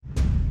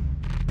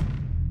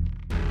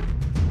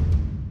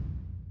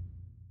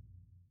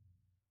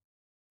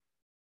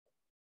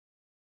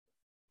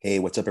Hey,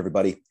 what's up,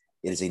 everybody?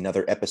 It is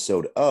another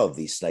episode of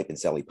the Snipe and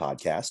Sally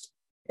podcast,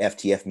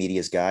 FTF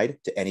Media's guide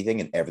to anything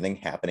and everything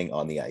happening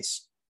on the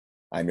ice.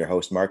 I'm your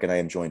host, Mark, and I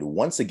am joined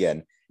once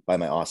again by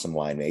my awesome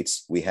line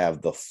mates. We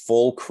have the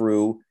full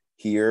crew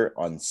here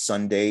on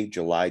Sunday,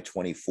 July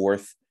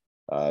 24th,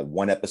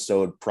 one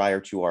episode prior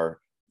to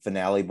our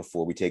finale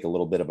before we take a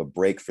little bit of a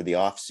break for the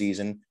off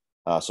season.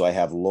 So I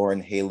have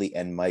Lauren, Haley,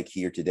 and Mike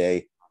here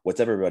today. What's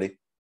up, everybody?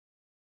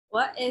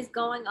 What is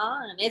going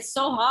on? It's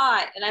so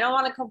hot, and I don't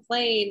want to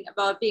complain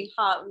about being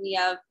hot when we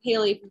have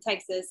Haley from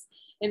Texas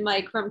and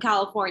Mike from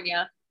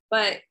California,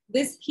 but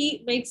this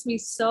heat makes me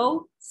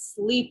so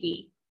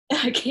sleepy.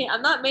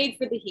 I'm not made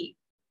for the heat.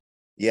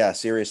 Yeah,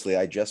 seriously.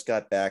 I just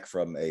got back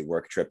from a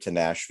work trip to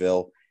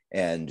Nashville,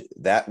 and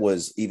that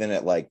was even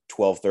at like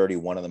 12:30,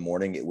 1 in the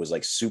morning. It was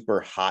like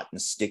super hot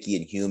and sticky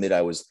and humid.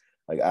 I was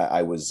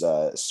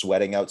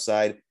sweating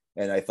outside,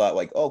 and I thought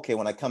like, okay,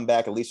 when I come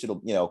back, at least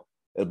it'll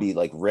be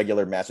like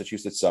regular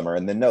Massachusetts summer.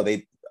 And then no,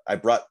 I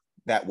brought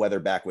that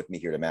weather back with me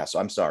here to Mass. So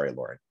I'm sorry,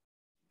 Lauren.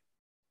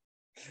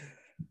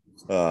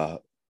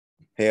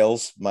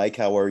 Hales, Mike,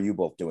 how are you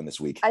both doing this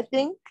week? I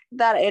think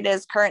that it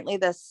is currently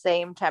the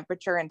same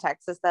temperature in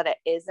Texas that it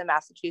is in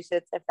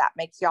Massachusetts. If that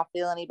makes y'all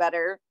feel any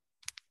better,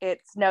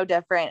 it's no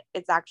different.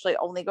 It's actually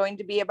only going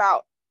to be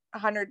about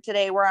 100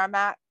 today where I'm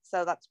at.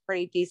 So that's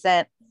pretty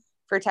decent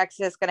for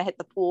Texas. Going to hit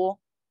the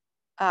pool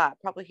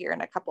probably here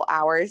in a couple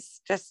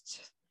hours.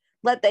 Just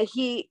let the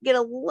heat get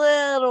a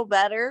little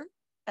better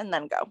and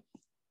then go.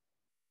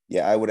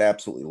 Yeah, I would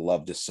absolutely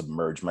love to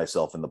submerge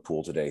myself in the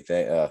pool today.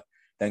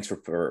 Thanks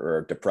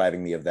for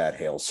depriving me of that,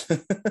 Hales.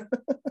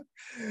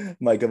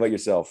 Mike, how about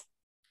yourself?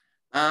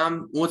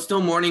 Well, it's still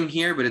morning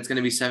here, but it's going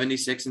to be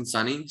 76 and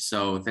sunny.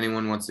 So if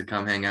anyone wants to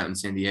come hang out in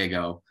San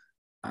Diego,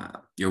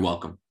 you're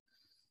welcome.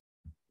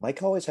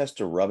 Mike always has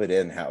to rub it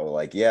in how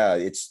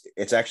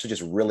it's actually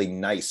just really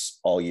nice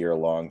all year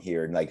long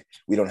here. And like,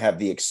 we don't have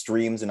the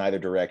extremes in either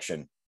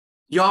direction.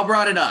 Y'all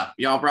brought it up.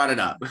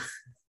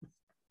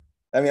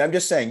 I mean, I'm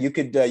just saying you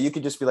could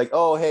just be like,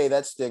 oh, hey,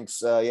 that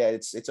stinks. Yeah,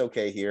 it's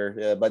okay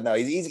here. But no,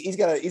 he's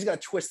got to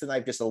twist the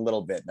knife just a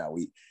little bit. Now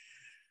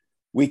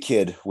we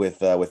kid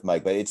with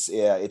Mike, but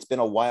it's been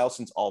a while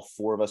since all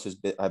four of us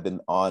have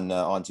been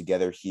on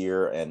together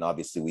here, and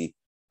obviously we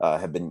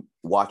have been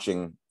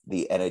watching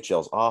the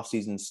NHL's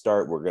offseason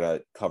start. We're gonna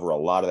cover a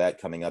lot of that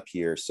coming up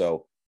here,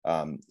 so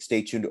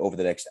stay tuned over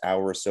the next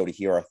hour or so to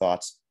hear our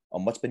thoughts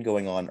on what's been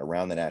going on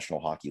around the National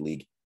Hockey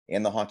League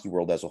and the hockey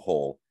world as a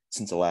whole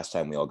since the last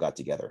time we all got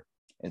together.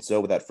 And so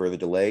without further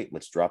delay,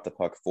 let's drop the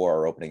puck for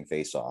our opening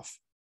face-off.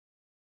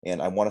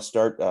 And I want to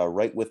start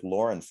right with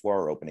Lauren for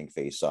our opening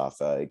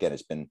face-off. Again,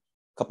 it's been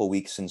a couple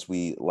weeks since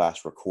we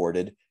last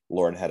recorded.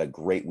 Lauren had a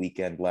great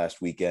weekend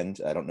last weekend.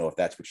 I don't know if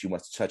that's what she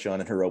wants to touch on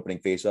in her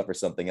opening face-off or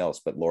something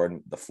else, but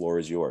Lauren, the floor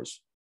is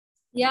yours.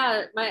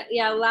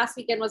 Last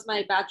weekend was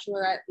my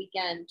bachelorette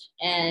weekend,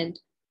 and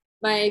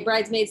my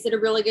bridesmaids did a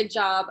really good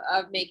job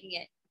of making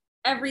it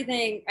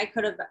everything I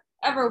could have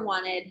ever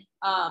wanted. It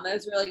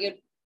was really good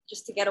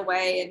just to get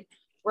away and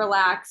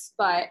relax.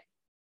 But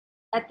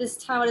at this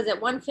time, what is it,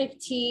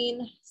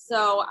 1:15?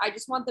 So I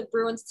just want the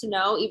Bruins to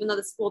know, even though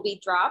this will be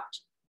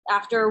dropped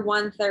after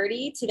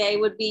 1:30, today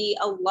would be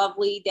a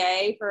lovely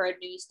day for a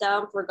news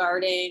dump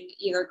regarding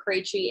either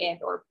Krejci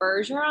and or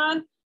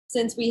Bergeron,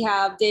 since we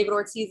have David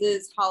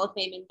Ortiz's Hall of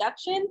Fame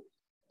induction.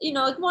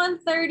 Like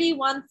 1:30,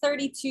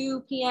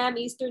 1:32 p.m.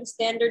 Eastern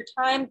Standard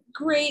Time.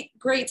 Great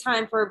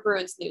time for a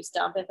Bruins news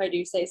dump, if I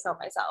do say so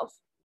myself.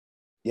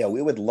 Yeah,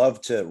 we would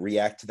love to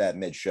react to that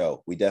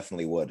mid-show. We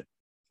definitely would.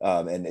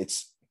 And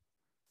it's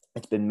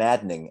been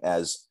maddening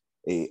as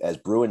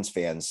Bruins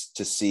fans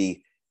to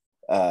see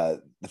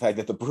the fact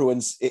that the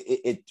Bruins,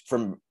 it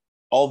from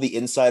all the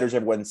insiders,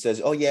 everyone says,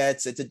 oh yeah,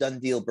 it's a done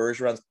deal.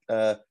 Bergeron's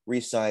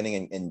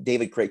re-signing and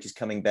David Krejci's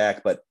coming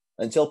back, but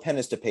until pen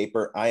is to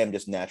paper, I am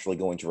just naturally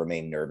going to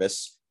remain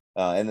nervous.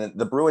 And then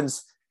the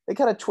Bruins, they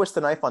kind of twist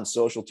the knife on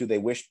social too. They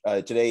wish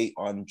today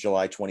on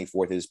July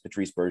 24th is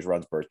Patrice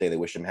Bergeron's birthday. They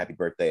wish him happy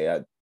birthday.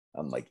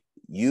 I'm like,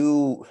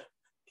 you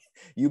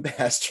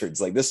bastards!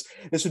 Like this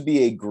would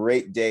be a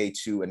great day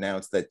to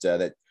announce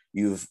that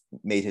you've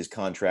made his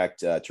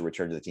contract to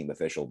return to the team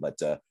official. But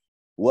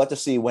we'll have to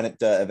see when it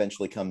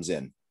eventually comes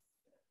in.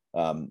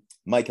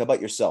 Mike, how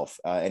about yourself?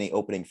 Any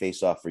opening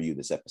face-off for you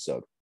this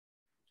episode?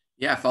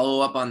 Yeah, follow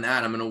up on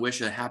that. I'm going to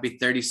wish a happy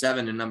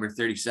 37 to number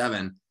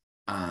 37.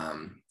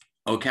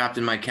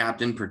 Captain, my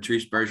captain,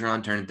 Patrice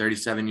Bergeron, turned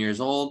 37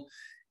 years old.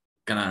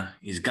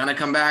 He's gonna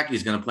come back.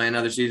 He's gonna play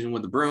another season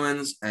with the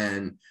Bruins,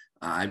 and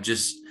I'm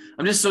just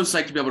so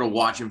psyched to be able to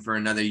watch him for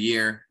another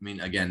year. I mean,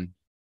 again,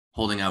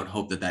 holding out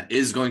hope that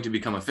is going to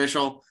become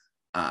official.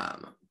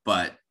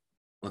 But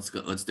let's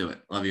go. Let's do it.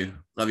 Love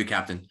you,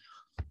 Captain.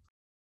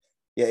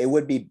 Yeah, it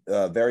would be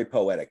very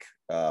poetic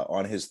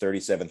on his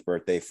 37th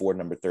birthday for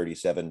number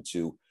 37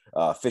 to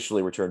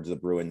officially return to the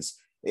Bruins.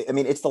 I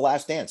mean, it's the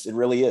last dance. It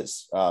really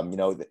is.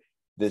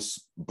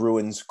 This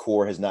Bruins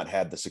core has not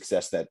had the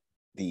success that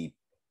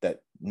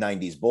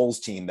 '90s Bulls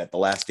team that The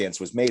Last Dance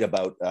was made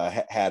about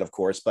had, of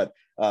course, but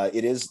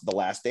it is The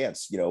Last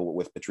Dance.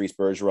 With Patrice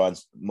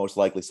Bergeron's most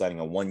likely signing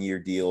a 1-year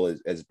deal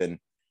has been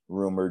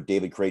rumored.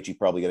 David Krejci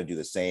probably going to do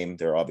the same.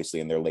 They're obviously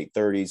in their late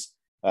 30s.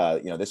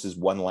 This is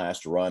one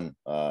last run,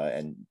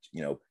 and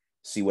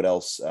see what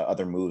else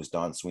other moves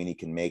Don Sweeney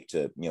can make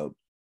to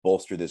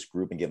bolster this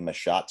group and give them a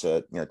shot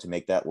to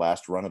make that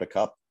last run at a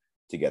cup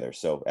together.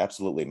 So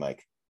absolutely,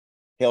 Mike.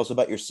 Hales,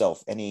 about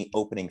yourself, any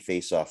opening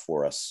face-off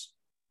for us?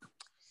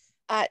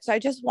 So I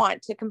just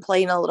want to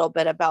complain a little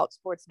bit about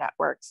sports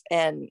networks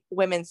and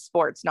women's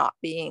sports not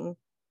being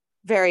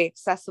very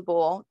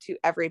accessible to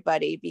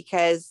everybody,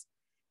 because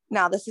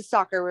now this is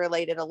soccer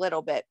related a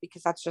little bit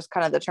because that's just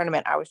kind of the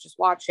tournament I was just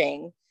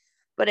watching,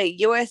 but a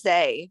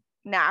USA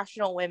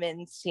national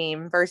women's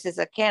team versus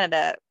a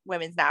Canada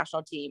women's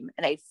national team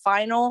in a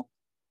final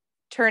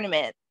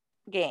tournament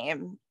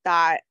game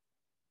that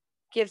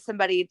gives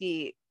somebody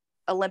the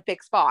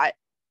Olympic spot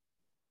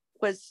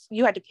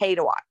you had to pay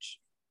to watch.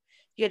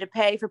 You had to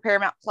pay for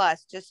Paramount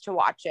Plus just to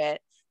watch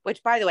it,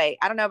 which, by the way,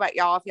 I don't know about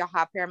y'all if y'all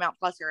have Paramount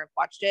Plus or have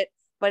watched it,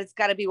 but it's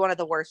got to be one of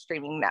the worst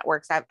streaming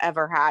networks I've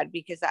ever had,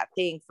 because that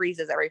thing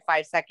freezes every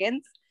 5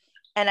 seconds.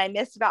 And I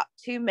missed about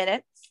 2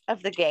 minutes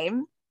of the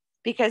game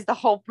because the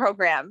whole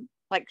program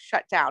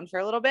shut down for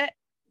a little bit.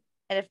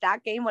 And if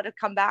that game would have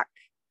come back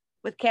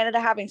with Canada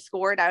having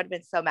scored, I would have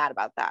been so mad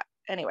about that.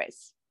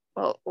 Anyways,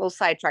 we'll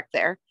sidetrack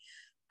there.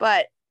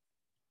 But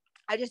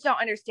I just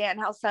don't understand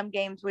how some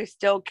games we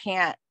still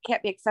can't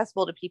be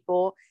accessible to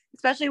people,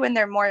 especially when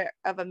they're more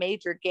of a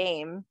major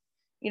game.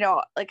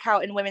 Like how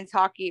in women's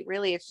hockey,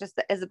 really, it's just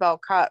the Isabel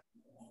Cup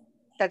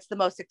that's the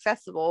most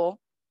accessible.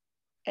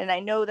 And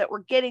I know that we're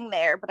getting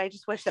there, but I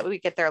just wish that we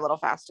would get there a little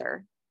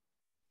faster.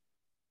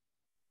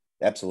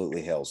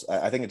 Absolutely, Hills.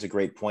 I think it's a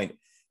great point.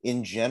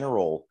 In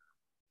general,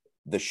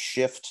 the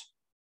shift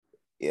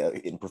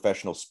in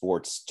professional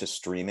sports to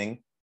streaming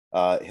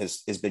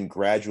has been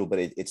gradual, but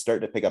it's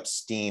starting to pick up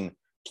steam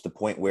to the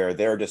point where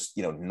they're just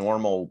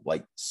normal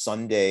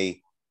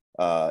Sunday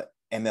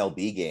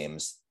MLB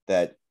games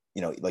that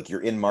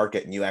you're in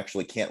market and you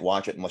actually can't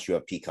watch it unless you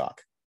have Peacock.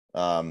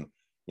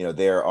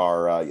 There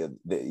are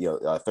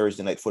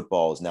Thursday Night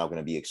Football is now going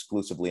to be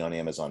exclusively on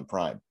Amazon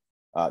Prime.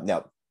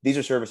 Now, these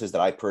are services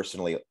that I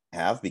personally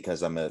have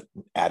because I'm an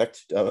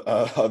addict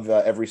of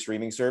every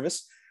streaming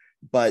service,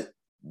 but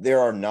there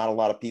are not a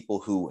lot of people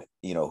who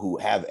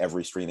have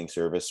every streaming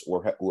service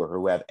or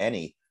who have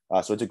any.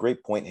 So it's a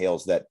great point,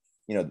 Hales, that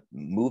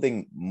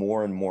moving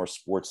more and more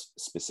sports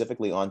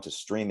specifically onto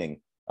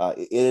streaming,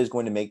 it is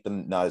going to make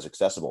them not as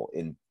accessible.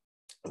 And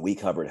we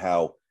covered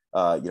how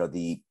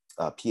the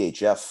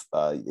PHF,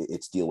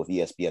 its deal with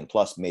ESPN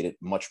Plus, made it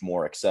much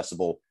more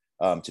accessible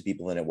to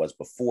people than it was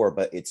before,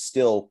 but it's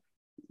still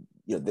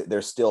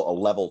there's still a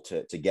level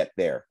to get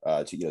there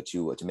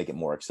to make it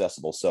more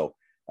accessible. So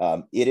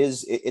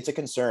it's a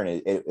concern.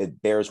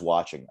 It bears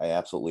watching. I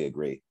absolutely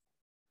agree.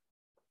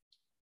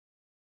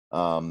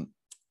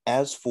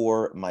 As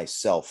for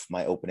myself,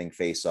 my opening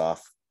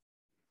face-off,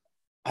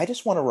 I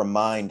just want to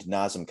remind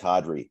Nazem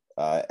Kadri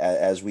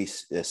as we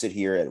sit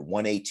here at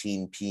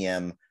 1:18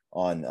 p.m.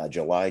 on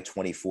July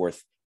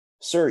 24th.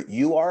 Sir,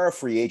 you are a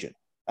free agent.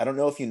 I don't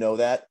know if you know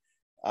that.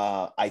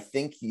 I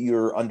think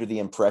you're under the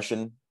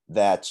impression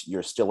that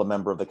you're still a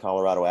member of the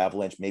Colorado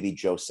Avalanche. Maybe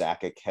Joe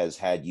Sakic has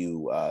had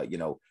you,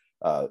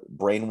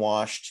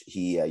 brainwashed.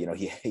 He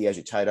has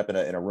you tied up in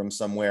a room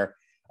somewhere.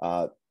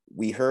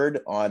 We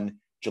heard on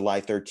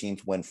July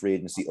 13th when free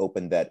agency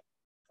opened that,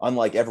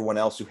 unlike everyone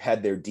else who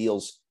had their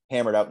deals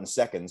hammered out in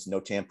seconds, no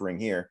tampering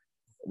here,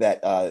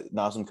 that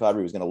Nazem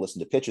Kadri was going to listen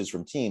to pitches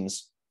from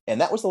teams.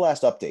 And that was the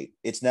last update.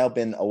 It's now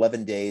been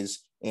 11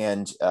 days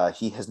and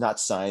he has not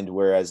signed,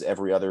 whereas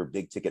every other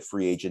big ticket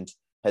free agent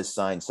has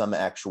signed. Some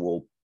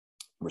actual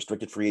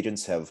restricted free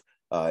agents have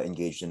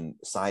engaged in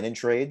sign-in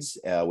trades,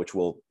 which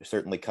we'll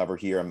certainly cover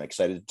here. I'm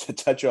excited to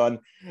touch on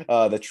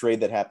the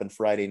trade that happened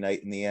Friday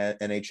night in the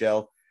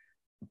NHL.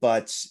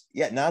 But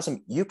yeah,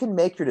 Nazem, you can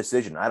make your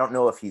decision. I don't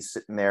know if he's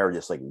sitting there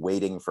just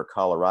waiting for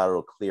Colorado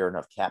to clear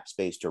enough cap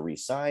space to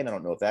re-sign. I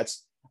don't know if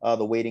that's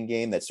the waiting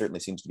game. That certainly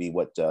seems to be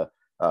what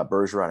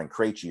Bergeron and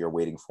Krejci are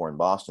waiting for in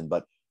Boston.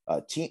 But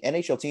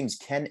NHL teams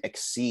can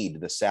exceed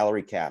the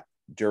salary cap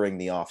during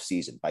the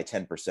offseason by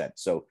 10%.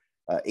 So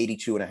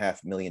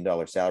 $82.5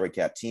 million salary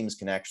cap, teams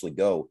can actually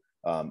go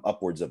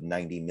upwards of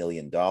 $90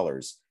 million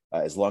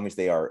as long as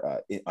they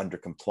are under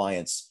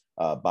compliance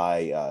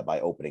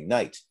by opening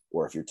night.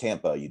 Or if you're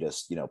Tampa, you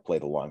just play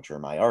the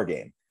long-term IR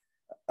game.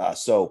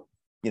 So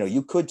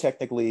you could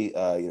technically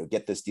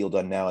get this deal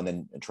done now and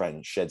then try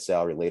and shed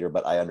salary later.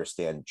 But I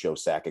understand Joe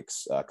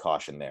Sakic's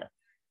caution there.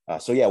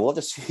 So yeah, we'll have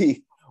to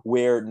see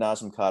where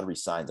Nazem Kadri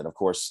signs. And of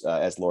course,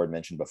 as Lauren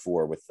mentioned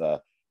before, with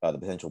the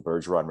potential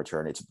Bergeron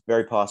return, it's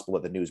very possible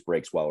that the news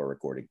breaks while we're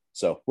recording.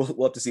 So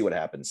we'll have to see what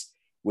happens.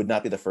 Would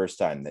not be the first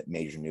time that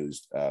major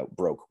news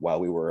broke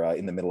while we were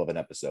in the middle of an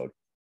episode.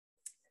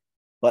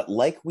 But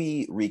like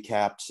we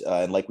recapped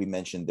and like we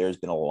mentioned, there's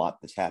been a lot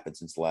that's happened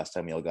since the last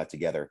time we all got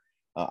together.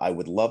 I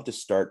would love to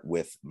start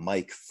with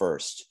Mike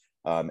first.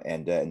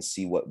 and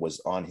see what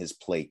was on his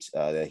plate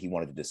that he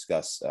wanted to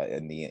discuss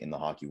in the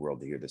hockey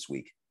world here this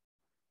week.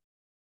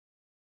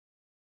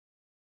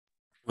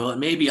 Well, it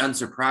may be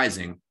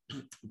unsurprising,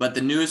 but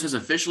the news has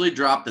officially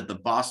dropped that the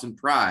Boston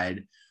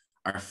Pride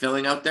are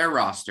filling out their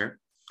roster.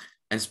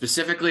 And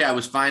specifically, I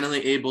was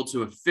finally able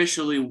to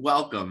officially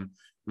welcome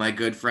my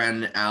good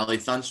friend, Allie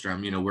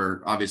Thunstrom. You know,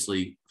 we're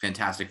obviously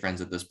fantastic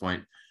friends at this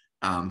point.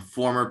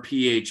 Former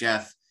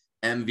PHF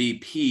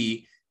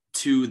MVP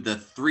to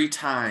the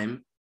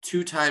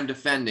two-time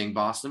defending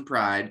Boston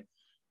Pride.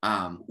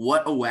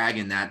 What a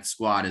wagon that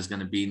squad is going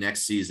to be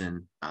next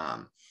season.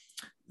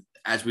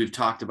 As we've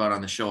talked about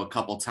on the show a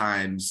couple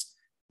times,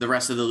 the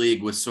rest of the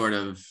league was sort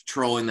of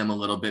trolling them a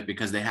little bit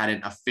because they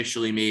hadn't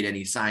officially made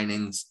any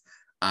signings.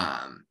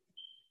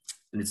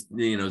 And it's,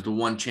 you know, the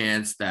one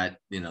chance that,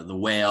 you know, the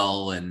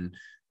Whale and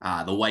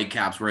the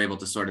Whitecaps were able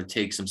to sort of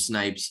take some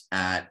snipes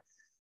at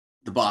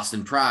the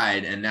Boston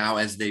Pride. And now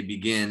as they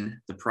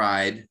begin the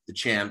Pride, the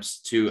champs,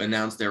 to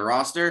announce their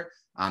roster,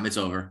 it's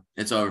over.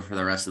 It's over for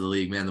the rest of the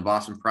league, man. The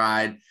Boston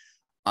Pride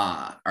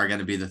are going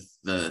to be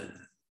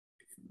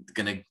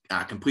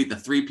complete the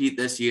three-peat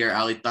this year.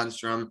 Allie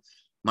Thunstrom,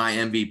 my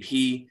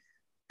MVP,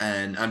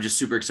 and I'm just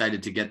super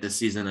excited to get this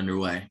season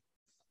underway.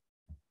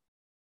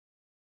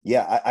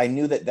 Yeah, I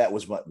knew that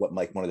was what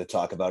Mike wanted to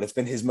talk about. It's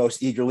been his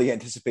most eagerly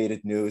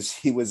anticipated news.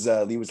 He was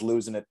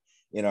losing it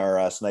in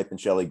our Snipe and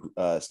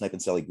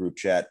Selly group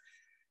chat.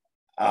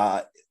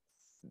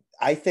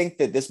 I think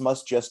that this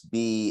must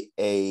be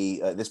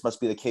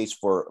the case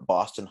for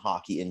Boston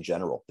hockey in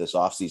general this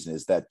offseason,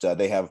 is that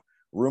they have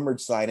rumored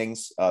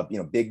signings,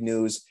 big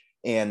news,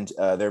 and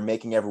they're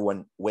making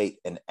everyone wait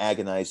an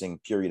agonizing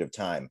period of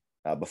time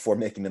before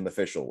making them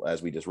official,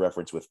 as we just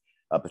referenced with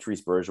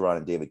Patrice Bergeron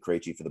and David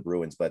Krejci for the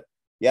Bruins. But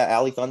yeah,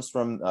 Allie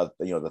Thunstrom,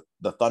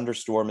 the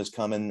Thunderstorm is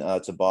coming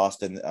to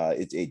Boston.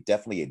 It's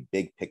definitely a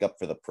big pickup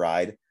for the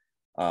Pride.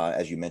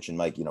 As you mentioned,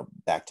 Mike,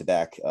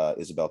 back-to-back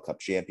Isabel Cup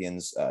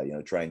champions,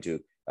 trying to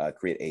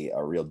create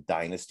a real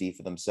dynasty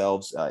for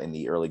themselves in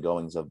the early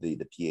goings of the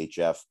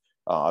PHF.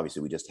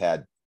 Obviously, we just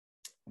had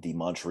the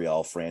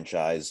Montreal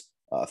franchise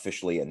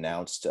officially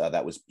announced.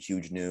 That was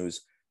huge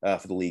news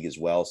for the league as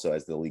well. So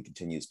as the league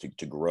continues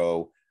to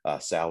grow,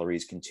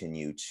 salaries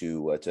continue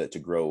to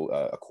grow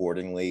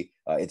accordingly.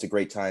 It's a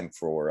great time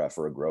for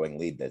a growing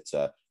league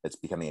that's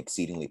becoming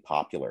exceedingly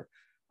popular.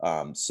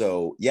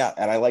 So yeah,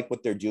 and I like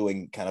what they're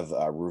doing, kind of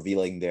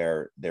revealing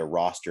their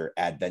roster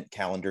advent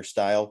calendar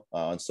style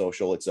on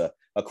social. It's a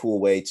cool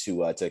way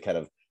to kind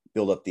of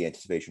build up the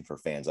anticipation for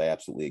fans. I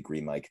absolutely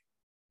agree, Mike.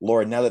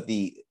 Laura, now that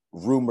the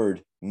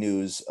rumored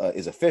news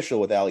is official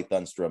with Allie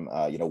Thunstrom,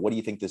 what do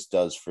you think this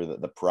does for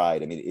the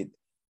Pride? I mean,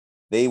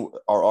 they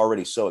are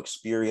already so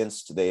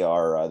experienced. They're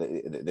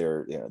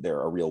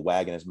a real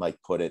wagon, as Mike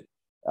put it.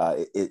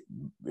 It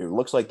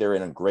looks like they're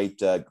in a great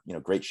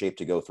shape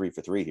to go 3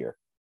 for 3 here.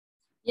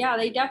 Yeah,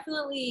 they have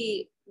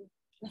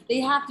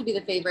to be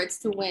the favorites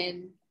to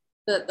win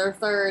their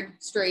third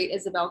straight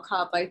Isabel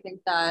Cup. I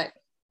think that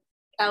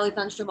Allie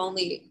Thunstrom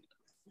only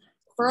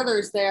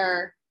furthers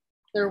their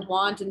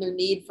want and their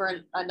need for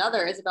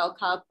another Isabel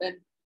Cup. And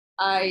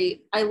I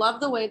love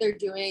the way they're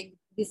doing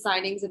the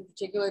signings, in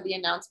particular the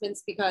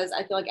announcements, because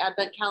I feel like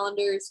advent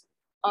calendars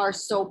are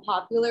so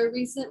popular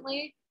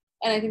recently.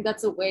 And I think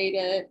that's a way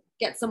to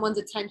get someone's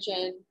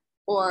attention,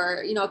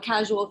 or, a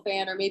casual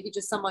fan, or maybe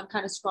just someone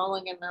kind of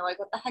scrolling and they're like,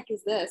 what the heck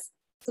is this?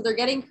 So they're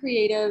getting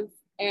creative,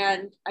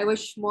 and I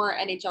wish more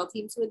NHL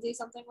teams would do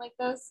something like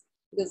this,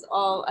 because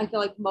I feel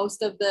like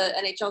most of the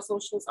NHL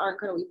socials are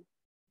incredibly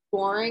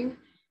boring.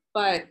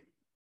 But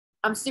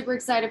I'm super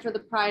excited for the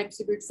Pride. I'm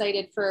super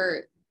excited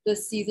for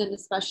this season,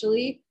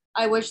 especially.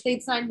 I wish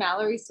they'd signed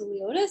Mallory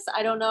Stoliotis.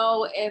 I don't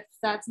know if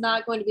that's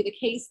not going to be the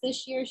case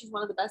this year. She's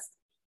one of the best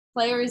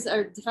players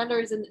or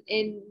defenders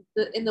in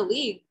the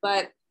league.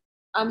 But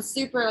I'm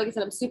super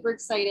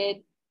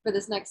excited for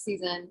this next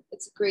season.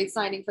 It's a great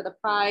signing for the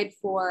Pride,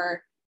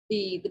 for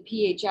the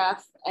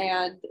PHF,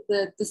 and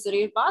the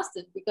city of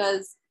Boston,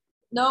 because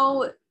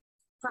no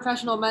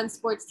professional men's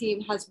sports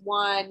team has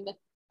won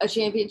a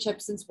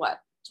championship since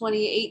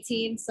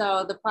 2018.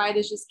 So the Pride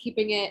is just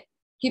keeping it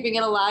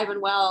alive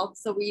and well,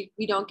 so we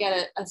don't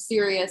get a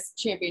serious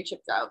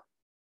championship drought.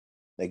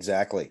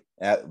 Exactly.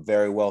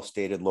 Very well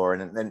stated,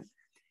 Lauren. And then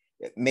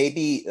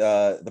maybe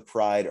the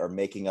Pride are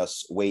making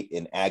us wait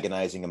an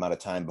agonizing amount of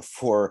time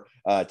before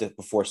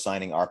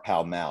signing our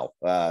pal Mal.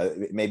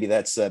 Maybe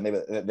that's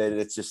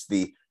it's just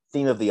the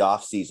theme of the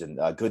off season.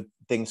 Good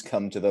things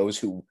come to those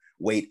who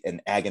wait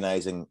an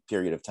agonizing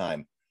period of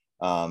time.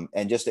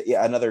 And just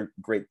another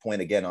great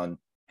point again on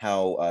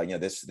how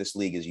this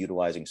league is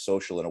utilizing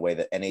social in a way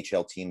that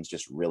NHL teams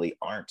just really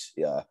aren't.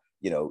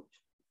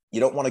 You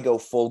don't want to go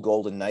full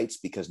Golden Knights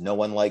because no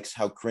one likes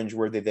how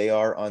cringeworthy they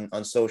are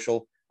on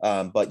social.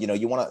 But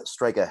you want to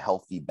strike a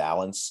healthy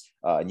balance,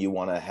 and you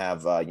want to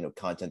have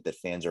content that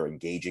fans are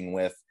engaging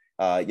with.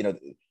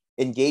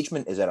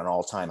 Engagement is at an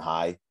all-time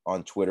high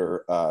on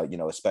Twitter.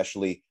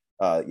 Especially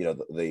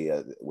with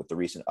the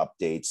recent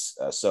updates.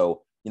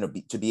 So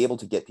to be able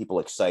to get people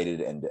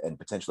excited and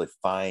potentially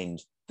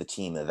find the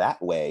team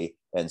that way.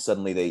 And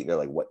suddenly they're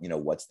like,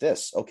 what's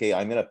this? Okay,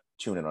 I'm going to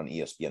tune in on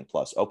ESPN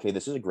Plus. Okay,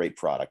 this is a great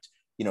product.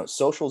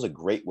 Social is a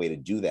great way to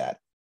do that.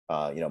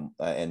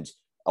 And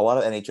a lot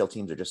of NHL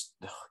teams are just,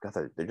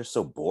 they're just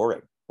so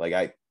boring. Like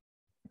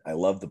I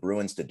love the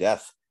Bruins to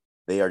death.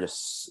 They are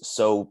just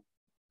so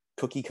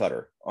cookie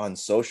cutter on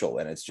social.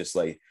 And it's just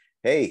like,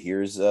 hey,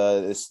 here's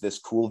this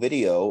cool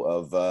video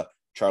of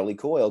Charlie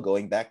Coyle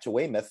going back to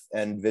Weymouth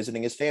and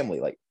visiting his family.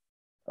 Like,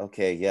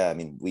 okay, yeah, I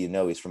mean, we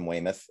know he's from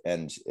Weymouth,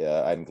 and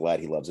I'm glad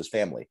he loves his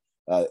family.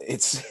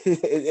 It's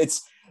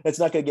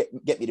not going to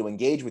get me to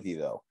engage with you,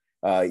 though.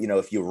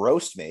 If you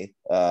roast me,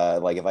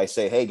 like if I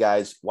say, hey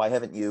guys, why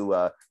haven't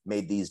you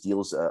made these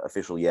deals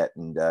official yet?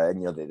 And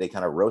they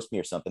kind of roast me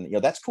or something,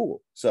 that's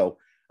cool. So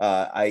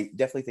I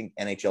definitely think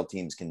NHL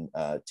teams can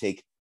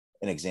take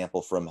an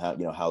example from how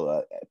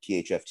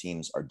PHF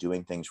teams are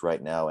doing things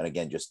right now. And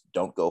again, just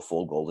don't go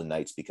full Golden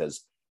Knights,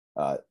 because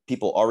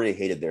people already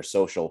hated their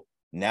social.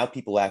 Now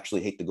people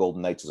actually hate the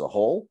Golden Knights as a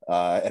whole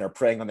and are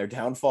preying on their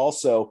downfall.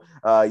 So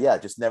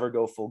just never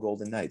go full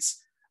Golden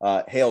Knights.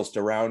 Hales,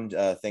 to round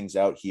things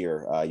out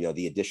here,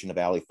 the addition of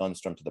Ali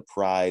Thunstrom to the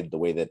Pride, the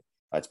way that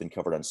it's been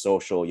covered on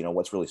social,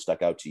 what's really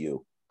stuck out to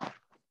you?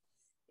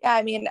 Yeah,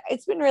 I mean,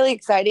 it's been really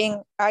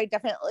exciting. I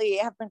definitely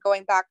have been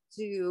going back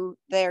to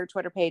their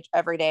Twitter page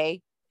every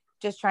day,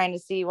 just trying to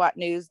see what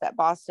news that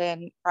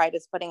Boston Pride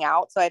is putting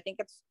out. So I think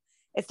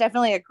it's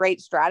definitely a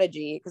great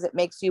strategy, because it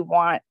makes you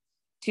want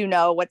to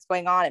know what's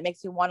going on. It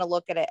makes you want to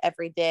look at it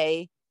every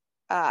day.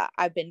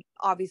 I've been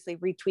obviously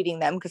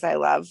retweeting them because I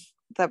love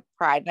the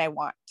Pride and I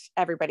want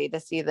everybody to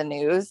see the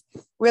news.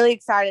 Really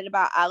excited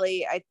about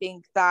Ali. I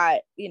think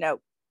that,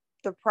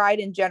 the Pride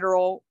in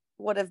general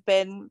would have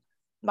been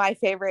my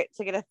favorite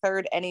to get a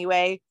third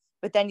anyway,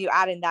 but then you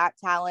add in that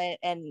talent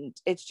and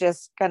it's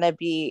just going to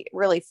be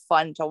really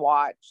fun to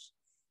watch.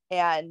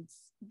 And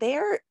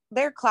their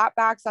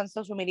clapbacks on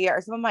social media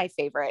are some of my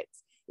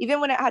favorites,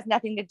 even when it has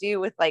nothing to do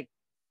with like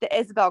the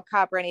Isabel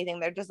Cup or anything.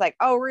 They're just like,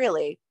 oh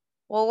really?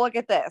 Well, look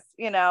at this,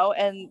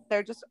 and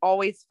they're just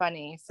always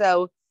funny.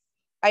 So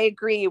I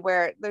agree,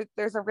 where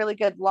there's a really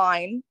good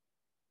line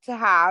to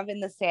have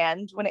in the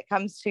sand when it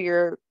comes to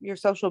your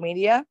social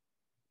media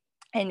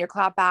and your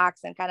clapbacks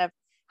and kind of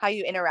how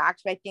you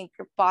interact. But I think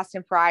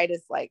Boston Pride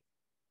is like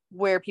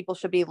where people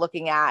should be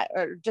looking at,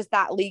 or just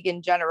that league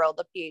in general,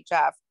 the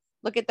PHF.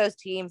 Look at those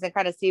teams and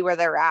kind of see where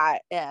they're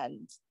at.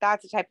 And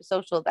that's the type of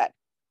social that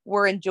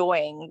we're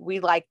enjoying.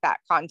 We like that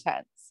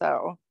content.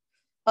 So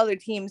other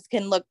teams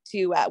can look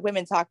to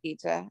women's hockey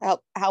to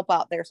help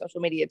out their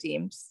social media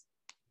teams.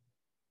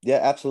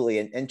 Yeah, absolutely.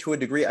 And to a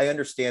degree, I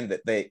understand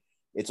that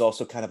it's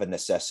also kind of a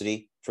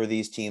necessity for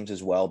these teams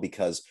as well,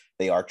 because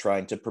they are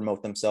trying to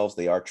promote themselves.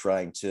 They are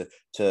trying to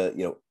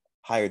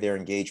hire their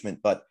engagement.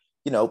 But,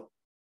 one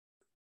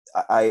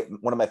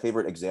of my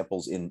favorite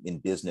examples in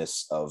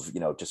business of,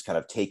 just kind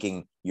of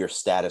taking your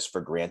status for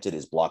granted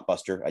is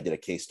Blockbuster. I did a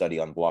case study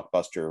on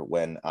Blockbuster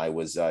when I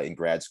was in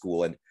grad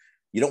school, and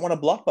you don't want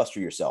to Blockbuster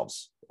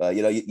yourselves.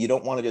 You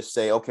don't want to just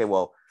say, okay,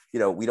 well,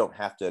 we don't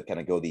have to kind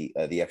of go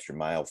the extra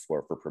mile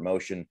for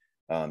promotion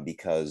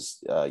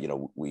because,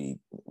 we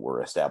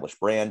were established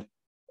brand.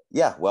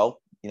 Yeah,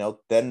 well,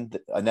 then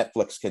a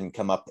Netflix can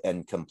come up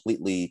and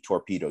completely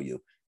torpedo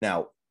you.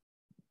 Now,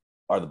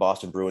 are the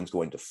Boston Bruins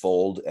going to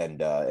fold and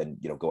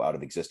go out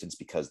of existence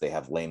because they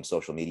have lame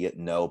social media?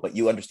 No, but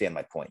you understand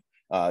my point.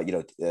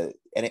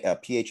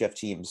 PHF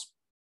teams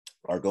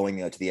are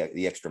going to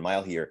the extra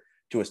mile here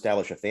to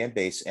establish a fan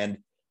base, and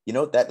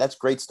that's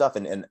great stuff.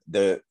 And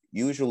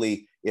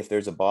usually if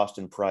there's a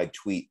Boston Pride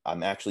tweet,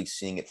 I'm actually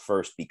seeing it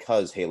first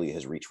because Haley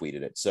has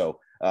retweeted it. So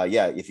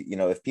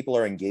if people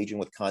are engaging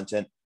with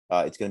content,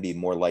 it's going to be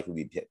more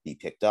likely to be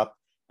picked up.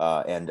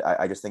 And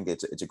I just think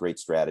it's a great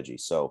strategy.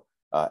 So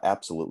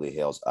absolutely,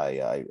 Hales,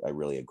 I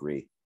really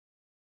agree.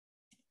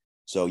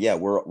 So yeah,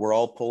 we're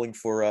all pulling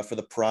for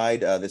the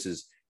Pride. This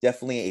is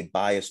definitely a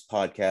biased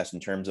podcast in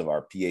terms of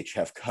our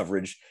PHF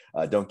coverage.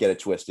 Don't get it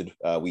twisted.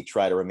 We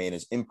try to remain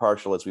as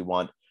impartial as we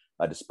want,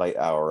 despite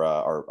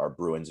our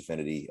Bruins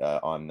affinity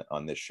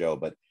on this show.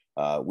 But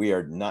we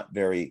are not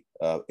very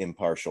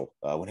impartial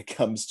when it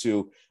comes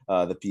to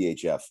the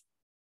PHF.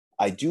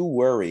 I do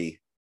worry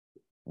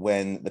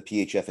when the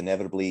PHF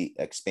inevitably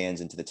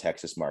expands into the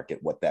Texas market,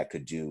 what that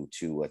could do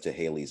to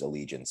Haley's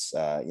allegiance.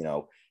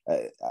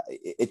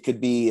 It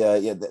could be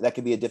that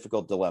could be a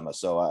difficult dilemma.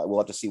 So we'll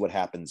have to see what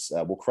happens.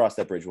 We'll cross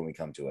that bridge when we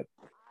come to it.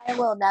 I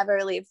will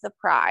never leave the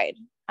Pride.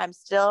 I'm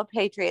still a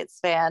Patriots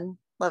fan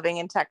living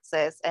in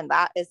Texas, and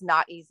that is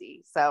not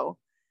easy. So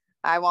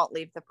I won't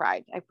leave the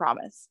Pride. I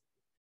promise.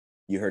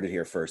 You heard it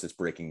here first. It's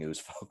breaking news,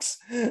 folks.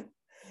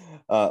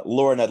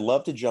 Lauren, I'd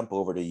love to jump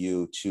over to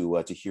you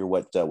to hear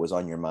what was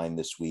on your mind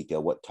this week,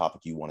 what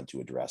topic you wanted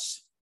to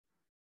address.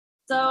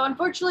 So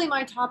unfortunately,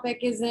 my topic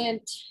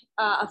isn't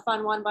a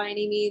fun one by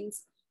any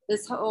means.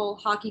 This whole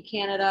Hockey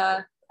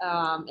Canada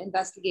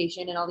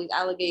investigation and all these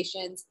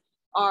allegations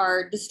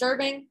are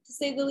disturbing, to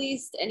say the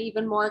least, and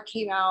even more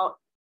came out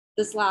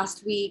this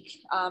last week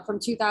from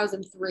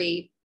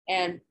 2003.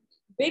 And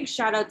big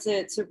shout out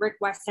to Rick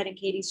Westhead and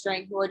Katie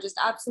Strang, who are just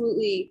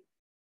absolutely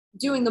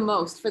doing the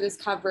most for this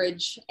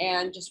coverage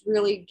and just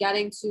really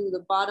getting to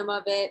the bottom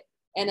of it.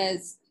 And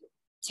as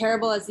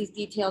terrible as these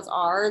details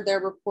are, they're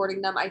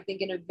reporting them, I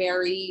think, in a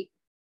very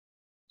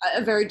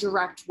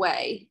direct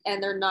way.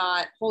 And they're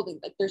not holding,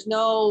 like, there's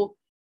no,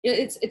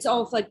 it's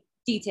all like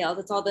details.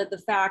 It's all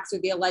the facts or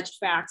the alleged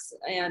facts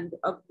and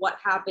of what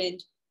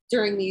happened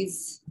during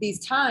these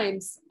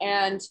times.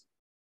 And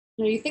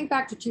you think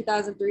back to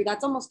 2003,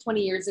 that's almost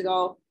 20 years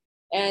ago.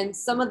 And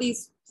some of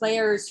these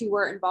players who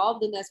were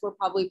involved in this were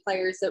probably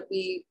players that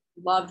we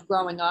loved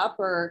growing up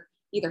or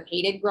either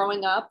hated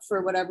growing up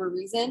for whatever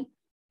reason.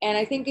 And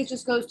I think it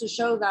just goes to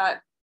show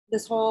that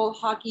this whole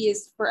hockey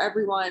is for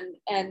everyone,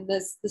 and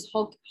this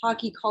whole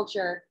hockey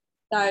culture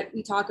that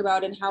we talk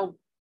about and how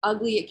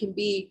ugly it can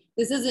be,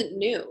 this isn't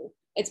new.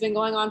 It's been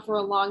going on for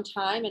a long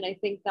time. And I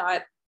think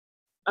that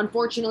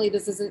unfortunately,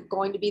 this isn't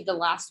going to be the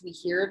last we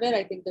hear of it.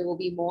 I think there will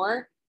be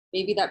more.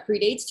 Maybe that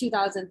predates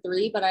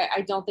 2003, but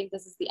I don't think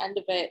this is the end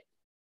of it.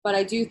 But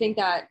I do think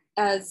that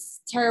as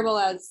terrible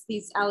as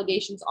these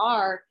allegations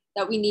are,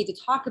 that we need to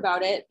talk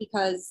about it,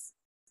 because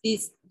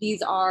these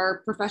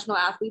are professional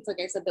athletes, like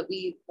I said, that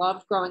we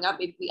loved growing up,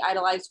 maybe we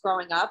idolized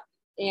growing up,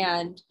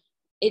 and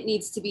it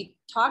needs to be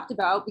talked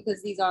about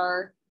because these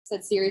are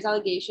said serious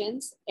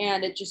allegations.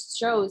 And it just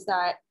shows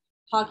that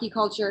hockey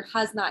culture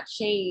has not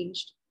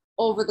changed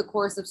over the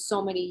course of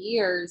so many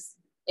years,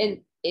 and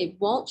it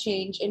won't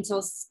change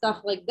until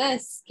stuff like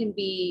this can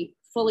be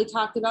fully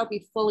talked about,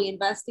 be fully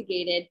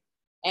investigated,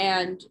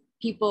 and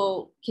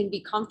people can be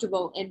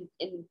comfortable in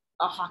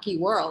a hockey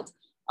world.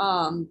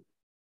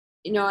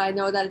 I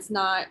know that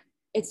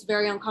it's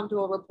very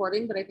uncomfortable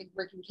reporting, but I think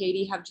Rick and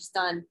Katie have just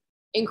done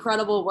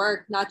incredible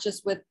work, not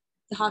just with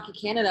the Hockey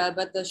Canada,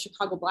 but the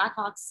Chicago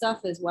Blackhawks stuff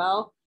as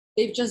well.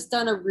 They've just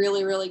done a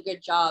really, really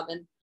good job.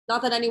 And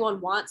not that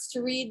anyone wants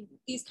to read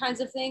these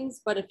kinds of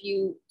things, but if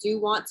you do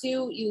want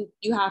to,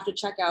 you have to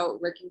check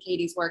out Rick and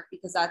Katie's work,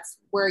 because that's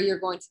where you're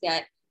going to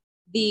get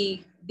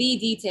the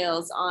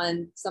details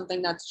on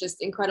something that's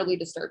just incredibly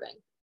disturbing.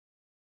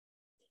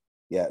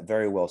 Yeah,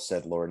 very well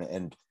said, Lauren.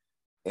 And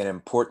an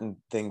important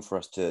thing for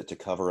us to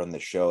cover on the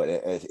show,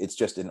 it's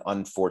just an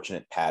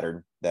unfortunate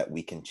pattern that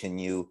we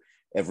continue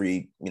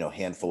every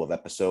handful of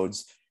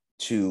episodes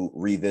to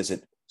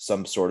revisit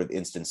some sort of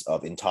instance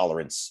of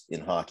intolerance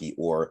in hockey,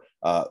 or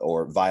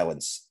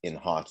violence in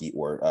hockey,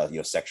 or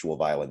sexual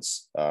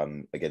violence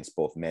against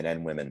both men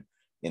and women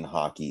in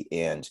hockey.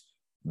 And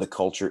the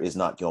culture is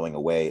not going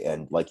away.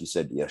 And like you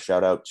said,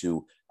 shout out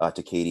to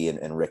Katie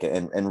and Rick.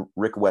 And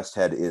Rick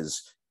Westhead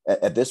is,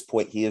 at this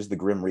point, he is the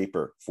Grim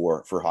Reaper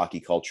for hockey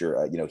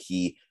culture.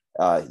 He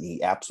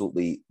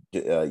absolutely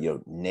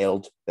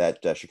nailed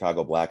that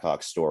Chicago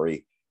Blackhawks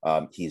story.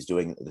 He's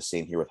doing the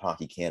same here with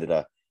Hockey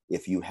Canada.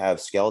 If you have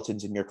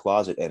skeletons in your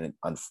closet, and an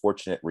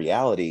unfortunate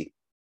reality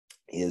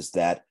is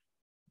that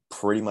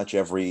pretty much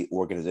every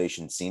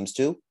organization seems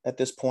to at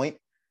this point,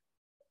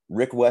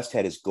 Rick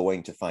Westhead is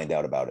going to find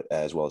out about it,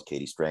 as well as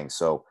Katie Strang.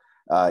 So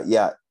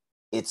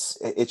it's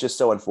just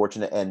so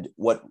unfortunate. And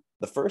what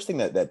the first thing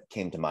that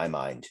came to my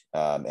mind,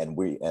 and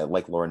we,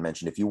 like Lauren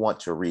mentioned, if you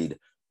want to read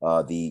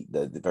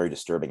the very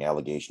disturbing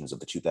allegations of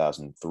the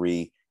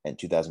 2003 and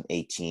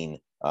 2018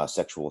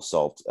 sexual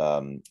assault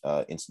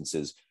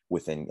instances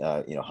within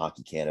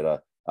Hockey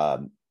Canada,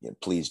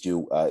 please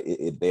do.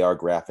 They are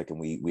graphic, and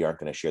we aren't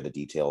going to share the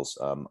details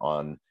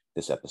on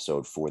this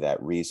episode for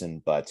that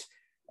reason. But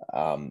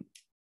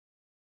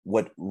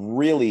what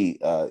really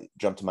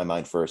jumped to my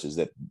mind first is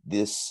that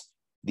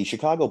the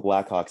Chicago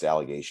Blackhawks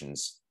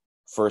allegations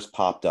first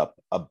popped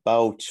up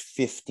about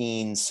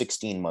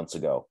 15-16 months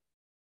ago.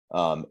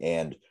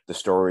 And the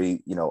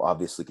story,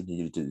 obviously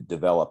continued to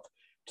develop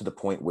to the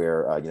point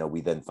where, we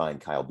then find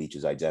Kyle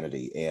Beach's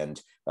identity,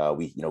 and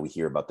we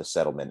hear about the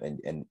settlement,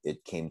 and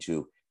it came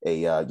to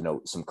a,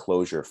 some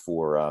closure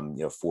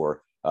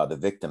for the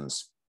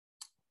victims.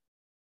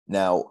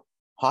 Now,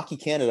 Hockey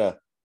Canada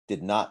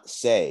did not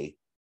say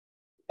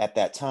at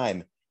that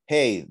time,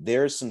 hey,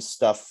 there's some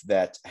stuff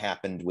that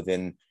happened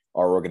within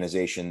our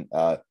organization.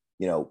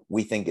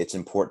 We think it's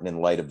important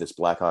in light of this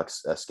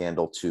Blackhawks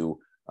scandal to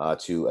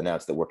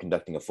announce that we're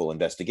conducting a full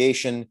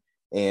investigation,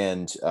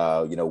 and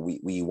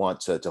we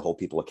want to hold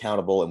people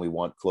accountable, and we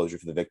want closure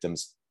for the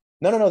victims.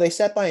 No. They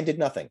sat by and did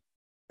nothing.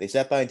 They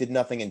sat by and did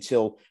nothing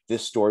until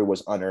this story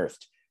was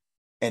unearthed,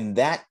 and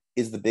that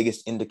is the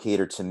biggest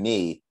indicator to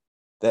me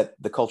that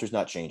the culture's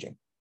not changing.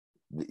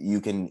 You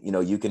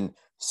can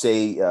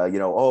say,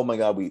 oh my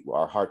God,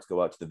 our hearts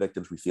go out to the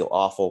victims. We feel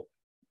awful,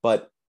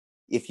 but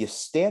if you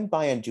stand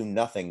by and do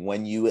nothing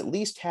when you at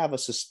least have a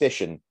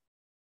suspicion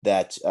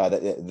that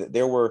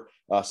there were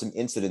some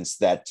incidents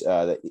that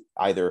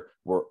either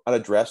were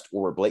unaddressed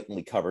or were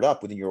blatantly covered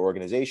up within your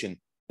organization,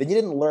 then you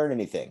didn't learn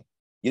anything.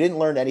 You didn't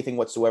learn anything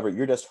whatsoever.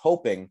 You're just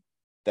hoping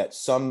that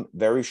some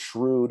very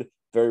shrewd,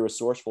 very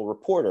resourceful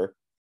reporter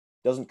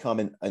doesn't come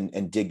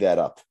and dig that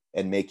up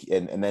and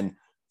then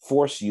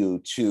force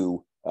you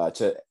to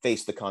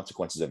face the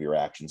consequences of your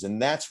actions.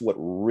 And that's what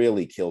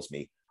really kills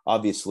me.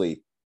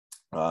 Obviously,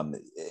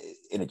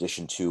 in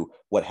addition to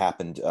what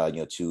happened,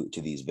 to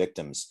these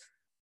victims.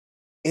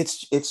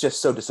 It's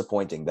just so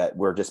disappointing that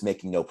we're just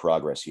making no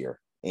progress here,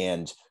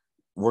 and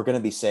we're going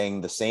to be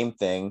saying the same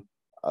thing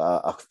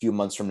a few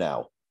months from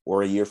now,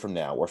 or a year from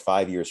now, or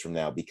 5 years from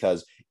now,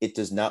 because it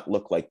does not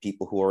look like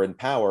people who are in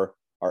power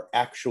are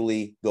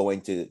actually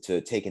going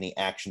to take any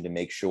action to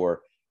make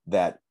sure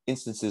that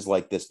instances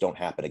like this don't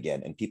happen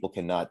again, and people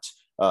cannot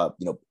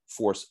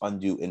force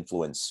undue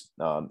influence,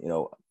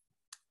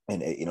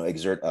 and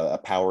exert a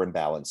power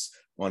imbalance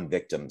on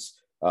victims.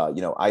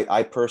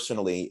 I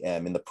personally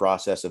am in the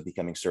process of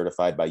becoming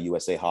certified by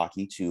USA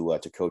Hockey to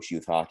coach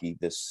youth hockey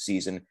this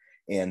season,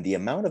 and the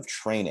amount of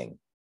training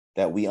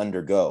that we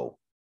undergo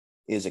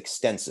is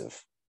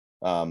extensive,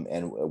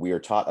 and we are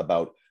taught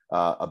about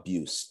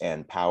abuse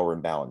and power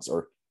imbalance,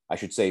 or I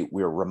should say,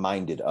 we're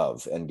reminded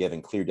of and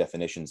given clear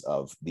definitions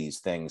of these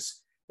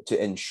things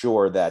to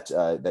ensure that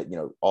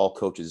all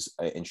coaches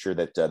ensure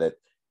that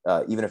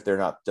even if they're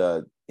not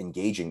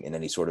engaging in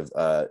any sort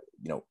of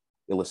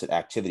illicit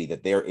activity,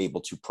 that they're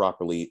able to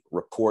properly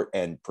report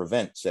and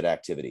prevent said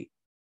activity.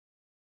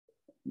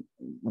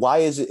 Why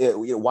is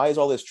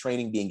all this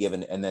training being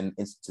given and then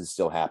instances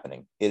still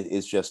happening? It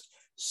is just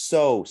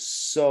so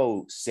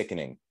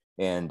sickening,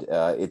 and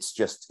it's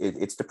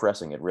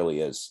depressing. It really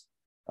is.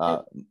 I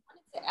wanted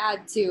to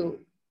add too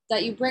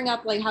that you bring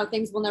up like how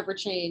things will never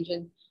change,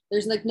 and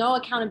there's like no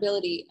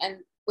accountability, and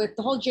with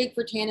the whole Jake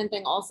Vertanen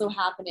thing also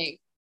happening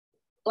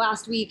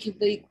last week,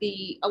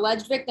 the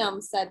alleged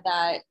victim said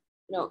that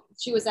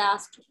she was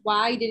asked,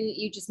 why didn't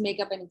you just make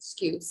up an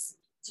excuse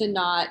to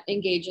not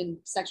engage in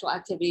sexual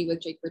activity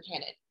with Jake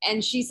Vertanen?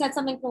 And she said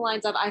something to the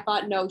lines of, I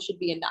thought no should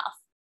be enough.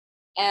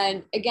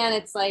 And again,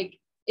 it's like,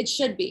 it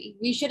should be.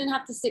 We shouldn't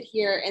have to sit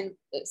here and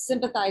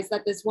sympathize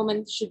that this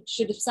woman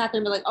should have sat there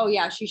and be like, oh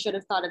yeah, she should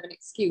have thought of an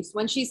excuse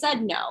when she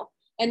said no.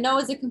 And no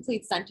is a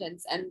complete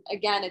sentence. And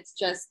again, it's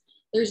just,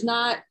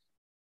 that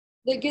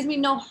gives me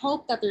no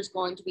hope that there's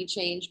going to be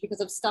change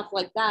because of stuff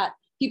like that.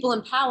 People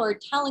in power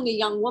telling a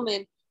young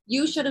woman,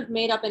 you should have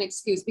made up an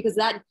excuse, because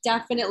that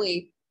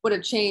definitely would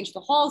have changed the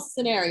whole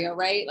scenario,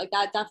 right? Like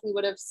that definitely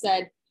would have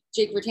said,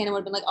 Jake Vertanen would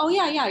have been like, oh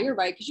yeah, you're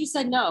right, because you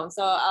said no.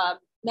 So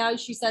now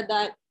she said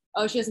that,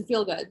 oh, she doesn't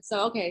feel good.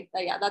 So okay,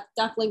 yeah, that's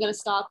definitely going to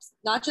stop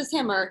not just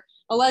him or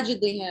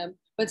allegedly him,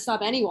 but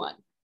stop anyone.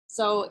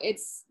 So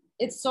it's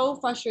so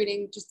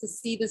frustrating just to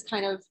see this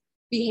kind of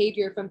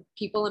behavior from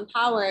people in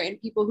power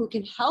and people who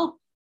can help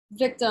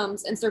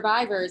victims and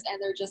survivors,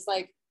 and they're just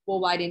like,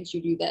 well, why didn't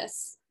you do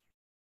this?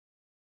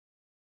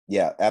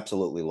 Yeah,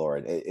 absolutely,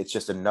 Lauren. It's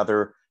just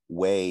another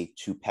way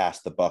to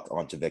pass the buck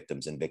onto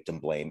victims and victim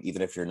blame,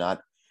 even if you're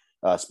not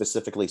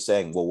specifically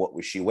saying, well, what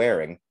was she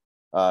wearing?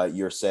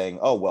 You're saying,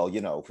 oh,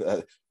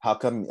 well, how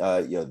come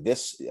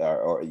this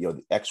or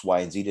X, Y,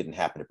 and Z didn't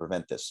happen to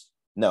prevent this?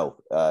 No,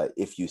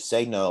 if you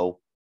say no,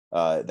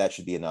 that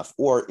should be enough.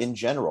 Or in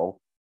general,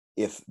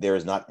 if there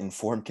is not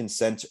informed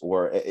consent,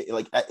 or it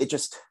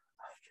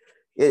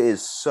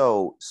is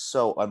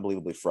so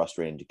unbelievably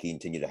frustrating to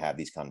continue to have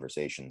these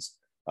conversations.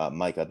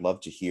 Mike, I'd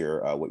love to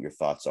hear what your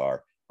thoughts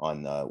are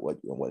on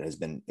what has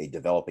been a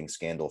developing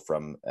scandal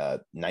from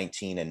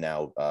 19 and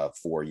now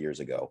 4 years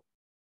ago.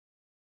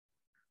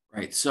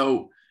 Right.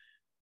 So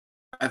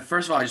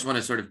first of all, I just want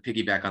to sort of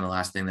piggyback on the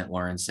last thing that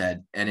Lauren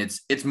said. And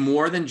it's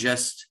more than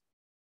just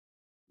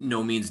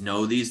no means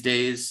no these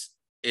days.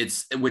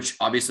 Which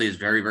obviously is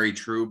very, very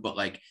true, but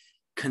like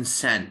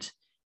consent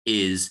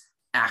is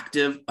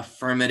active,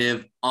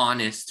 affirmative,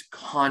 honest,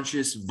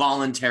 conscious,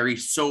 voluntary,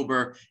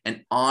 sober,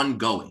 and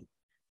ongoing.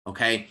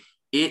 Okay.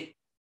 It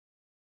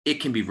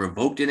can be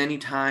revoked at any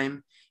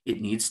time. It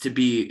needs to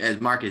be,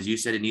 as Mark, as you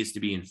said, it needs to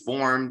be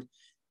informed.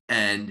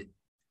 And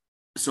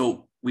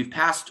so we've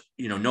passed,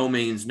 no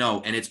means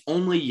no, and it's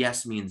only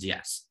yes means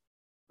yes.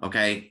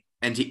 Okay.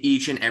 And to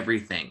each and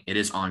everything, it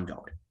is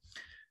ongoing.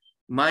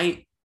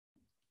 My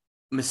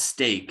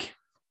mistake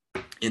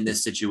in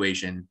this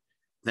situation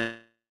that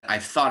I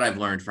thought I've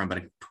learned from,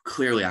 but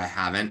clearly I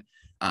haven't,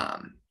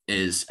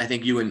 is I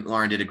think you and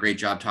Lauren did a great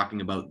job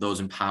talking about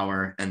those in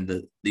power and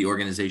the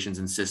organizations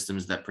and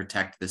systems that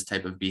protect this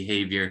type of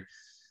behavior.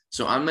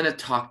 So I'm going to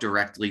talk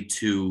directly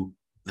to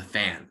the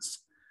fans,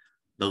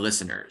 the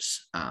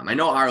listeners. I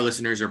know our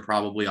listeners are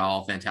probably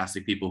all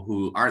fantastic people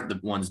who aren't the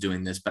ones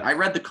doing this, but I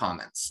read the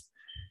comments,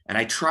 and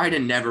I try to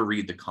never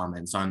read the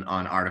comments on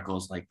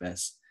articles like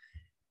this.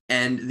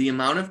 And the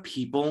amount of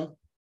people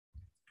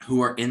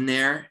who are in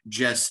there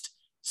just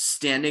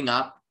standing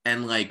up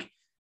and like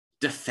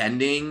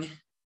defending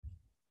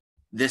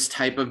this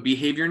type of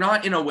behavior,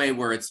 not in a way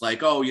where it's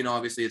like, oh,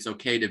 obviously it's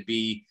okay to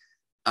be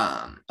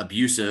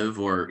abusive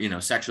or,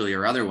 sexually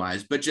or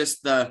otherwise, but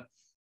just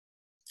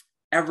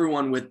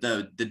everyone with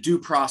the due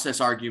process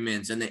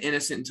arguments and the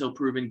innocent until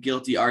proven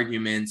guilty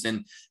arguments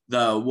and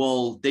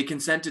they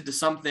consented to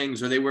some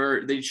things,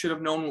 or they should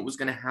have known what was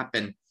going to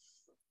happen.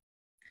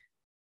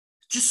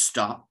 Just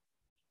stop.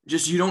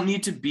 You don't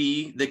need to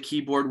be the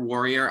keyboard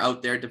warrior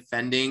out there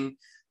defending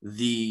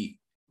the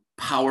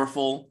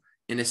powerful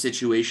in a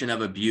situation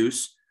of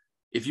abuse.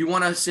 If you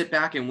want to sit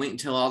back and wait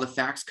until all the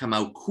facts come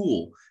out,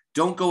 cool.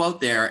 Don't go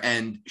out there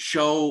and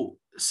show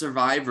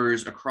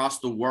survivors across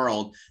the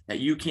world that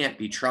you can't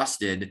be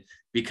trusted,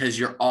 because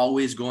you're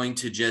always going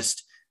to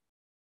just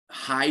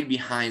hide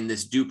behind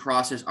this due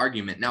process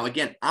argument. Now,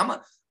 again, I'm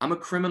a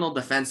criminal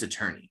defense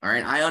attorney. All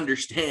right. I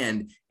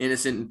understand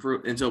innocent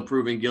until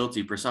proven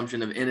guilty,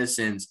 presumption of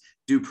innocence,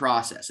 due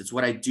process. It's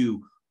what I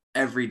do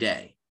every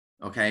day.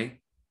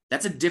 Okay.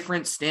 That's a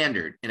different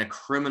standard in a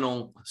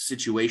criminal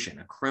situation,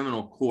 a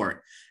criminal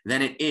court,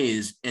 than it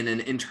is in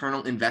an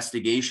internal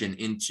investigation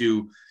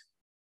into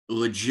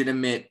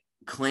legitimate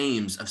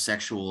claims of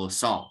sexual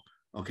assault.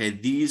 Okay.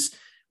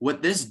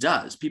 What this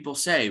does, people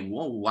say,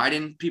 well, why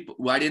didn't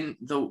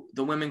the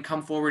women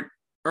come forward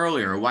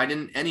earlier? Why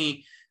didn't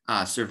any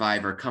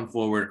survivor come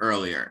forward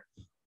earlier?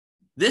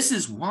 This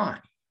is why,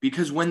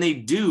 because when they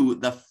do,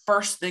 the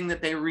first thing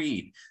that they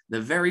read, the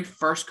very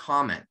first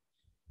comment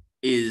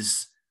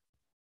is,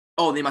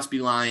 oh, they must be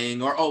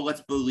lying, or, oh,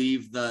 let's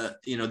believe the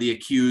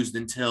accused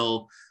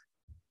until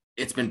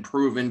it's been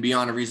proven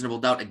beyond a reasonable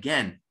doubt.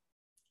 Again,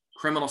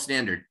 criminal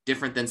standard,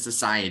 different than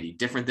society,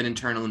 different than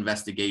internal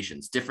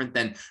investigations, different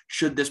than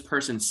should this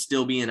person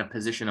still be in a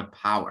position of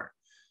power.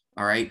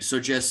 All right. So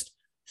just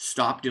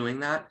stop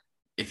doing that.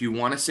 If you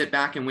want to sit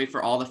back and wait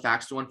for all the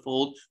facts to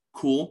unfold,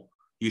 cool,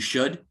 you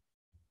should.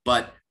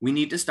 But we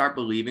need to start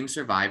believing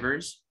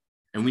survivors,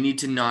 and we need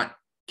to not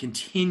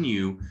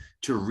continue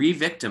to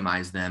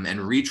re-victimize them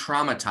and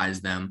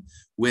re-traumatize them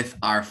with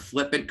our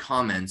flippant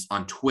comments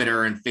on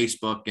Twitter and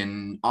Facebook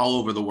and all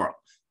over the world.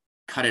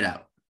 Cut it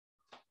out.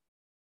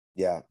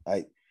 Yeah,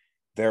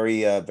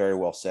 very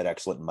well said.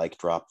 Excellent mic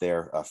drop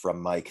there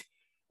from Mike.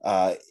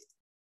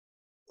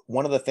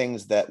 One of the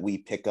things that we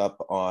pick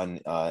up on,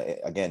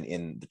 again,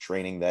 in the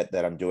training that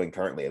I'm doing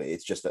currently,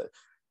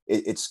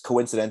 it's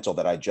coincidental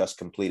that I just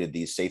completed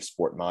these safe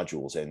sport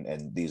modules,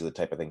 and these are the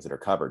type of things that are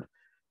covered.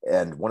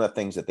 And one of the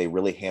things that they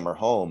really hammer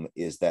home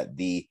is that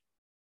the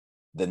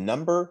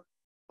number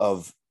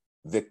of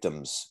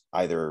victims,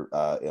 either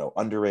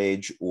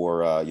underage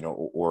or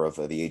or of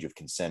the age of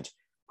consent,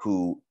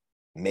 who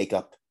make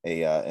up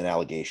an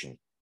allegation,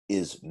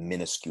 is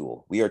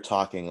minuscule. We are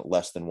talking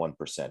less than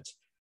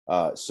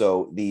 1%.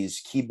 So these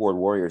keyboard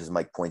warriors, as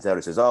Mike points out,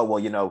 it says, oh,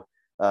 well,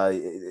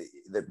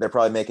 they're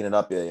probably making it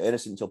up,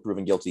 innocent until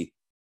proven guilty.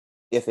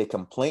 If a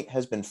complaint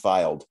has been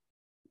filed,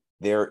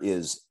 there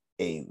is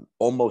a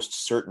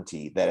almost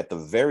certainty that at the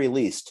very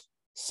least,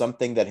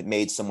 something that had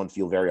made someone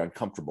feel very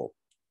uncomfortable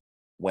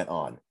went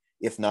on,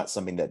 if not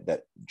something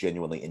that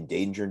genuinely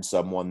endangered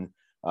someone,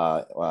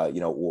 or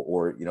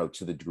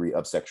to the degree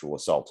of sexual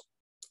assault.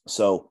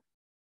 So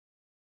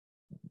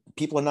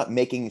people are not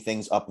making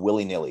things up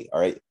willy-nilly. All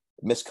right.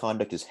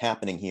 Misconduct is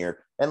happening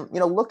here. And,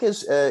 look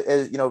as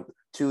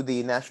to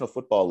the National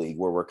Football League,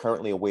 where we're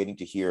currently awaiting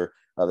to hear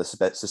the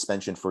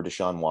suspension for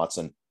Deshaun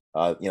Watson.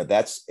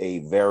 That's a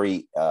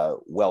very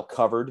well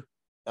covered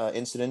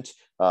incident.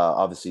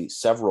 Obviously,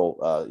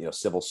 several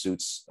civil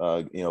suits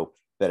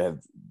that have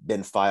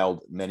been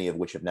filed, many of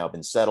which have now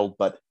been settled.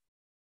 But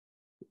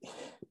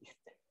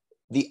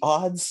the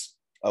odds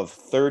of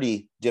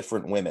 30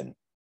 different women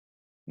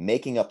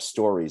making up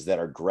stories that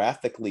are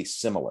graphically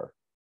similar.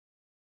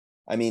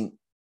 I mean,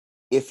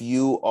 if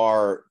you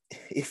are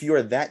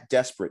that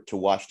desperate to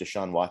watch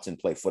Deshaun Watson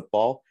play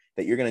football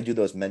that you're going to do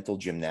those mental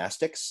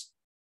gymnastics,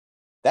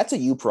 that's a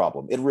you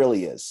problem. It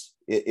really is.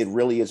 It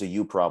really is a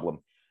you problem.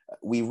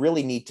 We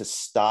really need to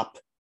stop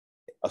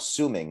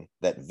assuming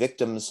that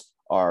victims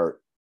are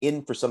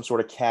in for some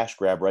sort of cash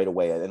grab right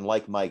away. And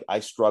like Mike, I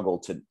struggle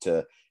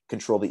to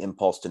control the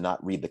impulse to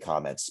not read the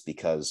comments,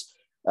 because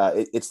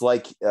it's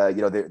like,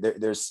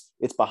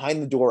 it's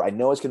behind the door. I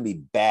know it's going to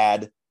be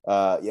bad.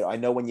 I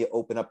know when you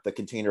open up the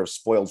container of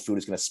spoiled food,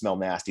 it's going to smell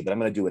nasty, but I'm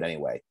going to do it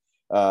anyway.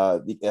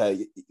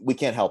 We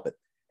can't help it.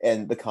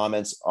 And the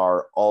comments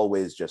are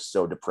always just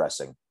so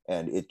depressing.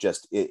 And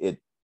it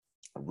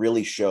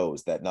really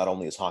shows that not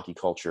only is hockey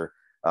culture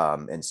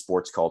and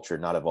sports culture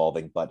not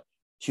evolving, but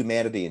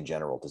humanity in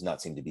general does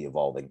not seem to be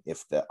evolving.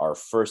 If our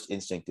first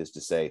instinct is to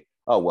say,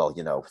 oh, well,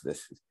 you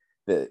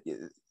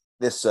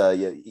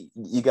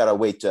got to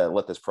wait to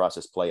let this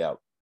process play out.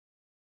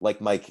 Like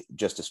Mike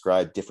just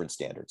described, different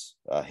standards.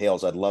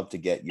 Hales, I'd love to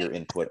get your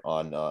input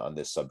on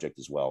this subject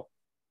as well.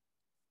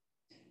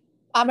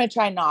 I'm going to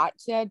try not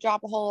to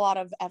drop a whole lot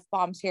of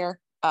F-bombs here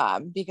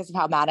because of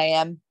how mad I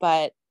am,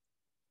 but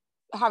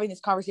having this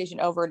conversation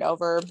over and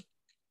over,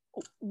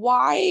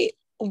 why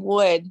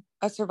would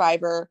a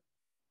survivor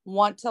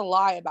want to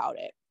lie about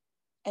it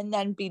and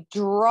then be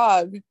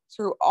drugged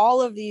through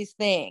all of these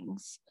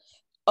things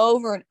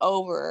over and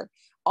over?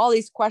 All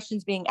these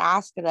questions being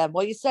asked of them.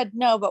 Well, you said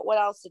no, but what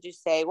else did you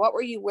say? What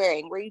were you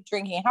wearing? Were you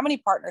drinking? How many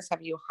partners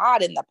have you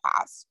had in the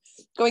past?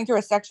 Going through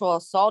a sexual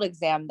assault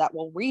exam that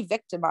will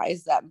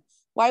re-victimize them.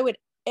 Why would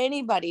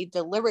anybody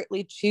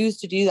deliberately choose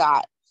to do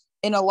that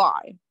in a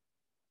lie?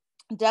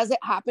 Does it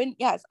happen?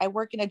 Yes. I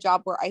work in a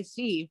job where I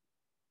see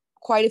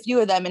quite a few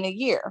of them in a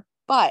year,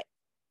 but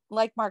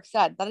like Mark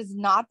said, that is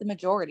not the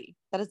majority.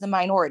 That is the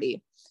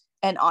minority.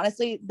 And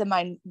honestly,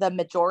 the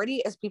majority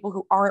is people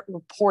who aren't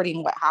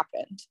reporting what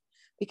happened,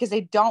 because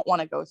they don't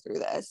want to go through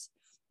this.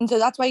 And so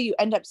that's why you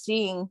end up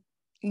seeing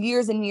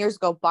years and years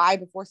go by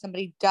before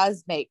somebody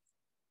does make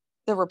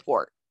the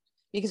report,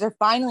 because they're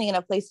finally in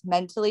a place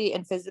mentally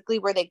and physically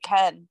where they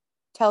can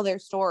tell their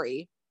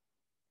story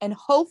and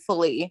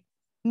hopefully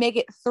make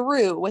it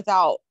through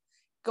without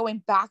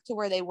going back to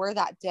where they were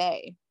that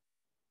day.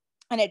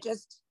 And it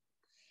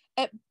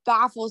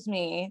baffles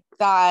me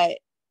that,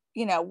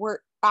 we're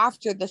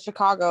after the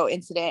Chicago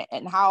incident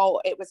and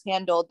how it was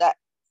handled, that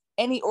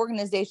any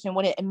organization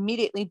wouldn't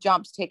immediately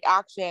jump to take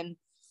action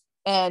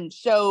and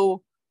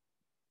show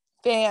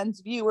fans,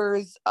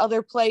 viewers,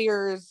 other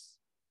players,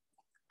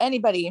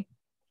 anybody,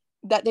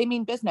 that they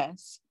mean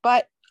business.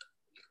 But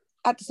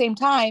at the same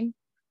time,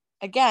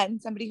 again,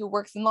 somebody who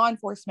works in law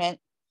enforcement,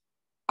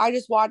 I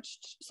just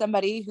watched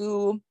somebody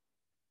who,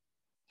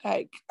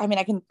 I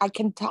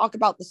can talk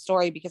about the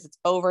story because it's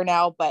over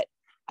now, but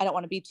I don't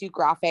want to be too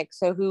graphic.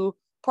 So who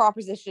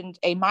propositioned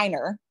a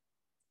minor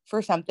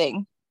for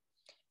something,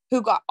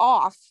 who got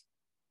off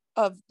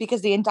of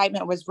because the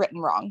indictment was written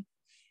wrong.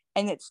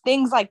 And it's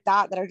things like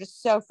that that are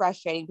just so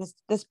frustrating, because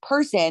this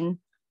person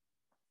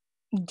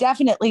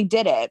definitely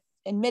did it,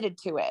 admitted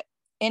to it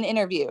in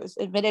interviews,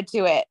 admitted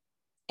to it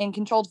in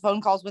controlled phone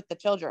calls with the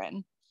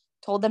children,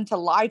 told them to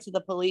lie to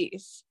the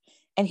police.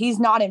 And he's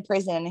not in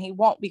prison, and he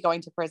won't be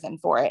going to prison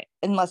for it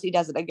unless he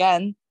does it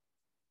again.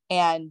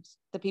 And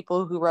the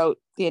people who wrote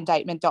the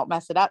indictment don't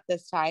mess it up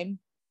this time.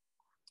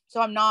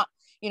 So I'm not,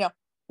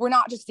 we're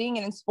not just seeing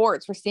it in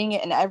sports, we're seeing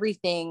it in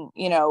everything,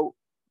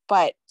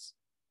 but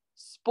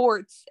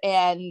sports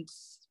and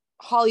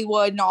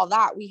Hollywood and all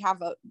that, we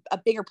have a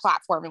bigger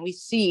platform and we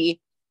see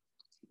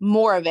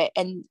more of it.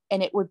 And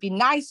it would be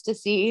nice to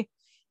see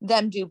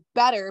them do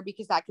better,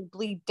 because that could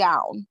bleed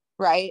down,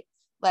 right?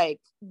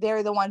 Like,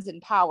 they're the ones in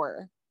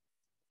power.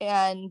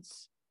 And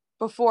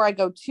before I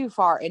go too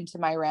far into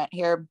my rant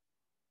here,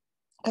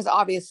 because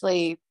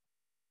obviously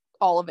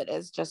all of it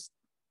is just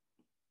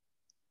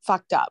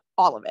fucked up.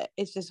 All of it.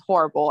 It's just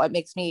horrible. It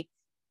makes me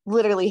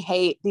literally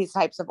hate these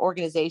types of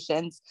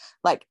organizations.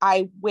 Like,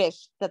 I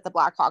wish that the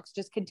Blackhawks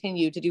just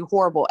continue to do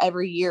horrible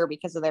every year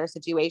because of their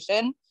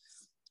situation.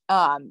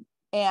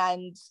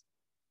 And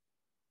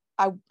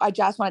I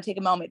just want to take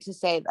a moment to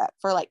say that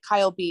for like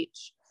Kyle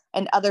Beach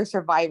and other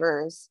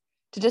survivors,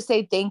 to just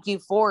say thank you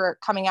for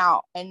coming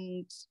out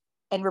and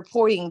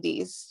reporting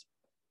these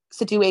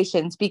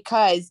situations,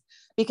 because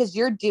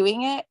you're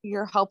doing it,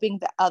 you're helping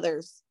the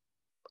others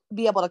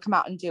be able to come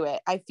out and do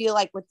it. I feel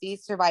like with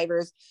these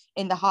survivors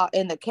in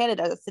the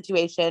Canada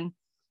situation,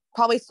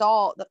 probably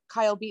saw the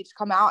Kyle Beach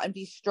come out and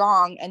be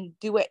strong and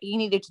do what he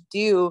needed to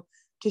do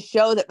to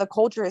show that the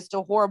culture is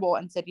still horrible,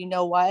 and said, you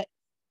know what,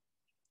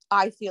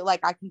 I feel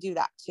like I can do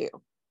that too.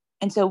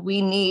 And so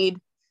we need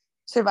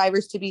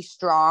survivors to be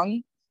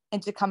strong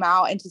and to come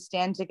out and to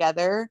stand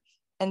together.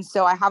 And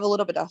so I have a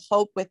little bit of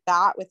hope with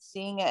that, with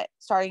seeing it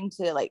starting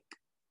to like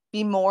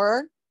be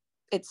more.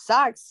 It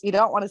sucks. You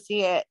don't want to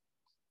see it,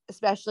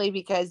 especially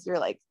because you're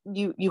like,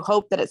 you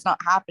hope that it's not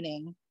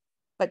happening.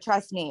 But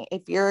trust me,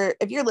 if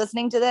you're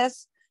listening to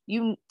this,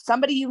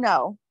 somebody,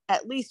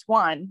 at least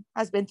one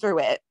has been through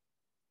it,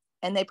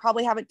 and they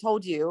probably haven't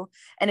told you.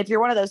 And if you're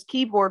one of those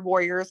keyboard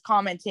warriors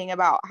commenting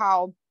about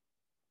how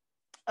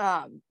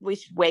we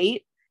should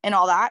wait and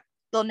all that,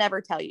 they'll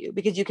never tell you,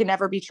 because you can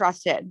never be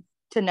trusted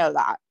to know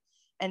that.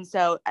 And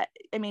so,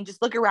 I mean,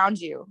 just look around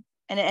you,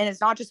 and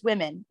it's not just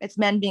women, it's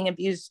men being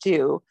abused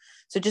too.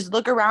 So just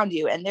look around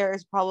you, and there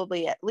is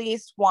probably at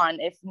least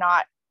one, if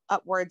not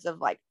upwards of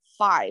like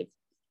 5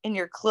 in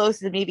your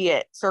close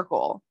immediate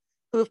circle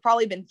who have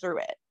probably been through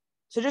it.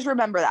 So just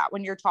remember that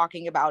when you're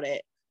talking about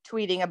it,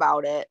 tweeting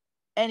about it,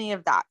 any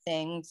of that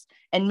things,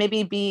 and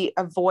maybe be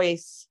a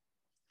voice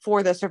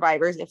for the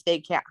survivors if they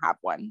can't have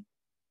one.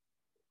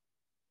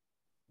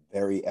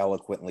 Very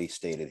eloquently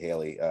stated,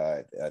 Haley.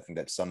 I think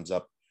that sums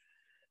up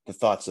the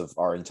thoughts of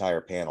our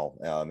entire panel.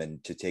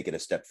 And to take it a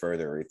step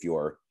further, if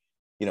you're,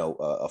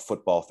 a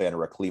football fan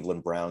or a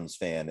Cleveland Browns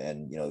fan,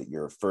 and,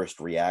 your first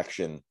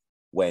reaction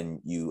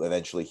when you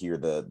eventually hear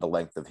the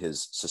length of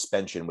his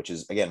suspension, which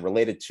is, again,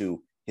 related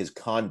to his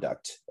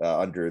conduct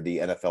under the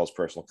NFL's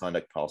personal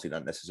conduct policy,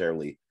 not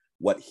necessarily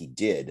what he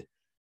did.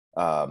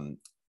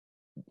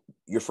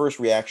 Your first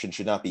reaction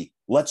should not be,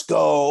 let's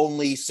go,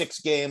 only 6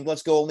 games,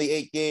 let's go, only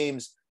 8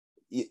 games.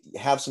 You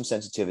have some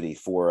sensitivity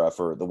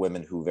for the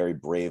women who very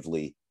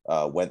bravely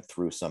went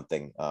through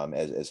something,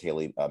 as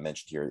Haley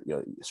mentioned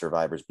here,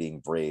 survivors being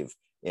brave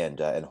and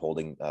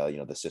holding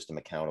the system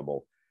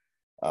accountable.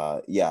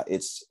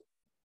 It's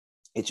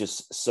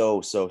just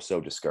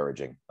so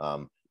discouraging.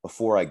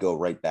 Before I go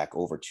right back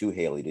over to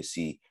Haley to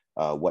see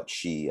what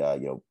she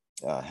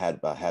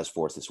has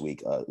for us this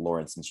week,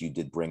 Lauren, since you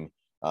did bring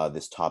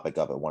this topic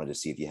up, I wanted to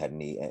see if you had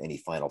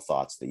any final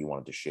thoughts that you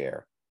wanted to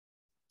share.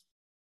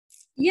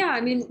 Yeah,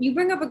 I mean, you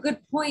bring up a good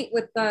point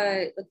with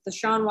the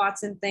Sean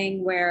Watson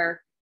thing,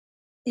 where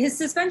his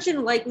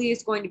suspension likely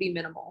is going to be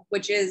minimal,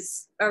 which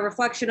is a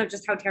reflection of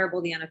just how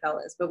terrible the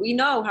NFL is. But we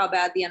know how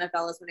bad the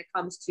NFL is when it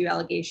comes to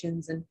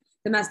allegations and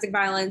domestic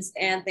violence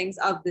and things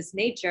of this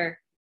nature.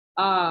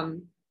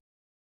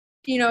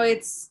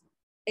 It's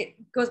it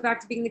goes back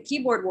to being the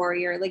keyboard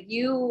warrior. Like,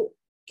 you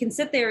can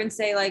sit there and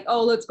say like,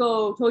 oh, let's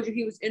go, told you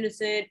he was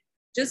innocent.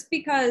 Just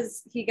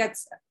because he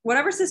gets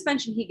whatever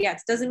suspension he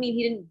gets doesn't mean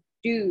he didn't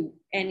do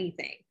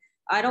anything.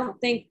 I don't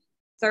think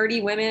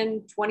 30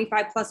 women,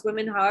 25 plus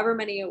women, however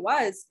many it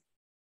was,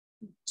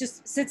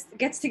 just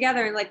gets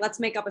together and like, let's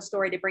make up a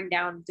story to bring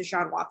down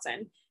Deshaun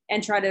Watson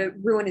and try to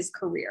ruin his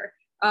career.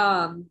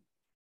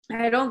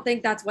 I don't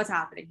think that's what's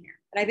happening here.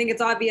 And I think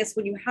it's obvious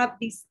when you have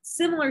these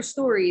similar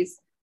stories,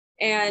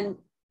 and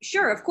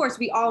sure, of course,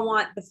 we all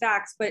want the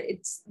facts, but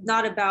it's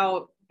not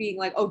about being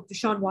like, oh,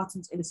 Deshaun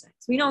Watson's innocent.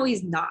 We know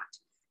he's not.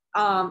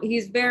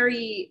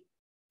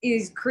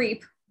 He's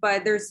creep,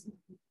 but there's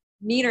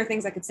meaner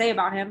things I could say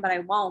about him, but I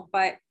won't.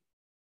 But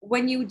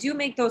when you do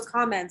make those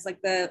comments like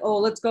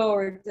let's go,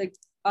 or like,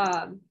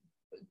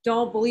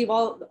 don't believe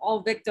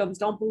all victims,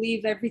 don't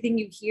believe everything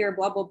you hear,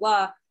 blah, blah,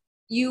 blah.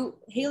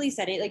 Haley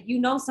said it, like,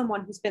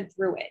 someone who's been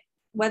through it,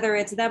 whether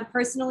it's them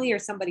personally or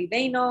somebody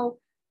they know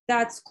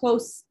that's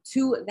close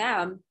to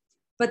them.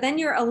 But then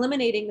you're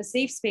eliminating the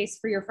safe space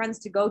for your friends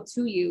to go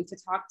to you, to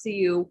talk to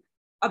you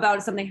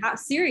about something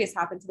serious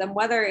happened to them,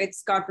 whether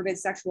it's, God forbid,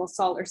 sexual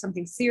assault or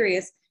something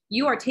serious.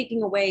 You are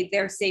taking away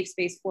their safe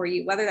space for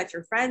you, whether that's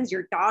your friends,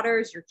 your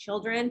daughters, your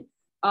children.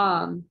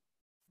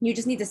 You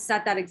just need to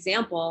set that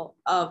example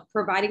of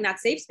providing that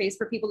safe space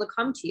for people to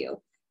come to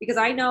you. Because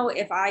I know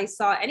if I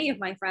saw any of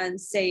my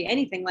friends say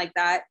anything like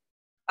that,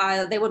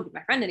 they wouldn't be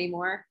my friend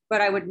anymore,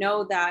 but I would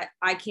know that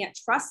I can't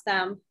trust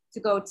them to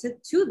go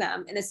to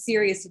them in a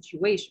serious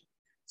situation.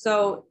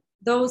 So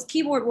those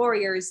keyboard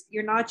warriors,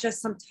 you're not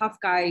just some tough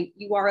guy.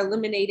 You are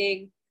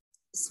eliminating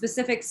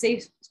specific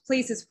safe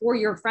places for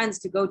your friends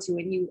to go to,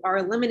 and you are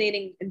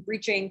eliminating and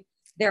breaching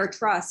their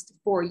trust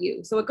for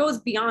you. So it goes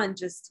beyond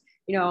just,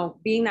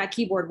 being that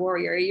keyboard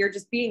warrior. You're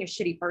just being a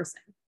shitty person.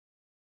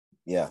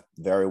 Yeah,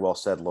 very well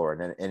said,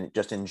 Lauren. And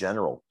just in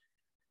general,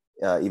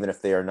 even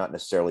if they are not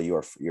necessarily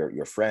your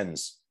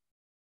friends,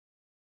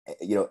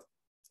 your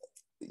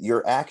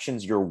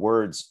actions, your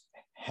words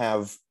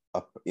have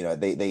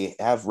they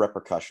have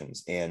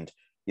repercussions. And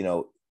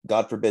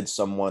God forbid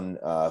someone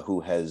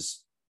who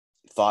has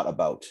thought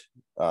about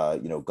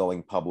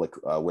going public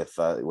with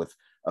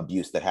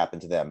abuse that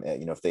happened to them,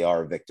 if they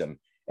are a victim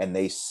and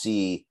they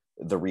see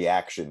the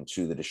reaction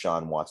to the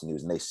Deshaun Watson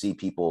news, and they see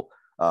people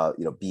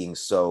being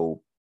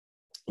so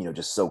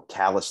just so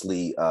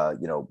callously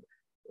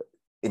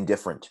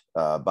indifferent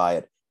by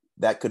it,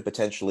 that could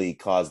potentially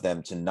cause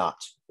them to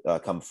not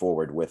come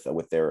forward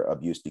with their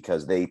abuse,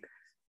 because they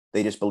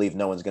just believe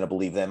no one's going to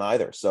believe them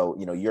either. So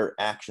your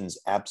actions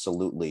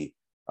absolutely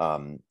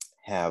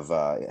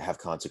have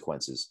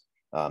consequences.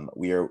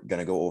 We are going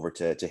to go over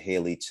to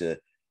Haley to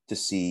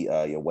see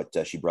what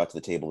she brought to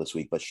the table this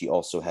week, but she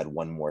also had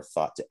one more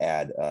thought to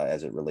add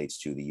as it relates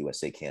to the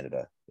USA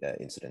Canada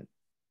incident.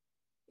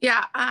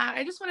 Yeah,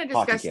 I just want to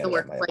discuss the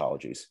workplace. My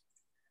apologies.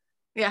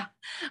 Yeah,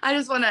 I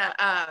just want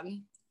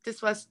to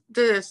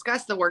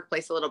discuss the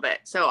workplace a little bit.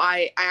 So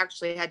I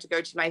actually had to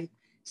go to my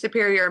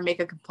superior and make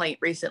a complaint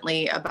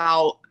recently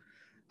about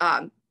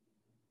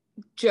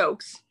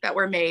jokes that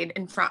were made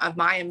in front of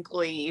my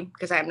employee,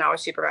 because I am now a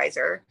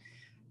supervisor,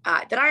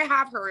 that I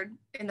have heard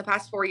in the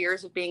past 4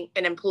 years of being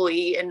an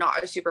employee and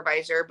not a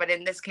supervisor. But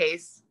in this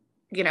case,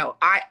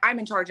 I'm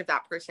in charge of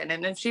that person.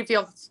 And if she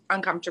feels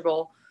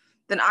uncomfortable,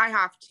 then I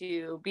have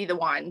to be the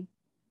one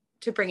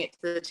to bring it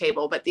to the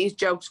table. But these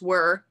jokes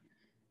were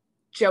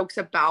jokes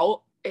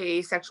about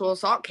a sexual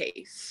assault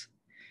case.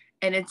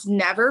 And it's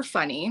never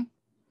funny.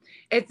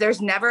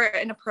 There's never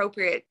an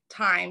appropriate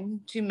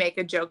time to make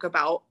a joke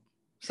about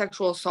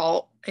sexual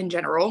assault in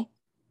general.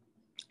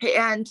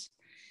 And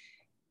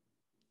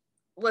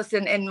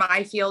listen, in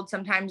my field,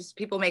 sometimes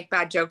people make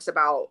bad jokes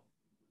about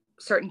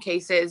certain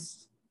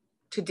cases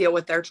to deal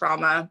with their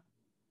trauma.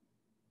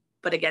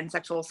 But again,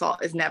 sexual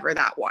assault is never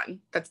that one.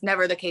 That's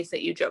never the case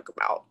that you joke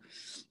about.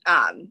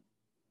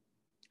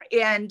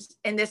 And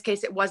in this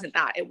case, it wasn't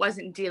that. It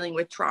wasn't dealing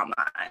with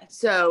trauma.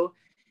 So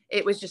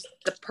it was just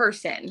the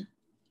person.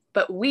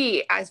 But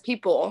we as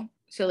people,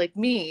 so like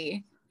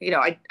me,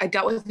 I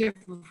dealt with it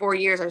for 4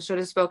 years. I should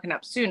have spoken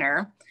up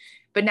sooner.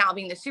 But now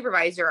being the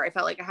supervisor, I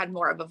felt like I had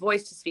more of a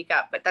voice to speak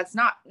up. But that's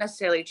not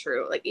necessarily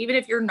true. Like, even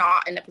if you're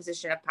not in a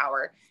position of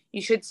power,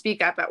 you should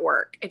speak up at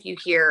work if you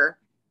hear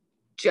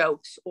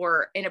jokes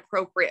or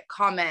inappropriate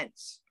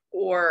comments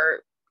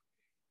or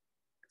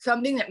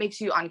something that makes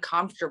you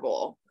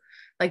uncomfortable.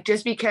 Like,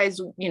 just because,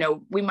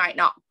 you might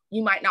not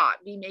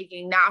be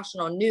making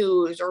national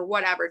news or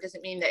whatever,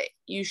 doesn't mean that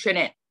you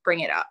shouldn't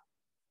bring it up.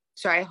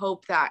 So I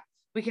hope that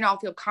we can all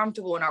feel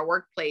comfortable in our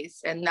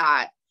workplace, and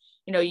that,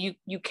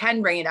 you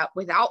can bring it up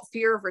without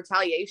fear of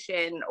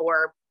retaliation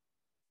or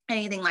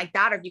anything like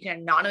that. Or if you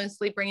can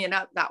anonymously bring it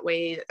up, that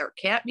way that there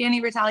can't be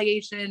any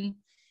retaliation.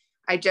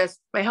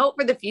 My hope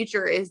for the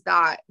future is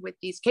that with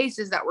these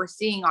cases that we're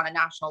seeing on a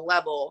national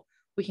level,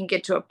 we can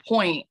get to a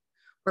point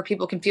where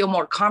people can feel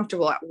more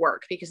comfortable at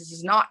work, because this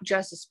is not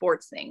just a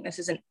sports thing. This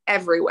is an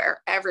every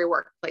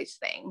workplace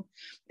thing.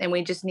 And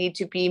we just need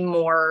to be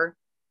more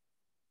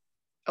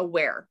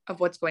aware of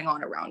what's going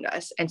on around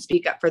us and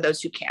speak up for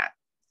those who can't.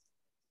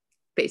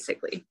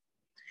 basically.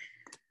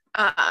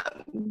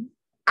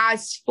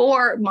 As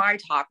for my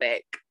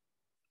topic,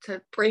 to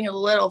bring a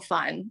little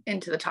fun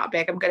into the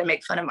topic, I'm going to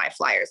make fun of my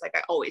Flyers like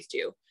I always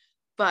do,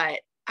 but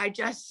I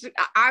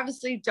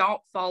obviously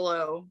don't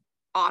follow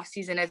off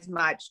season as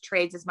much,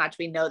 trades as much.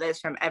 We know this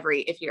from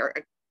if you're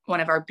one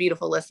of our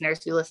beautiful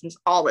listeners who listens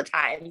all the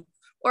time,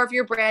 or if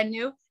you're brand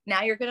new,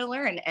 now you're going to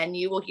learn, and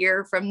you will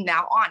hear from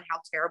now on how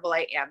terrible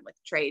I am with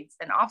trades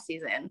and off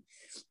season.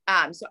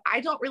 So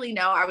I don't really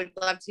know. I would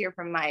love to hear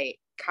from my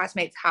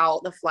castmates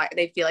how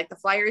they feel like the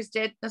Flyers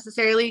did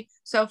necessarily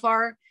so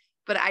far.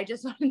 But I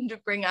just wanted to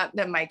bring up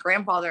that my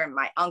grandfather and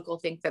my uncle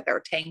think that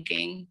they're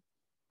tanking,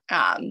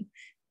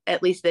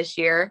 at least this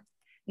year,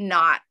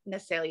 not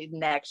necessarily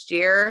next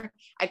year.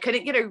 I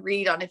couldn't get a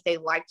read on if they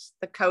liked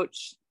the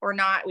coach or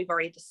not. We've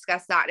already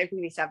discussed that in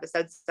previous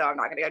episodes, so I'm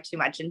not going to go too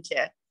much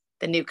into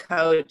the new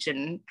coach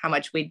and how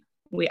much we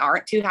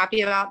aren't too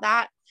happy about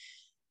that.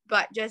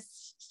 But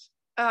just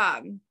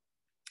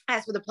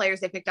as for the players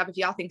they picked up, if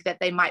y'all think that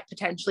they might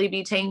potentially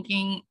be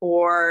tanking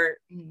or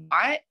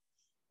not,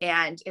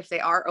 and if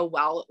they are,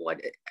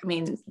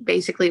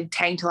 basically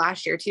tanked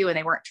last year too, and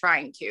they weren't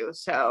trying to.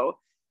 So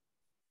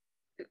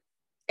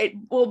it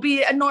will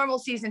be a normal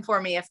season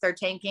for me if they're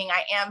tanking.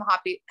 I am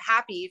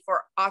happy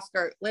for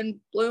Oscar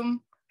Lindblom.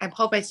 I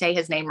hope I say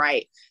his name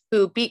right,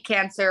 who beat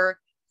cancer.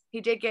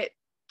 He did get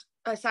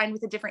signed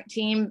with a different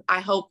team. I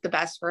hope the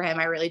best for him.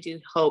 I really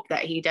do hope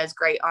that he does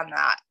great on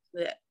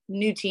the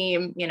new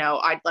team.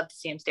 I'd love to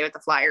see him stay with the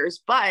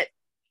Flyers, but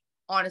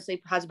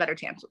honestly has a better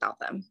chance without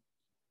them.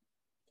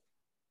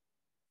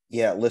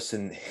 Yeah,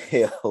 listen,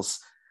 Hales,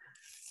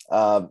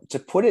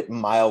 to put it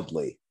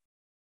mildly,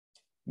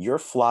 your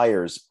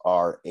Flyers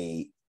are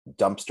a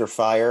dumpster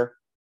fire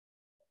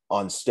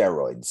on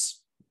steroids.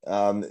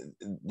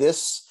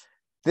 This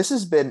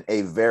has been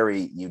a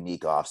very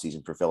unique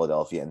offseason for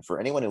Philadelphia. And for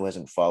anyone who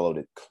hasn't followed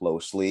it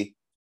closely,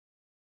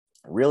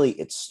 really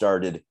it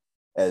started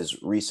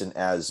as recent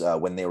as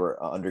when they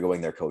were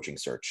undergoing their coaching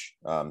search.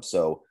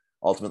 So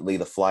ultimately,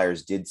 the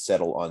Flyers did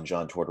settle on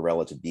John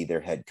Tortorella to be their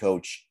head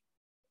coach.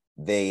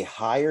 They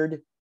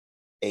hired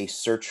a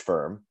search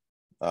firm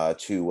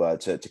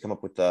to come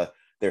up with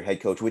their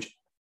head coach, which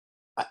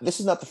this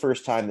is not the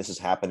first time this has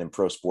happened in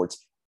pro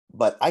sports,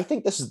 but I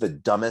think this is the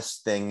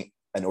dumbest thing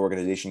an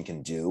organization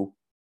can do,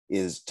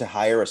 is to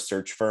hire a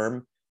search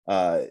firm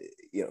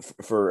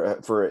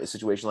for a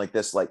situation like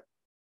this. Like,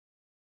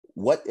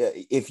 what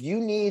if you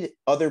need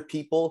other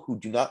people who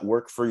do not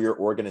work for your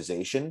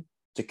organization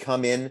to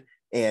come in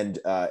and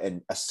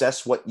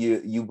assess what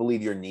you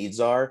believe your needs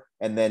are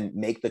and then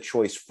make the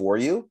choice for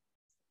you?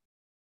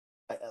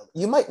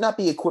 You might not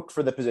be equipped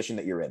for the position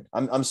that you're in.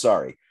 I'm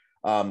sorry.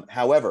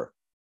 However,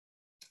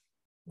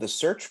 the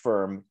search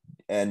firm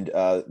and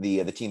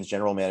the team's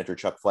general manager,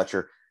 Chuck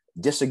Fletcher,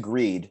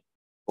 disagreed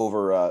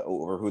over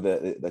who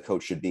the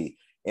coach should be.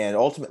 And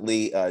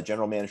ultimately,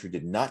 general manager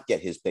did not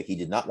get his pick. He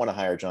did not want to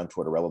hire John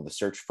Tortorella. The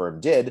search firm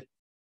did.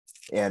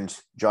 And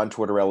John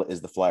Tortorella is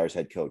the Flyers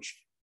head coach.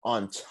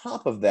 On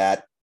top of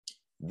that,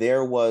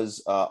 there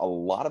was a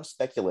lot of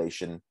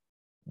speculation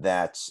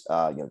that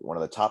one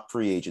of the top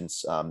free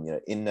agents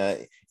in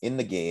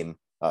the game,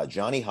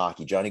 Johnny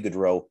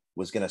Gaudreau,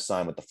 was going to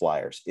sign with the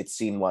Flyers. It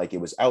seemed like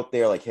it was out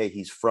there, like, hey,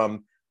 he's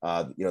from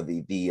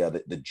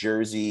the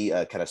Jersey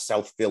kind of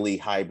South Philly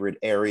hybrid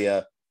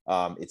area.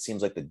 It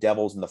seems like the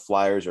Devils and the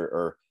Flyers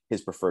are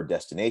his preferred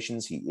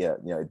destinations.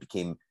 It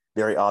became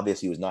very obvious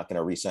he was not going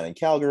to re-sign in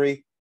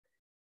Calgary,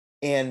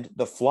 and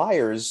the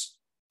Flyers,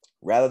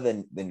 rather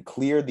than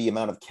clear the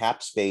amount of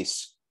cap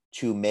space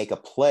to make a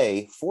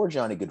play for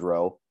Johnny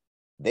Gaudreau,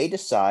 they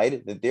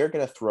decide that they're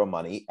going to throw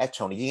money at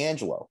Tony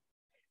DeAngelo.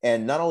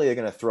 And not only are they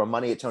going to throw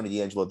money at Tony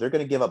DeAngelo, they're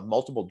going to give up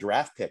multiple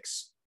draft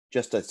picks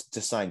just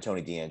to sign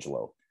Tony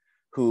DeAngelo,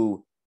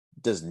 who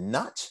does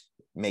not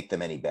make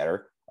them any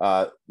better.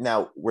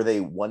 Now, were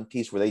they one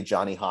piece? Were they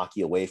Johnny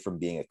Hockey away from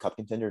being a cup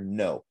contender?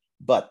 No,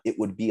 but it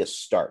would be a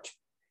start.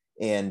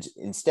 And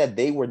instead,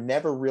 they were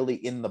never really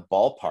in the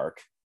ballpark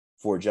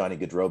for Johnny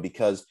Gaudreau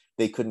because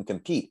they couldn't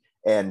compete.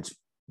 And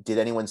did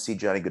anyone see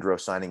Johnny Gaudreau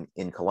signing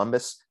in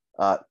Columbus?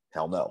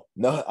 Hell no.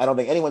 No, I don't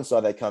think anyone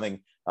saw that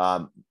coming.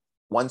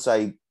 Once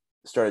I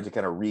started to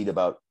kind of read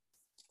about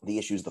the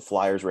issues the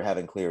Flyers were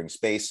having clearing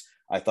space,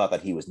 I thought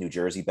that he was New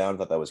Jersey bound. I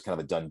thought that was kind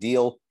of a done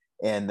deal.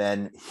 And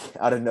then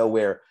out of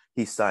nowhere,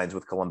 he signs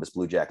with Columbus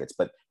Blue Jackets.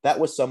 But that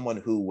was someone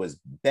who was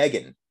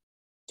begging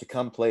to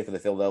come play for the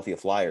Philadelphia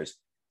Flyers.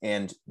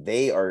 And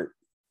they are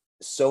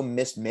so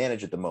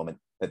mismanaged at the moment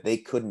that they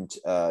couldn't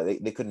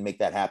make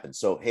that happen.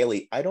 So,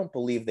 Haley, I don't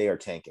believe they are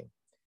tanking,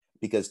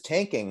 because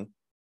tanking,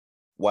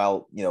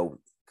 while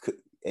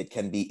it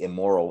can be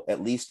immoral,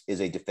 at least is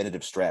a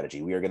definitive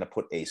strategy. We are going to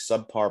put a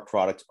subpar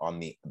product on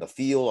the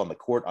field, on the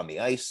court, on the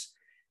ice,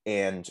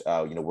 and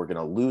we're going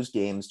to lose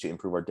games to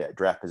improve our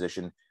draft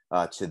position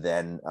to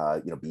then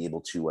be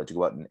able to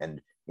go out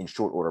and in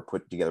short order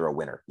put together a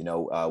winner.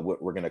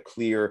 We're going to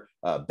clear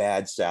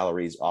bad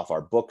salaries off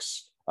our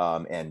books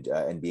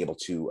and be able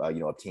to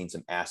obtain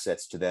some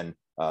assets to then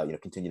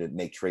continue to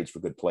make trades for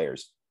good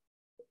players.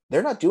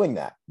 They're not doing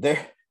that.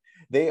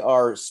 they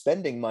are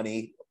spending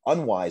money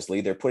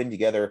unwisely. They're putting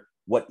together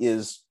what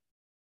is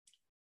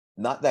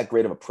not that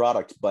great of a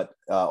product, but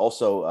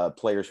also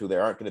players who they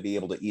aren't going to be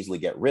able to easily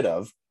get rid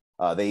of.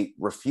 They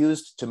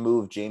refused to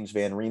move James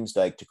Van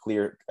Riemsdyk to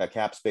clear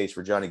cap space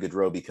for Johnny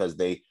Gaudreau because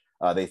they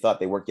thought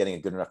they weren't getting a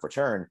good enough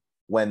return,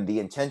 when the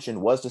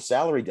intention was to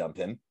salary dump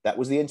him. That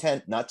was the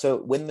intent, not to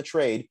win the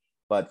trade.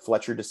 But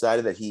Fletcher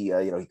decided that he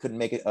couldn't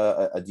make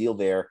a deal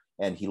there,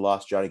 and he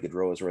lost Johnny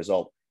Gaudreau as a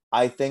result.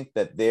 I think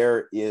that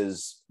there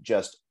is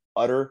just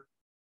utter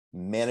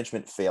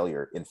management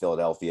failure in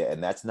Philadelphia,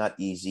 and that's not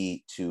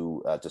easy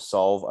to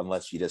solve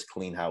unless you just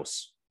clean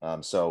house.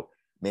 So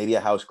maybe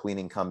a house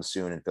cleaning comes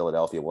soon in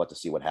Philadelphia. We'll have to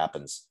see what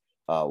happens.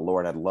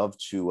 Lauren, I'd love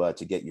to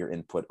get your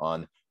input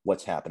on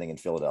what's happening in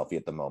Philadelphia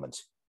at the moment.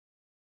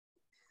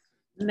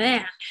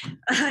 Man,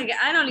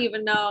 I don't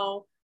even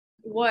know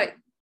what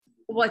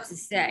to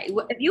say.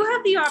 If you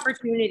have the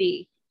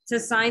opportunity to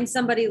sign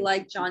somebody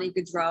like Johnny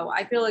Gaudreau,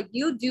 I feel like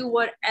you do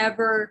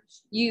whatever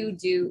you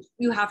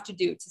have to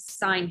do to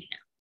sign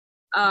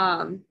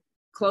him.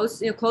 Close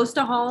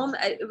to home.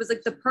 It was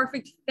like the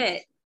perfect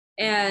fit.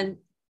 And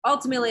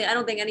ultimately, I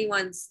don't think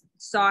anyone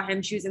saw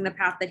him choosing the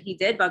path that he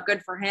did, but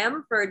good for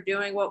him for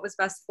doing what was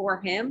best for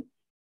him.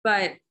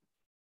 But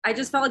I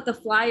just felt like the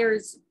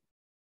Flyers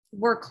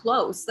were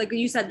close. Like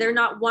you said, they're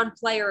not one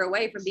player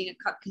away from being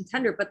a cup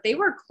contender, but they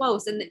were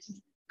close, and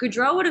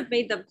Gaudreau would have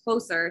made them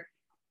closer.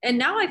 And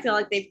now I feel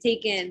like they've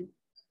taken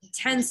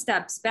 10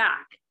 steps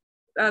back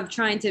of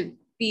trying to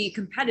be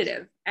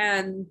competitive,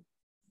 and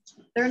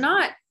they're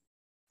not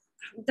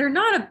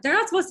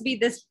supposed to be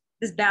this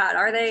bad,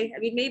 are they? I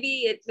mean,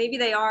 maybe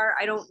they are.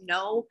 I don't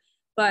know,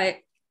 but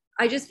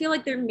I just feel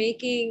like they're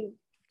making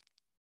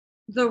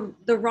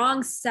the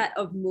wrong set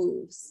of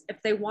moves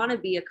if they want to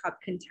be a cup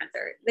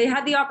contender. They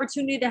had the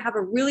opportunity to have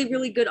a really,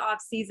 really good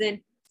off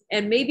season,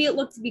 and maybe it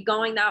looked to be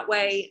going that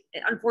way.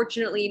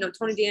 Unfortunately,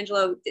 Tony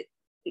DeAngelo,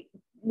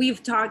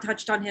 we've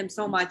touched on him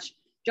so much.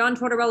 John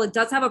Tortorella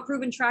does have a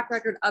proven track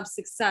record of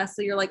success.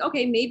 So you're like,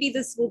 okay, maybe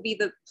this will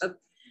be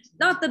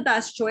not the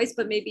best choice,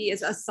 but maybe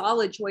is a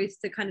solid choice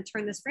to kind of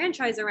turn this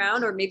franchise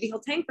around, or maybe he'll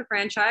tank the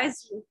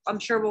franchise. I'm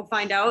sure we'll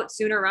find out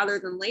sooner rather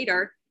than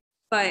later,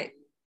 but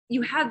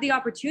you had the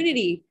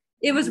opportunity.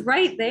 It was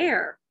right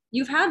there.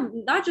 You've had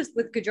not just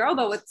with Gaudreau,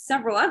 but with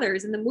several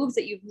others, and the moves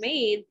that you've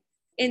made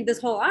in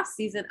this whole off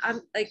season.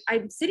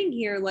 I'm sitting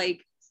here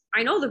like,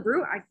 I know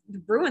the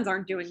Bruins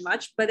aren't doing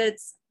much, but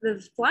it's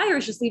the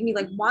Flyers just leave me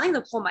like wanting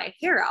to pull my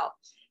hair out.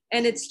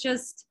 And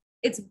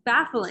it's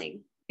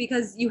baffling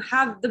because you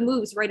have the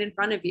moves right in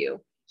front of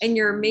you, and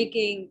you're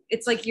making,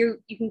 it's like you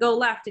can go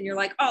left and you're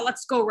like, oh,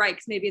 let's go right,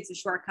 because maybe it's a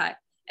shortcut,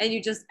 and you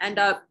just end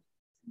up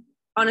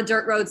on a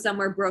dirt road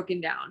somewhere broken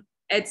down.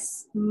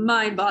 It's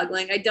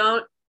mind-boggling. I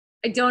don't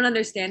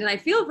understand. And I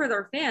feel for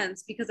their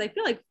fans, because I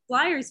feel like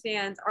Flyers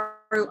fans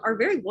are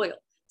very loyal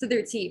to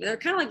their team. They're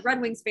kind of like Red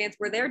Wings fans,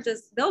 where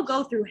they'll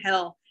go through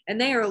hell and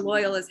they are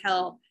loyal as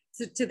hell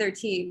to their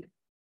team.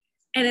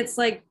 And it's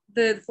like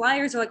the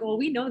Flyers are like, well,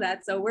 we know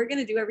that, so we're going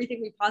to do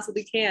everything we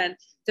possibly can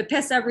to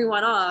piss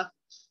everyone off.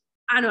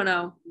 I don't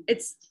know.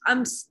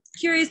 I'm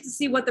curious to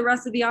see what the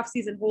rest of the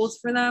offseason holds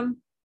for them.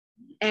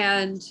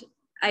 And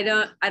I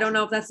don't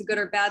know if that's a good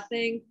or bad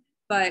thing,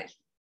 but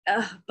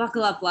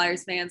buckle up,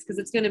 Flyers fans, because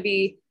it's going to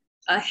be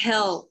a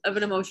hell of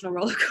an emotional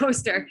roller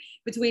coaster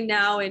between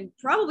now and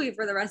probably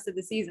for the rest of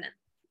the season.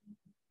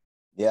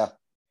 Yeah,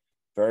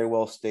 very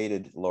well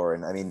stated,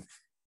 Lauren. I mean,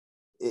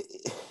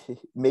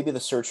 maybe the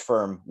search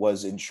firm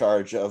was in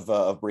charge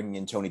of bringing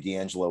in Tony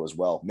DeAngelo as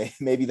well.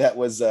 Maybe that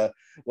was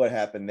what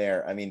happened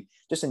there. I mean,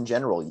 just in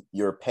general,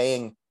 you're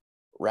paying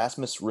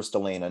Rasmus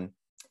Ristolainen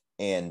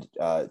and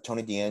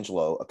Tony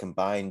DeAngelo a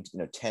combined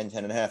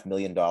 $10.5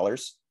 million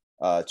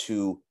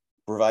to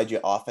provide you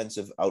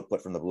offensive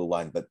output from the blue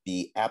line, but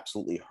be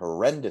absolutely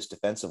horrendous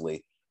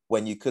defensively,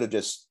 when you could have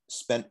just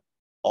spent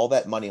all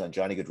that money on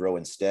Johnny Gaudreau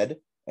instead,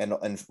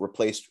 and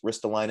replaced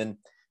Ristolainen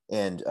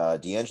and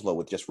DeAngelo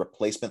with just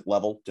replacement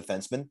level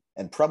defensemen,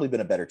 and probably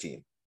been a better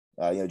team.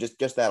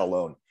 Just that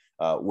alone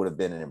would have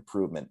been an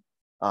improvement.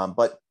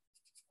 But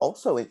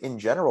also in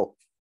general,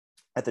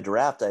 at the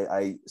draft,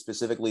 I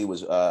specifically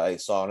I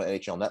saw on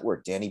NHL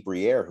Network Danny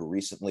Briere, who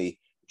recently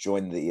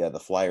joined the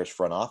Flyers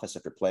front office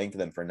after playing for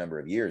them for a number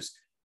of years,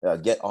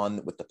 get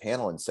on with the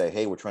panel and say,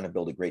 hey, we're trying to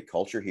build a great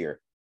culture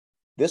here.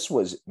 This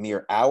was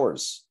mere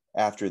hours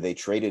after they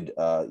traded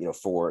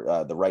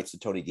for the rights to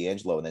Tony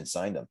DeAngelo and then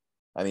signed him.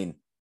 I mean,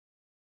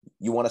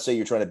 you want to say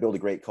you're trying to build a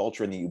great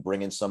culture, and then you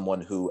bring in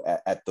someone who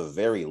at the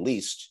very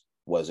least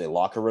was a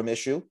locker room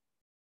issue.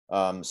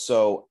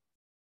 So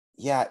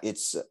yeah,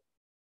 it's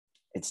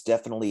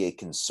definitely a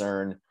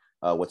concern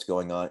what's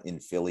going on in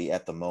Philly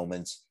at the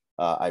moment.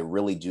 I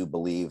really do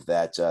believe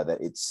that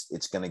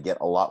it's going to get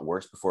a lot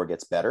worse before it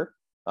gets better.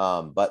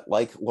 But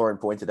like Lauren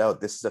pointed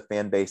out, this is a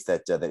fan base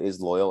that is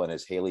loyal, and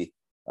as Haley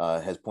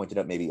has pointed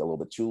out, maybe a little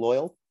bit too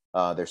loyal.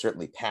 They're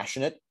certainly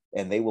passionate,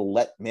 and they will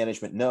let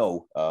management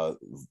know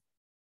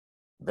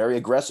very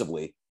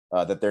aggressively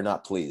that they're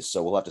not pleased.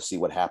 So we'll have to see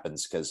what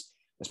happens, because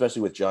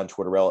especially with John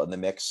Tortorella in the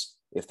mix,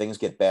 if things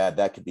get bad,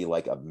 that could be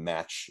like a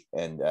match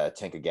and a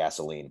tank of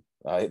gasoline.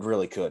 It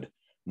really could.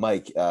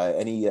 Mike,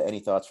 any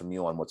thoughts from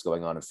you on what's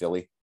going on in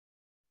Philly?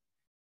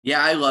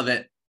 Yeah, I love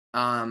it.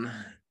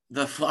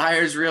 The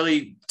Flyers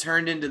really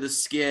turned into the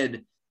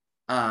skid,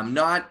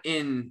 not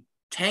in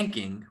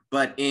tanking,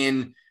 but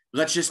in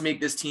let's just make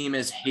this team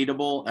as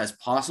hateable as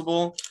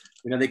possible.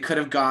 You know, they could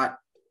have got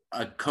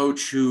a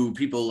coach who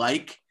people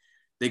like.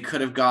 They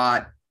could have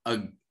got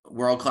a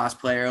world-class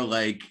player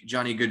like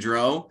Johnny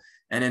Gaudreau,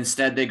 and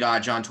instead they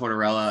got John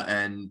Tortorella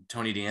and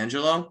Tony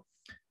DeAngelo.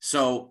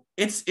 So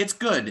it's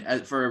good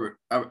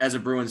as a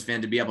Bruins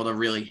fan to be able to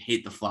really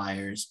hate the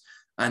Flyers.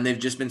 And they've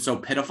just been so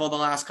pitiful the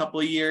last couple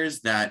of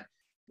years that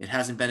it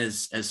hasn't been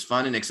as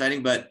fun and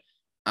exciting. But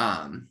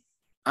I'm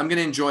going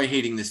to enjoy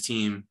hating this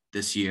team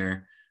this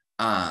year.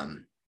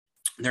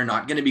 They're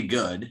not going to be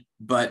good,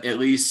 but at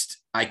least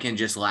I can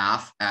just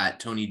laugh at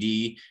Tony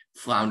D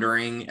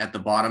floundering at the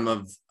bottom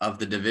of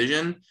the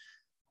division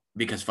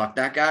because fuck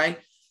that guy.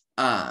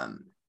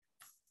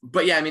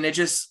 But yeah, I mean, it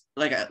just,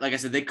 like I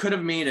said, they could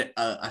have made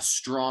a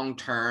strong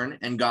turn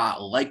and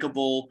got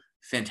likable,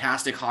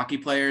 fantastic hockey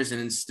players.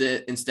 And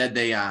instead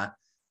they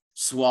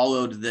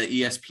swallowed the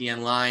ESPN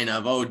line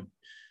of,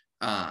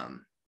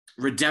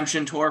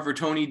 redemption tour for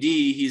Tony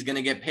D. He's going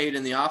to get paid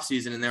in the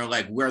offseason. And they're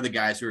like, we're the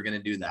guys who are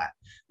going to do that.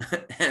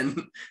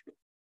 And,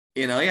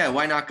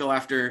 why not go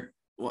after,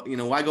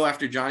 why go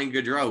after Johnny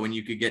Gaudreau when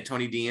you could get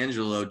Tony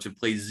DeAngelo to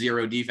play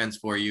zero defense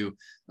for you,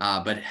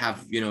 but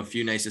have, a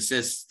few nice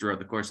assists throughout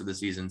the course of the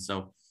season.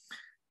 So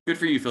good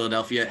for you,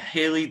 Philadelphia.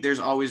 Haley, there's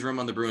always room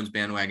on the Bruins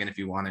bandwagon if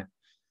you want it.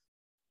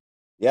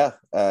 Yeah,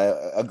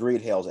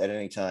 agreed, Hales, at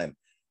any time.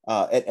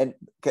 And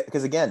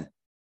because, again,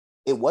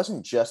 it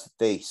wasn't just that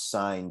they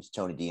signed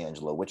Tony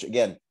DeAngelo, which,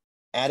 again,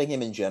 adding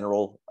him in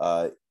general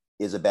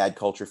is a bad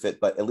culture fit.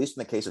 But at least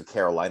in the case of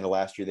Carolina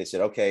last year, they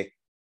said, okay,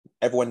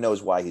 everyone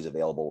knows why he's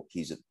available.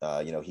 He's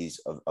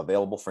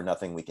available for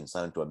nothing. We can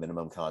sign him to a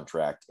minimum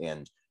contract,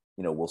 and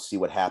we'll see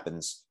what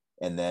happens.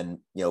 And then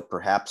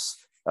perhaps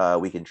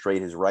we can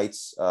trade his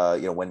rights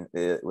when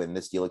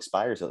this deal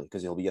expires,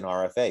 because he'll be an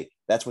RFA.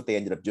 That's what they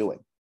ended up doing.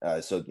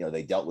 So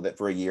they dealt with it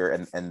for a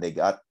year, and they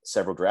got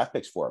several draft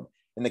picks for him.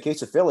 In the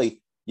case of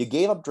Philly, you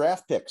gave up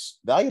draft picks,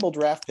 valuable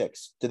draft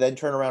picks, to then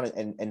turn around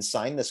and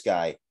sign this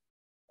guy.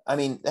 I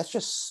mean, that's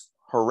just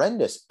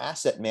horrendous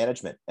asset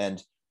management.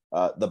 And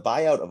the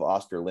buyout of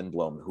Oscar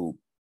Lindblom, who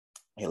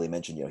Haley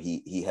mentioned,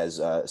 he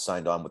has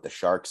signed on with the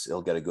Sharks.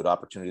 He'll get a good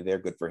opportunity there.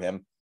 Good for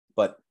him.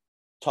 But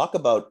talk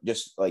about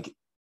just like,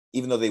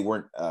 even though they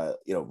weren't,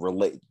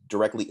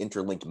 directly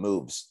interlinked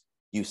moves,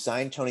 you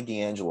signed Tony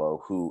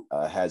DeAngelo, who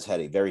has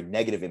had a very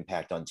negative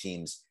impact on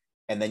teams,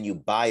 and then you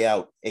buy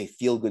out a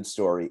feel-good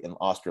story in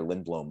Oscar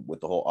Lindblom with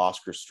the whole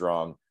Oscar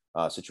Strong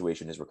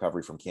situation, his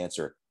recovery from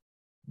cancer.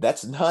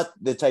 That's not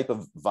the type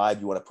of vibe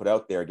you want to put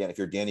out there. Again, if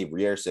you're Danny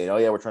Briere saying, oh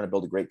yeah, we're trying to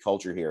build a great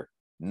culture here.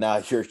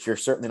 Nah, you're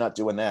certainly not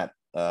doing that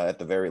at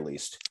the very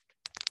least.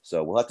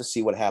 So we'll have to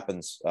see what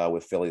happens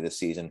with Philly this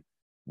season.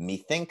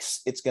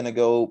 Methinks it's going to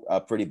go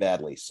pretty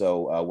badly.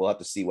 So we'll have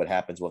to see what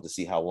happens. We'll have to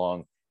see how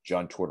long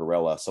John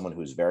Tortorella, someone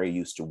who's very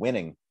used to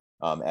winning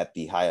at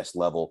the highest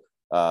level,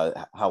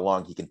 how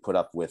long he can put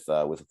up with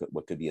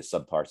what could be a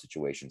subpar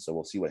situation. So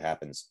we'll see what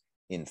happens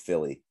in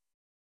Philly.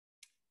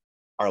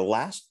 Our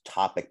last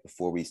topic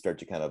before we start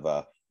to kind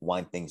of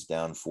wind things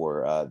down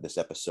for this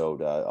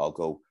episode, I'll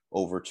go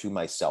over to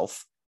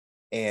myself.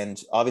 And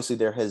obviously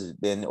there has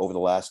been, over the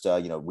last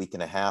week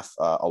and a half,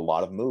 a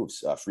lot of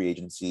moves, free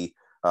agency,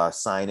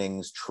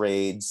 signings,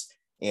 trades,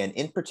 and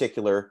in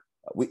particular,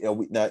 we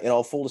in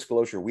all full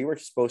disclosure, we were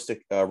supposed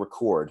to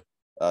record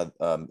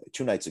 2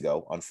 nights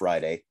ago on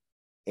Friday,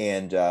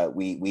 and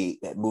we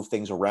moved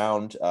things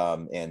around,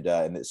 and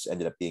this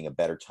ended up being a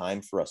better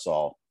time for us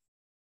all.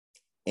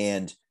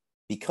 And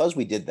because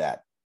we did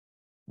that,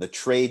 the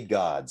trade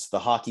gods, the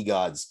hockey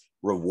gods,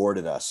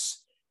 rewarded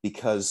us,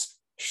 because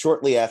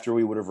shortly after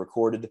we would have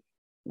recorded,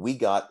 we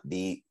got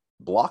the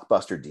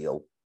blockbuster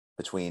deal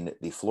between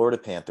the Florida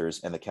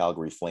Panthers and the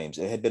Calgary Flames.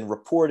 It had been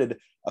reported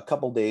a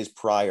couple days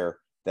prior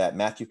that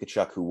Matthew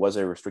Tkachuk, who was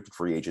a restricted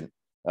free agent,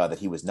 that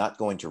he was not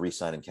going to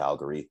re-sign in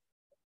Calgary,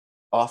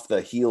 off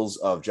the heels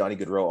of Johnny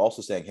Gaudreau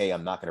also saying, hey,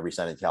 I'm not going to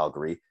re-sign in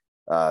Calgary.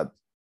 I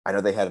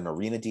know they had an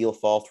arena deal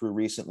fall through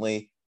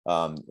recently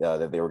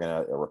that they were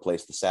going to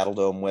replace the Saddle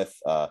Dome with.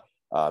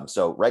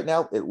 So right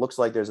now, it looks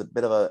like there's a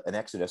bit of an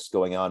exodus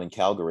going on in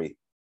Calgary.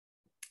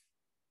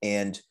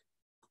 And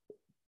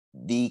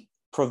the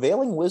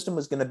prevailing wisdom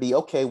is going to be,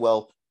 okay,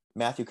 well,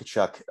 Matthew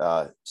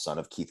Tkachuk, son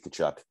of Keith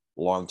Tkachuk,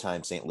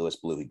 longtime St. Louis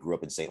Blue, he grew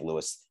up in St.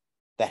 Louis.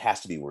 That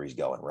has to be where he's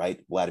going, right?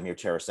 Vladimir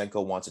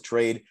Tarasenko wants a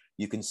trade.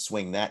 You can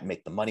swing that and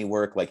make the money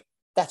work. Like,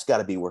 that's got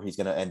to be where he's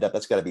going to end up.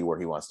 That's got to be where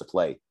he wants to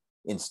play.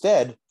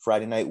 Instead,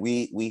 Friday night,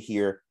 we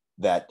hear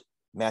that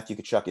Matthew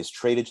Tkachuk is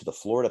traded to the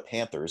Florida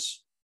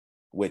Panthers,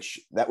 which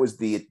that was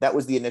the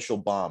initial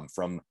bomb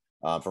from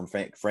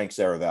Frank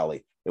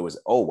Saravalli. It was,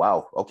 oh,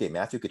 wow, okay,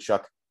 Matthew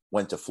Tkachuk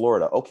went to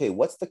Florida. Okay,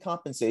 what's the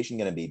compensation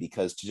going to be?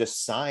 Because to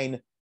just sign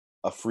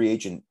a free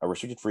agent, a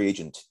restricted free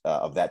agent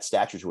of that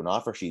stature to an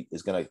offer sheet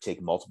is going to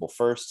take multiple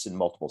firsts and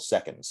multiple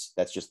seconds.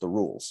 That's just the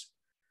rules.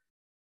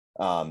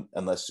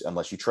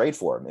 Unless you trade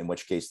for him, in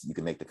which case you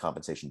can make the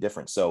compensation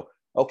difference. So,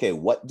 okay,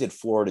 what did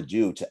Florida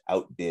do to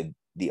outbid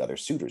the other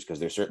suitors? Because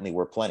there certainly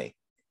were plenty.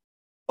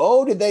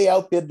 Oh, did they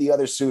outbid the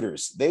other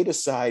suitors? They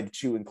decide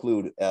to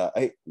include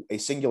a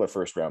singular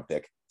first round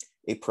pick,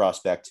 a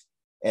prospect,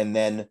 and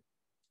then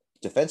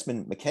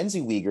defenseman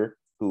Mackenzie Weegar,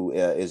 who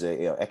is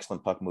a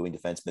excellent puck moving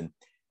defenseman,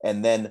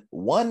 and then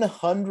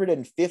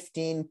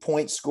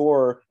 115-point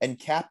scorer and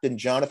captain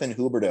Jonathan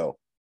Huberdeau.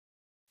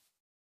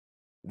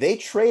 They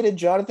traded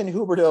Jonathan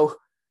Huberdeau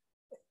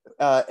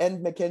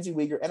and Mackenzie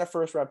Weegar and a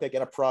first round pick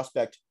and a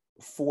prospect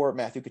for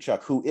Matthew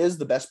Tkachuk, who is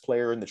the best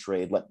player in the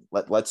trade.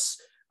 Let's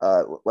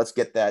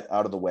get that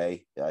out of the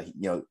way.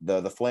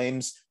 The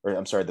Flames, or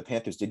I'm sorry, the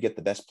Panthers did get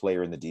the best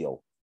player in the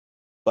deal,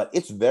 but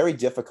it's very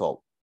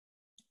difficult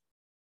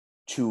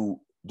to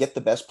get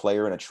the best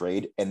player in a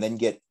trade and then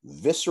get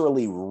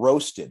viscerally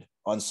roasted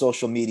on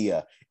social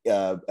media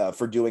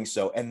for doing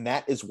so. And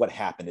that is what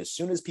happened. As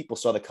soon as people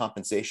saw the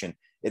compensation,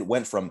 it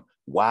went from,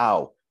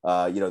 wow,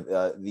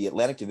 the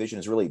Atlantic Division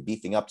is really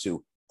beefing up,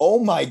 to,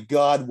 oh my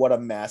God, what a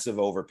massive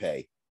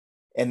overpay.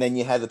 And then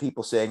you had the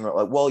people saying,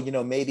 well,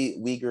 maybe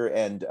Weegar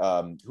and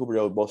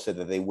Huberdeau both said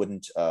that they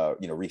wouldn't,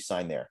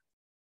 re-sign there.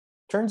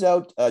 Turns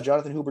out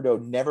Jonathan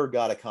Huberdeau never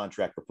got a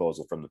contract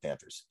proposal from the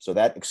Panthers. So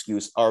that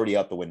excuse already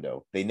out the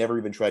window. They never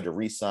even tried to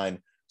re-sign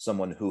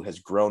someone who has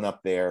grown up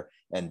there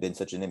and been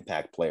such an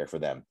impact player for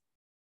them.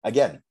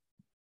 Again,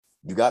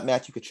 you got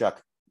Matthew Tkachuk,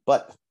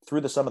 but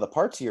through the sum of the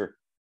parts here,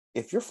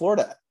 if you're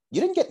Florida, you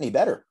didn't get any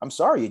better. I'm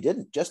sorry, you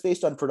didn't. Just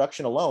based on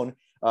production alone,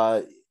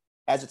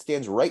 as it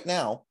stands right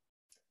now,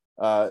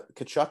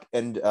 Tkachuk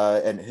and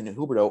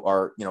Huberdeau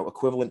are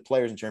equivalent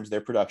players in terms of their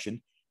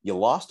production. You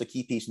lost a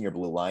key piece in your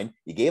blue line.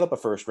 You gave up a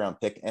first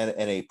round pick and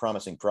a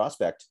promising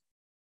prospect.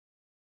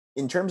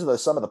 In terms of the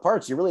sum of the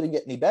parts, you really didn't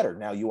get any better.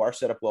 Now, you are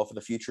set up well for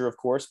the future, of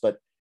course, but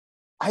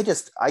I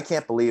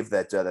can't believe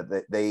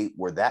that they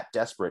were that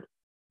desperate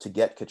to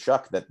get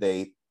Tkachuk that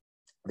they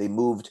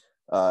moved.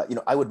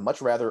 I would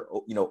much rather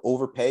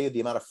overpay the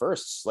amount of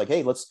firsts. Like,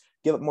 hey, let's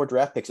give up more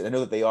draft picks. And I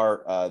know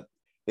that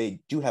they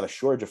do have a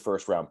shortage of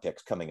first round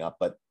picks coming up,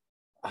 but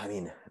I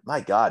mean,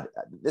 my God,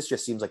 this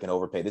just seems like an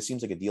overpay. This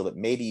seems like a deal that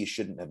maybe you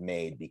shouldn't have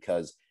made,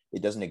 because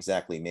it doesn't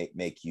exactly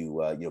make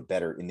you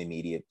better in the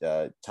immediate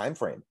time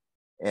frame.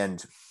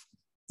 And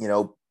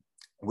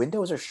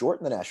windows are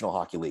short in the National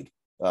Hockey League.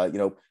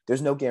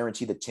 There's no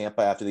guarantee that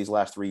Tampa, after these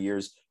last 3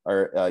 years,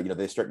 are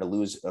they're starting to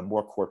lose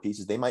more core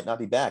pieces. They might not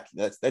be back.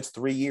 That's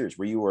 3 years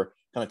where you were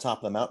kind of top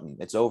of the mountain.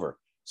 It's over.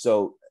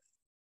 So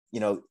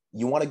you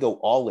want to go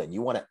all in.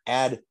 You want to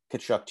add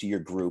Tkachuk to your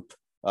group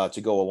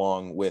to go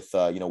along with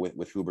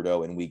with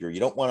Huberdeau and Weegar. You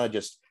don't want to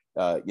just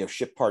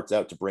ship parts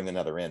out to bring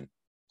another in.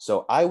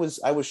 So I was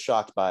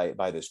shocked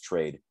by this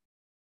trade.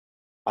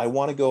 I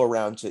want to go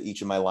around to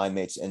each of my line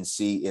mates and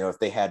see if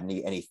they had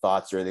any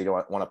thoughts, or they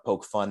don't want to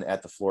poke fun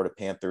at the Florida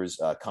Panthers,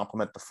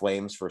 compliment the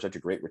Flames for such a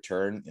great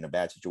return in a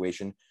bad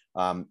situation.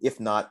 If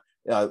not,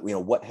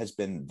 what has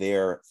been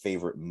their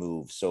favorite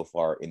move so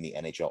far in the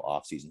NHL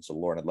offseason? So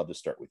Lauren, I'd love to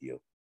start with you.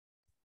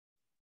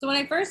 So when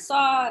I first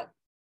saw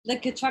the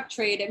Tkachuk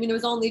trade, I mean, it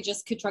was only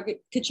just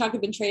Tkachuk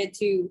had been traded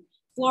to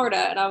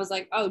Florida, and I was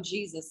like, oh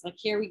Jesus, like,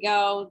 here we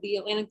go. The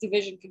Atlantic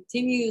Division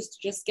continues to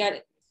just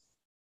get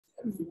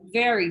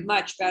very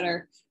much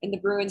better, and the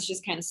Bruins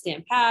just kind of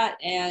stand pat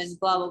and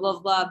blah blah blah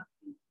blah.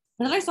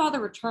 And then I saw the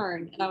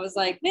return, and I was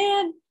like,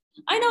 man,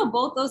 I know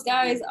both those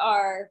guys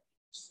are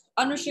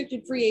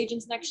unrestricted free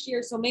agents next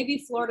year, so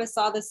maybe Florida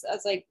saw this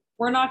as like,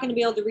 we're not going to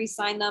be able to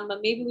re-sign them,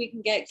 but maybe we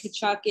can get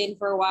Tkachuk in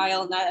for a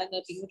while, and that ended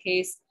up being the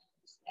case.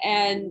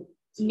 And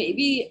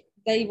maybe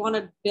they want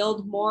to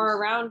build more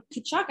around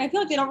Tkachuk. I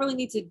feel like they don't really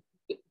need to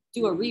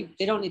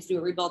they don't need to do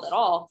a rebuild at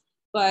all.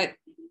 But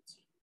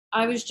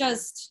I was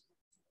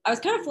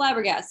kind of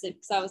flabbergasted,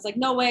 because I was like,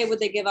 no way would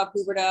they give up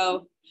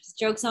Huberdeau.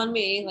 Joke's on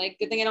me. Like,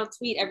 good thing I don't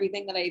tweet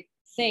everything that I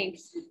think,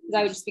 because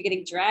I would just be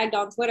getting dragged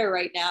on Twitter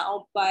right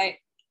now. But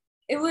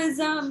it was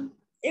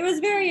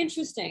very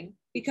interesting,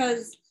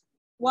 because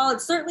while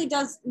it certainly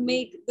does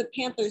make the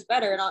Panthers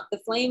better, and the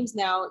Flames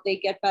now, they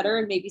get better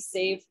and maybe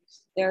save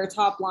their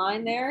top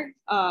line there,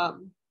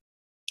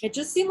 it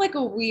just seemed like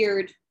a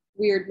weird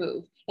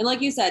move. And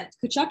like you said,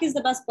 Tkachuk is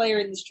the best player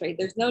in this trade.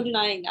 There's no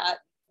denying that.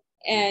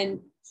 And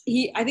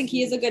I think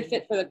he is a good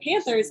fit for the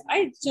Panthers.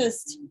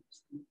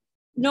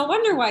 No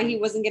wonder why he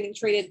wasn't getting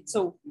traded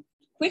so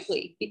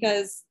quickly,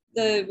 because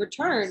the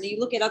return, you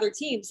look at other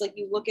teams, like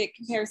you look at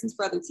comparisons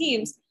for other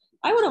teams,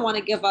 I wouldn't want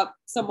to give up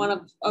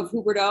someone of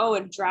Huberdeau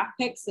and draft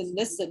picks and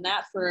this and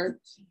that for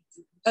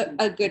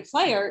a good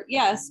player.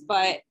 Yes,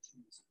 but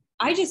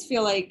I just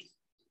feel like,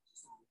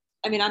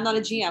 I mean, I'm not a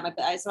GM,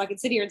 so I can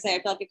sit here and say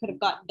I feel like it could have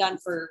gotten done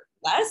for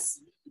less.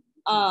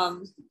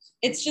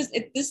 It's just,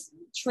 this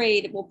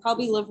trade will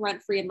probably live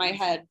rent free in my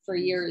head for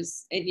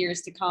years and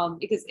years to come,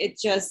 because it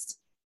just,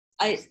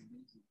 I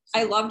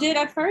loved it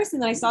at first,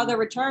 and then I saw the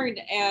return,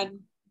 and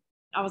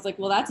I was like,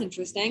 well, that's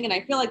interesting. And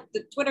I feel like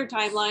the Twitter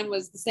timeline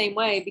was the same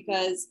way,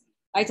 because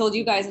I told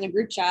you guys in a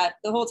group chat,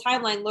 the whole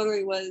timeline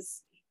literally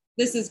was,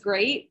 this is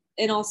great.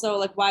 And also,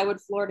 like, why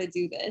would Florida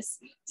do this?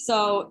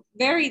 So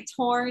very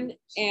torn.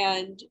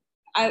 And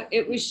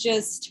it was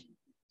just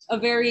a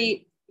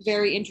very,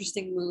 very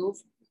interesting move.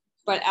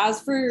 But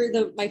as for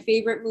my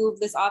favorite move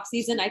this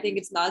offseason, I think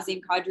it's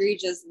Nazem Kadri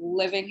just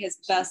living his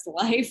best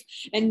life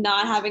and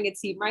not having a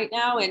team right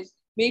now. And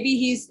maybe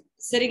he's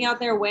sitting out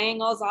there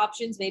weighing all his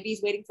options. Maybe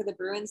he's waiting for the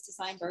Bruins to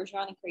sign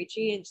Bergeron and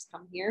Krejci and just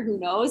come here. Who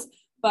knows?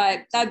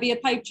 But that'd be a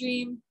pipe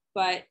dream.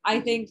 But I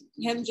think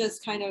him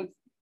just kind of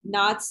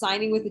not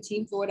signing with the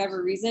team for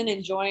whatever reason,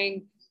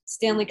 enjoying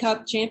Stanley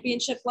Cup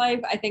championship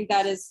life, I think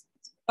that is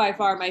by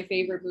far my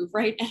favorite move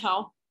right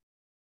now.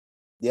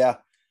 Yeah.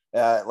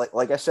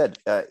 Like I said,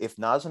 if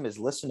Nazem is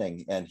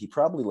listening, and he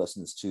probably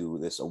listens to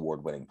this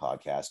award-winning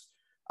podcast,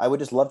 I would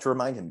just love to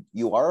remind him,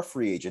 you are a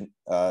free agent.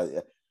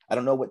 I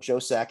don't know what Joe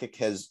Sakic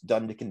has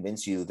done to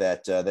convince you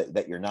that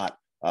that you're not.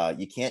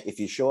 You can't, if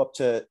you show up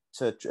to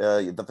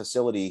the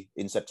facility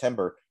in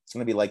September, it's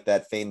going to be like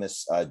that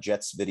famous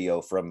Jets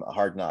video from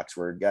Hard Knocks,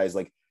 where guys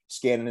like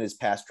scanning his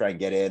pass, try and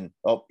get in.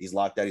 Oh, he's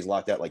locked out. He's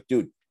locked out. Like,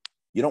 dude,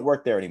 you don't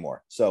work there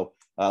anymore. So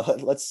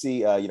let's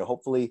see.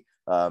 Hopefully,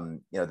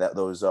 that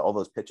those all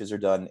those pitches are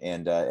done,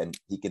 and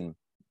he can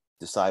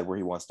decide where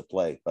he wants to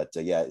play. But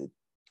yeah,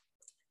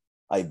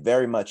 I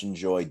very much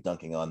enjoyed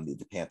dunking on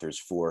the Panthers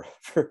for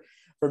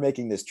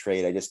making this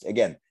trade.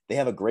 Again, they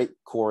have a great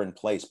core in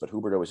place, but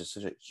Huberdeau was just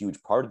such a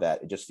huge part of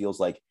that. It just feels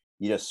like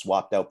you just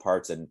swapped out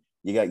parts and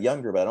you got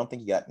younger, but I don't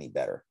think you got any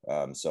better.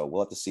 So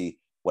we'll have to see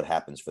what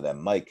happens for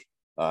them. Mike,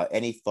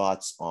 any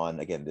thoughts on,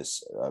 again,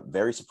 this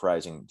very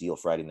surprising deal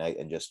Friday night,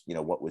 and just,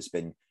 what was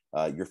been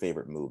your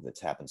favorite move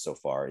that's happened so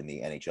far in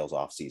the NHL's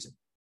off season?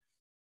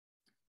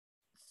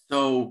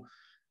 So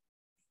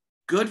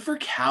good for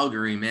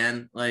Calgary,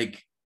 man.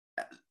 Like,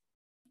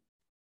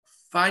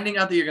 finding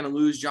out that you're going to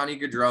lose Johnny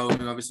Gaudreau,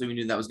 obviously we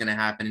knew that was going to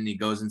happen, and he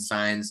goes and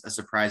signs a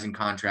surprising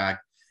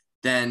contract.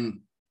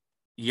 Then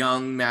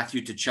young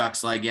Matthew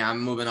Tkachuk's like, yeah,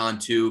 I'm moving on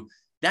too.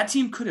 That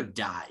team could have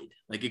died.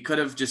 Like, it could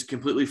have just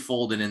completely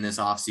folded in this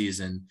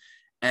offseason.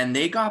 And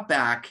they got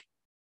back,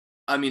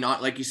 I mean,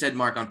 like you said,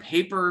 Mark, on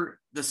paper,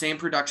 the same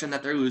production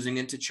that they're losing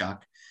in Tkachuk.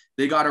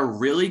 They got a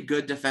really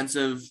good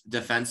defensive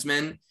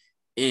defenseman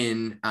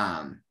in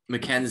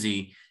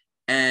McKenzie,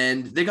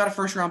 and they got a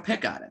first-round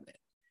pick out of it.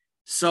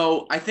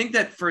 So I think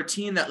that for a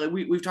team that, like,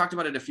 we've talked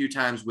about it a few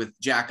times with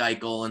Jack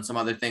Eichel and some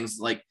other things,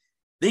 like,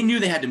 they knew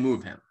they had to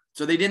move him.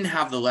 So they didn't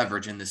have the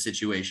leverage in this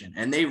situation.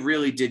 And they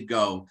really did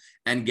go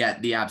and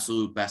get the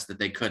absolute best that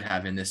they could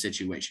have in this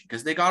situation,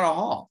 because they got a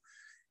haul.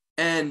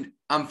 And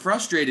I'm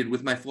frustrated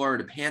with my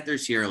Florida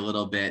Panthers here a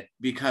little bit,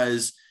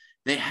 because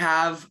they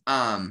have,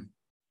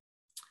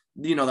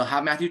 they'll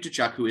have Matthew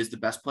Tkachuk, who is the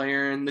best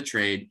player in the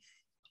trade,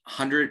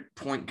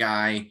 100-point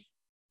guy.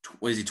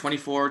 What is he,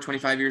 24,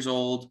 25 years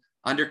old?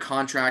 Under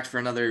contract for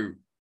another,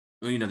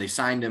 they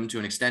signed him to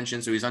an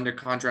extension, so he's under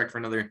contract for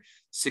another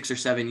 6 or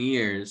 7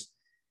 years.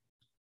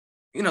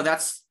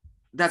 That's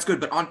good.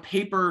 But on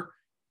paper,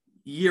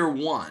 year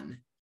one,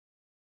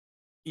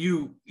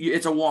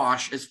 it's a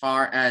wash as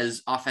far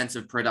as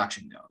offensive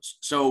production goes.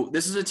 So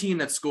this is a team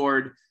that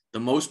scored the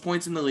most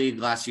points in the league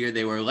last year.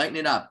 They were lighting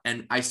it up.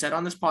 And I said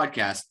on this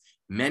podcast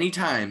many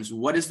times,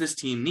 what does this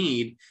team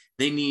need?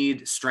 They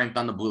need strength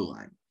on the blue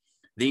line.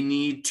 They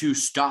need to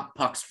stop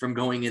pucks from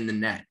going in the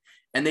net.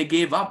 And they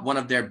gave up one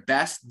of their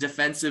best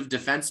defensive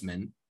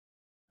defensemen,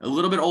 a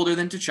little bit older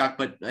than Tkachuk,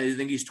 but I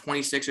think he's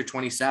 26 or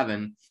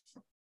 27.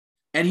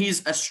 And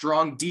he's a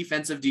strong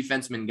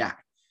defenseman guy.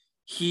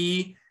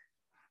 He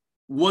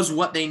was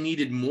what they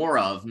needed more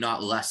of,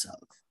 not less of.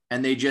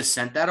 And they just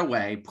sent that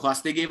away. Plus,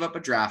 they gave up a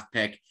draft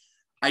pick.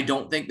 I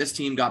don't think this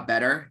team got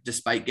better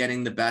despite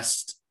getting the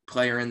best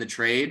player in the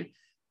trade.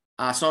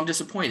 So I'm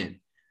disappointed.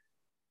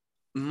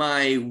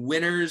 My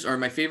winners, or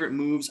my favorite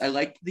moves, I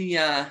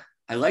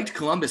liked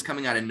Columbus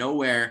coming out of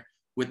nowhere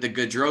with the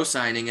Gaudreau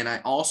signing. And I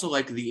also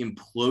like the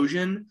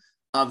implosion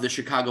of the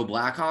Chicago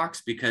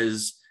Blackhawks,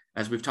 because,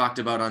 as we've talked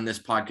about on this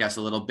podcast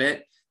a little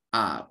bit,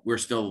 we're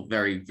still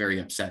very, very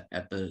upset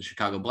at the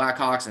Chicago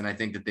Blackhawks. And I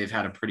think that they've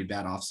had a pretty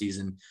bad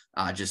offseason,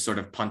 just sort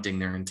of punting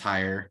their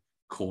entire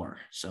core.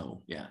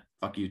 So yeah,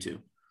 fuck you too.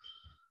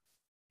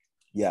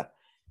 Yeah,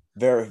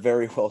 very,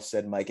 very well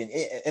said, Mike.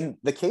 And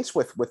the case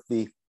with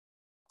the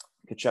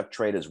Tkachuk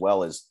trade as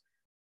well is,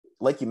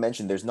 like you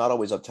mentioned, there's not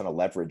always a ton of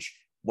leverage.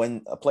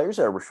 When players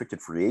are a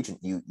restricted free agent,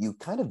 you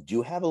kind of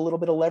do have a little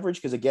bit of leverage,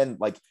 because, again,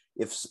 like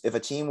if a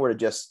team were to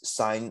just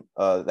sign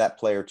that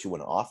player to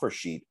an offer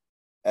sheet,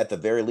 at the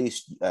very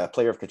least, a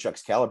player of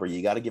Tkachuk's caliber,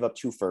 you got to give up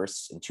 2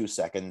 firsts and 2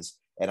 seconds,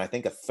 and I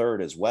think a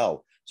third as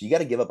well. So you got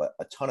to give up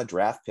a ton of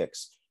draft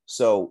picks.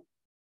 So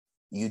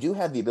you do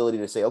have the ability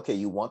to say, okay,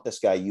 you want this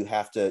guy, you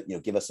have to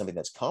give us something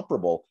that's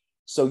comparable.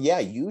 So yeah,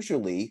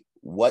 usually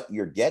what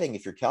you're getting,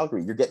 if you're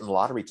Calgary, you're getting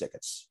lottery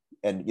tickets.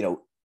 And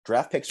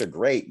draft picks are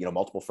great,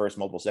 multiple first,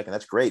 multiple second,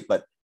 that's great.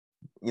 But,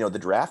 the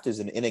draft is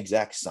an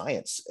inexact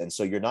science. And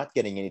so you're not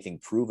getting anything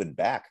proven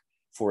back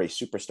for a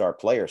superstar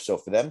player. So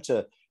for them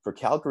to for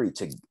Calgary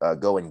to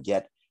go and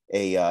get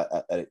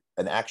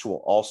an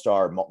actual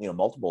all-star,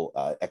 multiple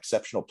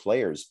exceptional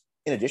players,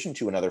 in addition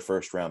to another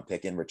first-round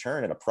pick in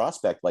return and a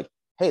prospect, like,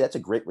 hey, that's a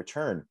great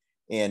return.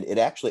 And it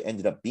actually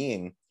ended up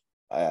being,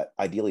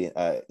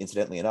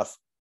 incidentally enough,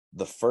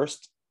 the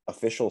first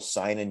official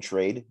sign and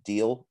trade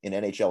deal in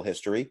NHL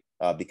history,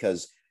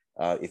 because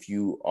if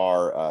you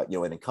are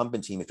an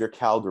incumbent team, if you're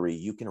Calgary,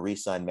 you can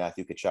re-sign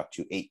Matthew Tkachuk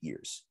to 8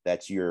 years.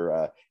 That's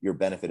your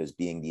benefit as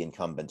being the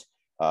incumbent.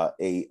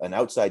 An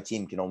outside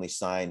team can only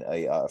sign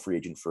a free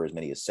agent for as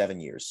many as 7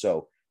 years.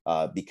 So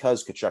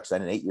because Tkachuk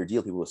signed an 8-year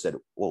deal, people have said,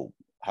 "Whoa,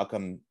 how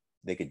come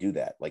they could do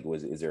that? Like,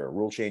 is there a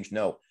rule change?"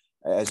 No.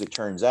 As it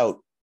turns out,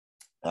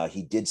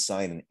 he did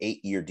sign an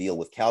 8-year deal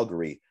with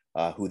Calgary,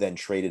 who then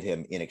traded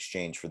him in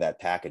exchange for that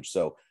package.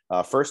 So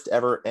first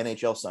ever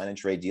NHL sign and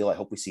trade deal. I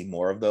hope we see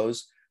more of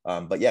those.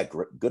 But yeah,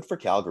 good for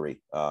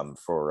Calgary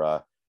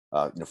for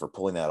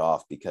pulling that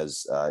off,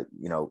 because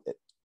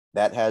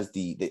that has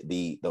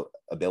the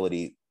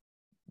ability.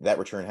 That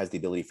return has the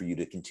ability for you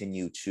to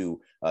continue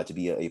to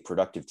be a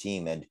productive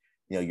team, and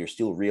you're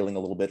still reeling a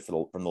little bit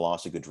from the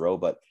loss of Gaudreau,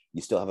 but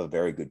you still have a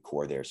very good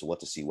core there. So we'll have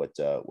to see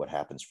what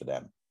happens for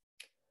them.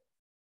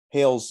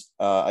 Hales,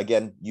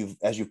 again,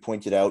 as you've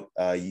pointed out,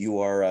 you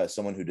are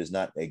someone who does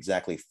not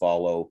exactly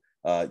follow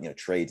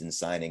trades and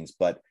signings,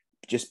 but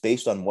just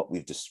based on what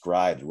we've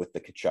described with the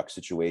Tkachuk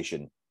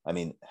situation, I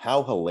mean,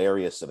 how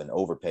hilarious of an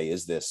overpay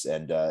is this?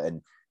 And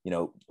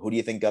who do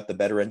you think got the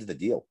better end of the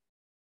deal?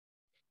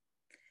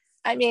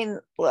 I mean,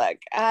 look,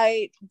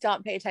 I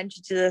don't pay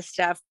attention to this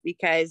stuff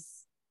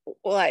because,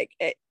 I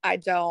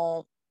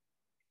don't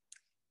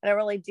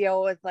really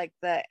deal with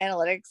the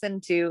analytics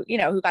into,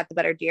 who got the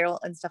better deal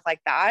and stuff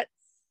like that.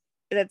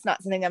 That's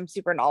not something I'm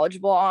super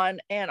knowledgeable on.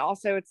 And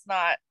also it's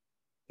not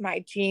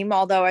my team.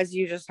 Although, as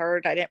you just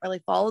heard, I didn't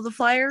really follow the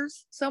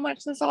Flyers so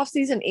much this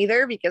offseason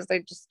either, because they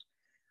just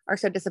are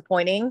so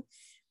disappointing.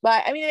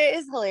 But I mean, it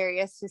is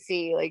hilarious to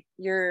see,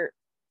 you're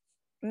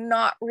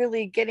not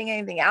really getting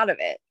anything out of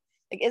it.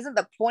 Isn't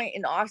the point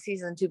in off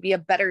season to be a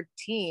better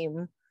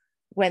team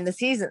when the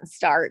season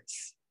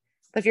starts?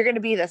 But if you're going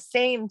to be the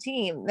same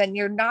team, then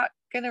you're not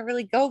going to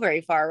really go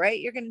very far, right?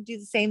 You're going to do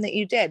the same that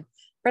you did.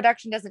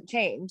 Production doesn't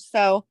change.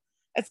 So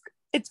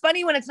it's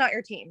funny when it's not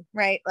your team,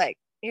 right?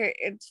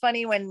 It's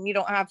funny when you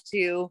don't have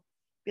to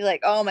be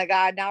like, oh my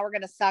God, now we're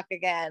going to suck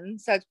again.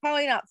 So it's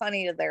probably not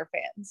funny to their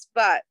fans,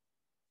 but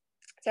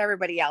to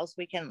everybody else,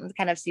 we can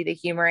kind of see the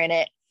humor in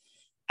it.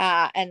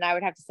 And I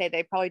would have to say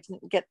they probably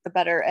didn't get the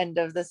better end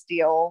of this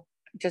deal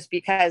just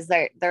because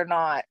they're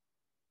not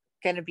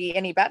going to be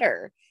any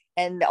better.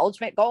 And the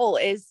ultimate goal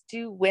is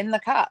to win the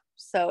cup.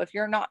 So if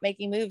you're not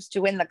making moves to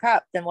win the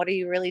cup, then what are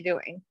you really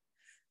doing?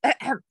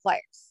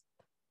 Players.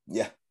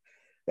 Yeah.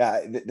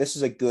 This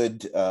is a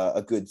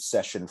good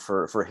session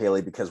for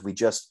Haley, because we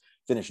just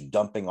finished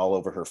dumping all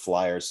over her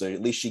Flyers. So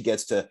at least she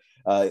gets to,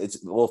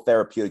 it's a little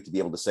therapeutic to be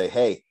able to say,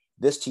 hey,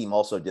 this team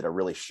also did a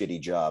really shitty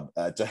job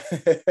at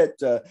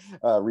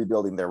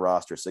rebuilding their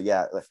roster. So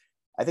yeah,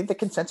 I think the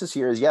consensus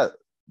here is,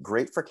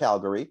 great for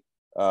Calgary.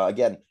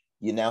 Again,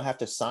 you now have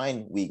to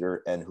sign Weegar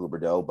and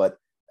Huberdeau, but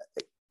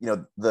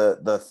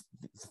the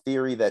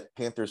theory that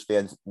Panthers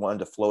fans wanted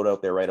to float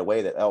out there right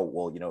away that, oh,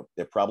 well,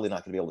 they're probably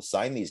not going to be able to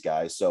sign these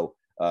guys. So,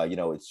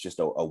 it's just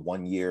a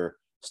 1-year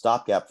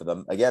stopgap for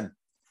them. Again,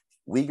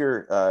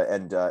 Weegar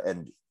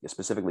and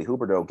specifically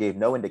Huberdeau gave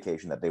no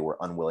indication that they were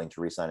unwilling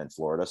to re-sign in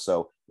Florida.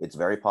 So it's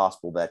very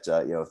possible that,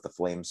 if the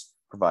Flames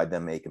provide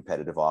them a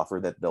competitive offer,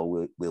 that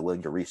they'll be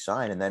willing to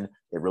re-sign. And then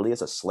it really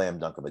is a slam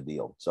dunk of a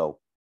deal. So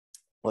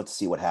let's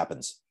see what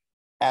happens.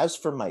 As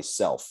for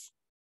myself,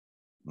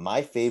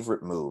 my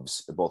favorite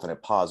moves, both in a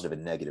positive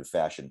and negative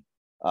fashion,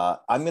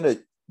 I'm going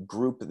to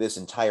group this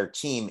entire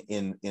team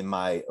in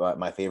my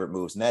favorite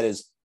moves, and that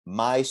is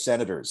my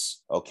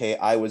Senators. Okay,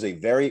 I was a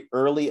very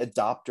early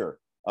adopter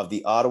of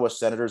the Ottawa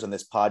Senators on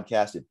this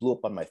podcast. It blew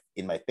up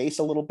in my face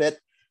a little bit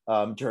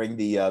during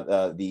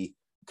the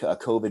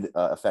COVID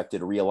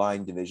affected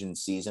realigned division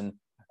season.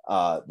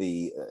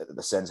 The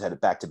Sens had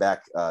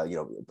back-to-back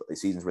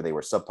seasons where they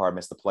were subpar,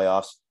 missed the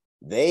playoffs.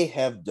 They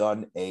have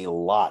done a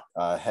lot,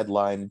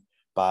 headlined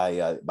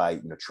by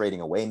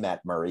trading away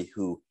Matt Murray,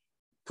 who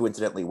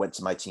coincidentally went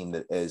to my team.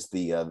 That is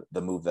the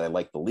move that I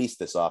like the least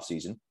this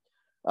offseason.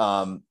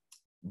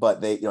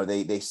 But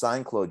they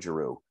signed Claude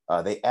Giroux.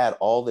 They add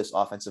all this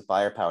offensive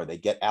firepower. They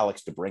get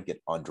Alex DeBrincat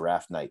on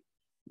draft night.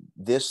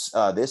 This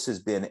has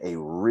been a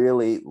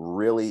really,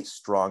 really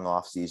strong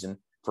offseason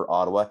for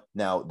Ottawa.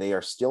 Now, they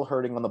are still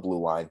hurting on the blue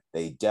line.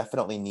 They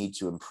definitely need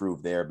to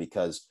improve there,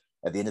 because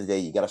at the end of the day,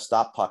 you got to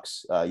stop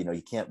pucks.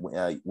 You can't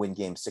win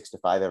games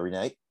 6-5 every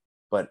night.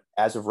 But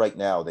as of right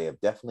now, they have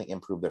definitely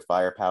improved their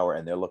firepower,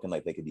 and they're looking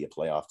like they could be a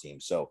playoff team.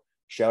 So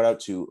shout out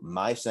to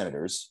my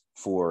Senators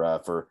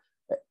for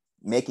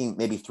making,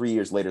 maybe 3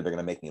 years later, they're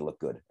going to make me look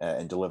good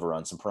and deliver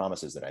on some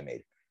promises that I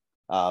made.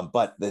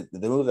 But the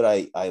move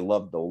that I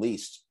loved the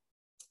least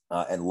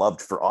and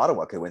loved for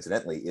Ottawa,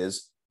 coincidentally,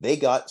 is they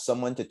got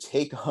someone to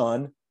take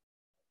on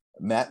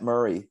Matt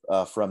Murray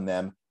from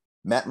them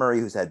Matt Murray,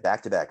 who's had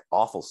back-to-back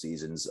awful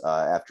seasons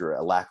after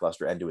a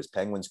lackluster end to his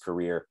Penguins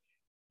career.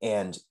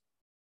 And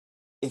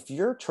if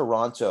you're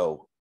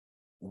Toronto,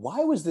 why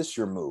was this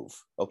your move?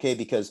 Okay,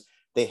 because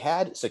they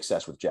had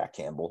success with Jack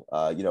Campbell.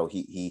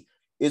 He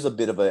is a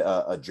bit of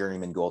a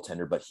journeyman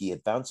goaltender, but he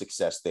had found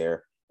success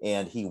there,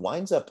 and he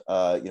winds up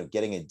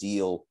getting a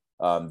deal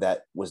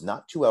that was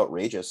not too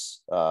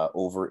outrageous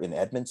over in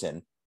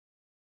Edmonton.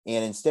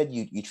 And instead,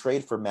 you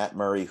trade for Matt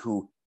Murray,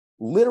 who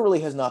literally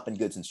has not been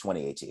good since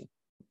 2018.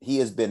 He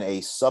has been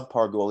a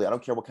subpar goalie. I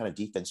don't care what kind of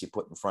defense you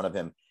put in front of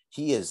him.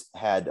 He has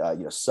had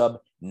sub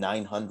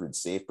 900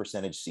 save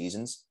percentage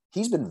seasons.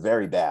 He's been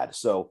very bad.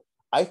 So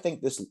I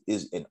think this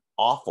is an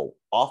awful,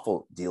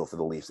 awful deal for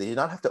the Leafs. They did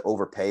not have to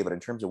overpay, but in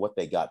terms of what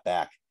they got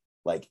back,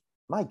 like,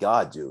 my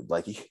God, dude,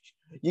 like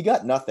you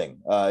got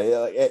nothing.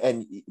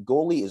 And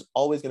goalie is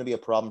always going to be a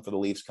problem for the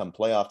Leafs come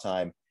playoff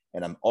time.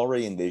 And I'm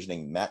already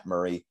envisioning Matt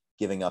Murray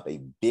giving up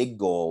a big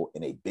goal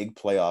in a big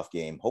playoff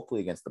game, hopefully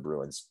against the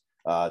Bruins,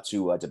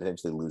 to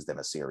potentially lose them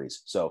a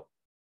series. So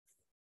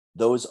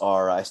those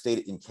are, I stayed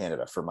in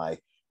Canada for my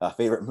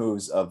favorite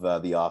moves of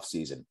the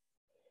offseason.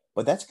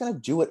 But that's going to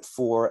do it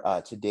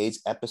for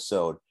today's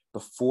episode.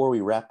 Before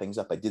we wrap things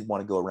up, I did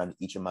want to go around to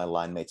each of my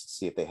line mates and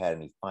see if they had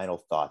any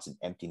final thoughts and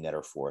empty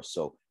netter for us.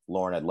 So,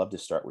 Lauren, I'd love to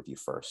start with you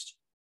first.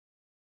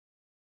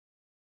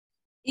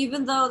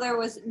 Even though there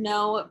was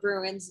no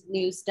Bruins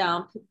news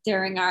dump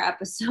during our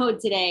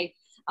episode today,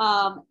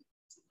 I'm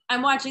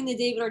watching the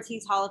David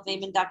Ortiz Hall of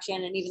Fame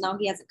induction, and even though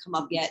he hasn't come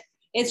up yet,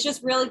 it's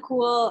just really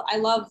cool. I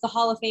love the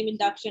Hall of Fame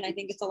induction. I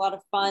think it's a lot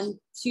of fun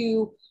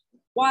to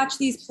watch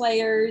these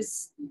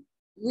players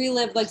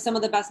relive like some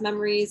of the best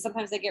memories.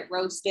 Sometimes they get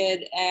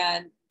roasted,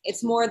 and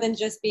it's more than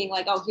just being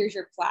like, oh, here's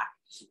your plaque.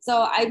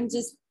 So I'm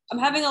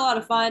having a lot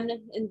of fun.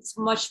 It's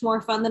much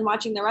more fun than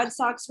watching the Red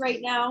Sox right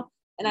now.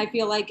 And I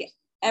feel like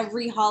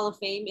every Hall of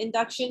Fame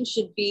induction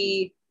should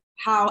be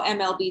how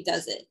MLB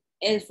does it.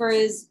 And for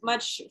as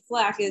much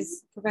flack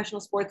as professional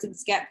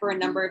sports get for a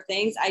number of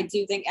things, I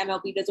do think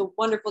MLB does a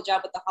wonderful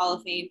job with the Hall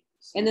of Fame.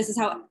 And this is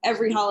how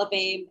every Hall of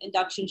Fame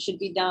induction should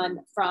be done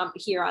from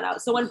here on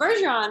out. So when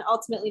Bergeron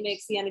ultimately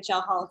makes the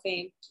NHL Hall of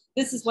Fame,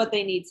 this is what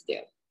they need to do.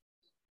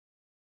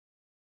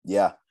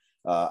 Yeah.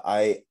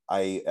 I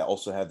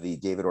also have the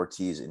David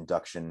Ortiz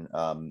induction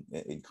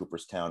in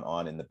Cooperstown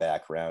on in the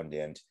background,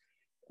 and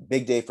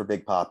big day for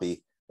Big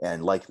Papi.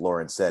 And like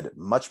Lauren said,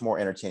 much more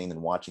entertaining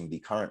than watching the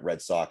current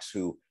Red Sox,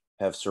 who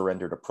have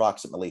surrendered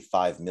approximately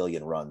 5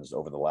 million runs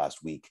over the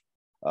last week.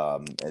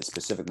 And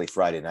specifically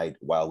Friday night,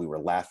 while we were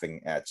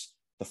laughing at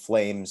the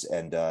Flames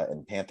and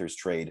Panthers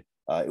trade,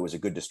 it was a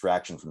good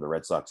distraction from the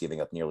Red Sox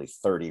giving up nearly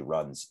 30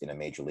 runs in a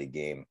major league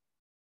game.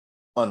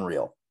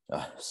 Unreal.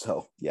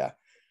 So yeah.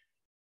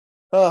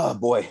 Oh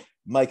boy,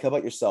 Mike, how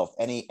about yourself?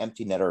 Any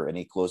empty netter,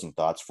 any closing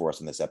thoughts for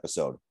us in this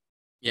episode?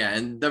 Yeah,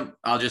 and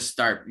I'll just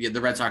start. Yeah, the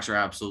Red Sox are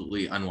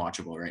absolutely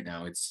unwatchable right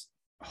now. It's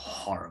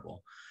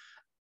horrible.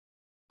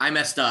 I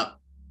messed up.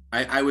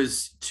 I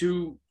was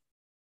too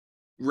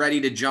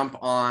ready to jump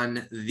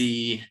on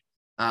the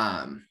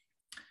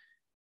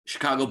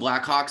Chicago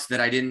Blackhawks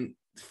that I didn't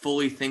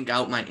fully think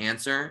out my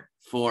answer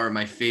for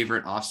my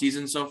favorite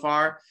offseason so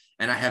far.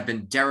 And I have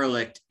been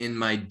derelict in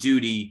my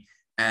duty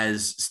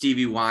as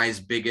Stevie Y's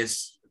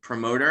biggest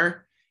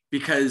promoter,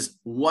 because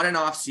what an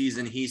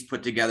offseason he's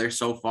put together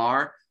so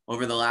far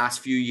over the last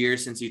few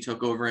years since he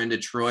took over in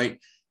Detroit.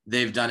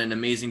 They've done an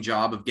amazing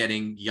job of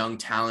getting young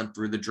talent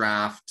through the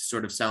draft,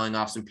 sort of selling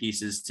off some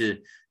pieces to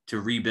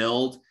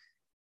rebuild.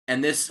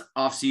 And this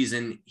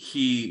offseason,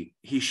 he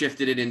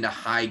shifted it into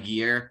high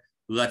gear.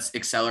 Let's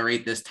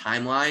accelerate this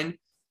timeline.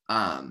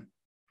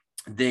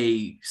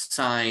 They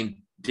signed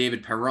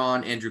David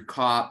Perron, Andrew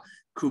Kopp,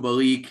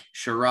 Kubalik,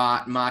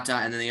 Sherratt, Mata,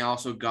 and then they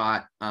also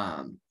got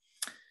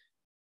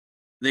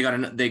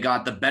they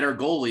got the better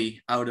goalie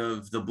out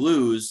of the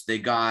Blues. They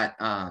got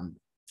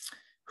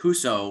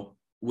Husso,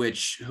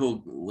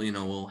 who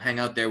will hang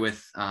out there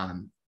with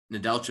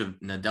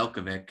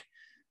Nedeljkovic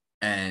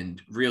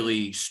and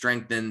really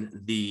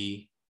strengthen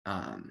the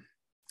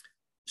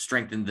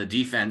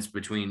defense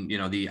between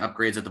the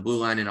upgrades at the blue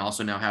line and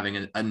also now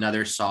having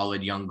another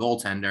solid young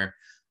goaltender.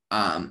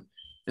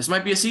 This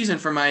might be a season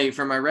for my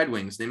Red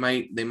Wings. They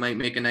might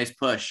make a nice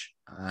push,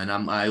 and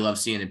I love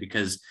seeing it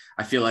because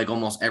I feel like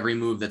almost every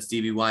move that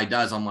Stevie Y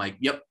does, I'm like,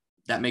 yep,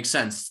 that makes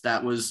sense.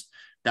 That was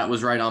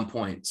right on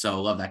point.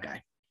 So love that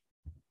guy.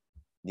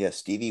 Yeah,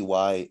 Stevie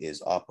Y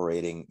is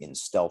operating in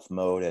stealth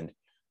mode, and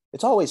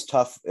it's always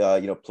tough,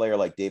 player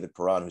like David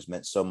Perron, who's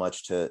meant so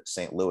much to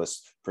St.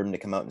 Louis, for him to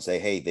come out and say,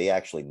 hey, they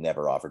actually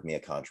never offered me a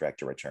contract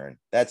to return.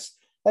 That's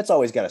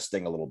always got to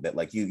sting a little bit.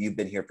 Like you've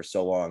been here for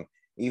so long,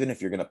 even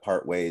if you're going to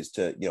part ways,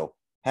 to,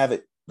 have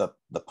it, the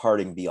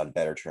parting be on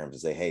better terms,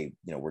 and say, hey,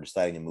 we're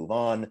deciding to move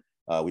on.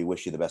 We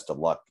wish you the best of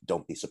luck.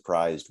 Don't be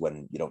surprised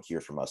when you don't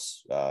hear from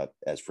us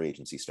as free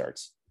agency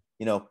starts.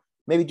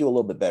 Maybe do a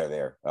little bit better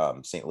there,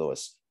 St.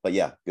 Louis. But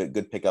yeah,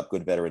 good pickup,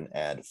 good veteran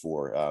ad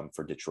for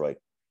Detroit.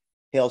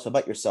 Hales, how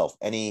about yourself?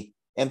 Any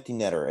empty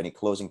netter, any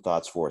closing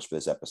thoughts for us for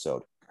this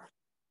episode?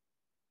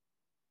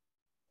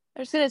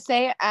 I was going to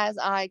say, as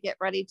I get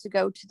ready to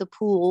go to the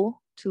pool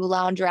to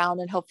lounge around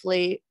and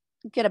hopefully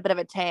get a bit of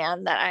a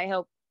tan, that I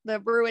hope the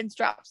Bruins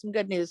drop some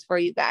good news for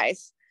you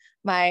guys.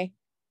 My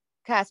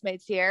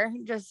castmates here,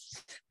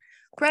 just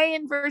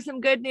praying for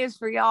some good news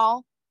for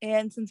y'all.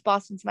 And since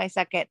Boston's my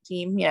second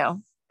team,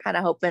 kind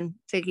of hoping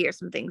to hear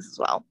some things as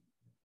well.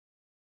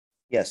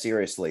 Yeah,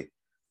 seriously.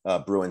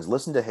 Bruins,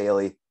 listen to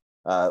Haley.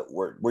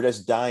 We're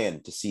just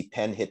dying to see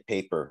pen hit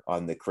paper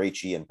on the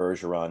Krejci and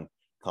Bergeron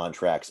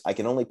contracts. I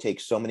can only take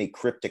so many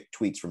cryptic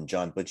tweets from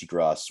John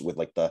Butchiegrass with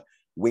like the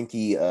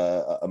winky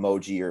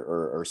emoji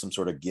or some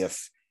sort of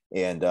GIF.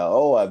 And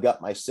I've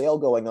got my sale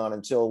going on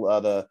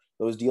until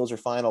those deals are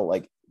final.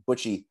 Like,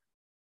 Butchie,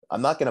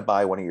 I'm not going to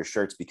buy one of your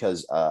shirts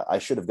because I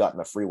should have gotten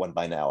a free one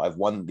by now. I've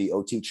won the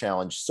OT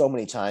challenge so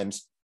many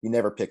times. You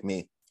never pick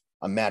me.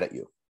 I'm mad at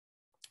you.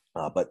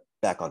 But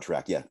back on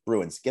track. Yeah,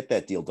 Bruins, get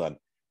that deal done.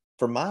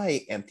 For my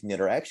empty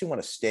netter, I actually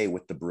want to stay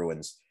with the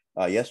Bruins.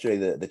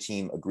 Yesterday, the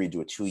team agreed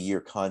to a 2-year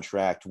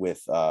contract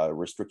with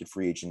restricted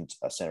free agent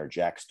center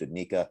Jack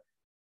Studnicka.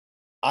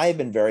 I have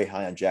been very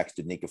high on Jack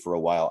Studnicka for a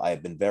while. I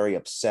have been very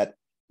upset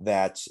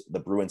that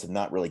the Bruins have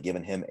not really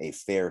given him a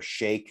fair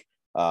shake.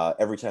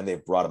 Every time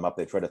they've brought him up,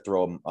 they try to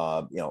throw him,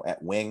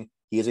 at wing.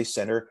 He is a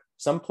center.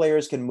 Some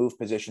players can move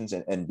positions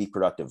and be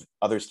productive.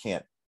 Others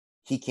can't.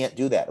 He can't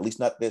do that, at least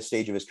not this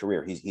stage of his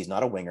career. He's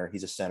not a winger.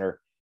 He's a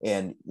center.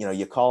 And,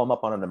 you call him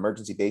up on an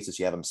emergency basis.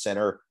 You have him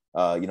center,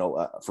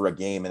 for a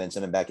game and then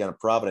send him back down to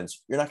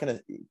Providence. You're not going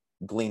to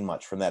glean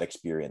much from that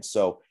experience.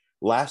 So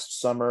last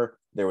summer,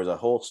 there was a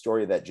whole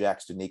story that Jack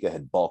Studnicka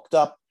had bulked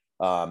up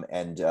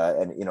and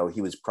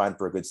he was primed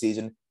for a good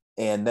season.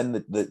 And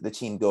then the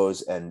team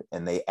goes and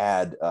they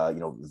add,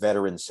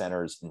 veteran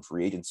centers in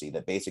free agency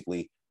that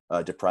basically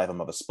deprive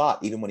him of a spot,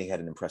 even when he had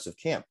an impressive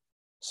camp.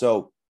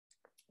 So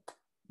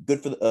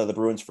good for the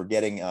Bruins for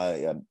getting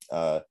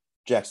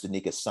Jack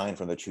Studnicka signed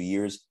for the 2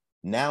 years.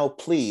 Now,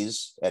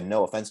 please, and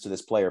no offense to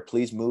this player,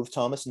 please move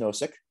Thomas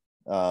Nosek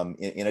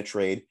in a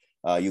trade.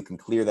 You can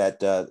clear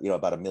that,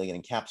 about $1 million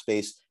in cap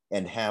space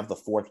and have the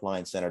fourth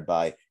line centered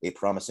by a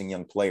promising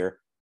young player.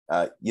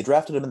 You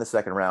drafted him in the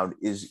second round.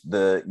 Is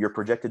your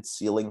projected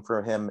ceiling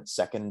for him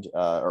second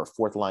or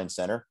fourth line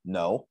center?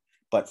 No.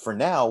 But for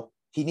now,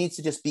 he needs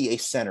to just be a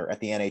center at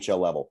the NHL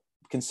level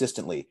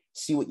consistently.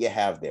 See what you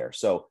have there.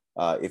 So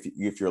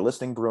if you're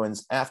listening,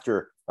 Bruins,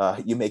 after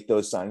you make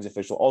those signings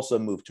official, also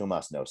move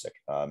Tomas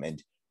Nosek.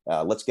 And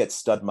let's get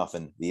Stud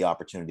Muffin the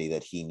opportunity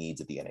that he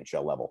needs at the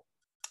NHL level.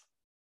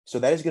 So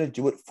that is going to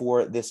do it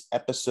for this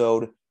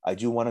episode. I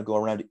do want to go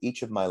around to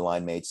each of my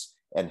line mates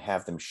and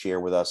have them share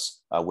with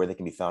us where they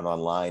can be found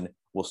online.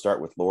 We'll start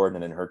with Lauren,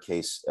 and in her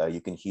case, you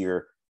can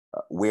hear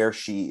where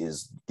she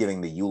is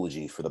giving the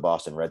eulogy for the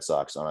Boston Red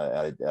Sox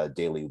on a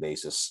daily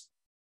basis.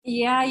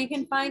 Yeah, you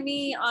can find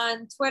me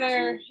on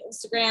Twitter,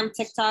 Instagram,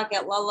 TikTok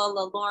at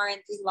Lauren,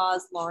 3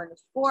 Laws, Lauren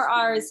with 4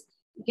 R's.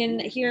 You can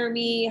hear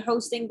me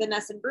hosting the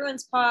Ness and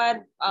Bruins pod.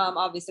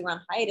 Obviously, we're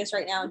on hiatus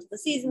right now until the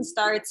season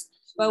starts,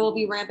 but we'll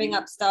be ramping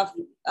up stuff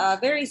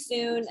very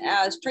soon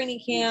as training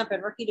camp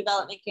and rookie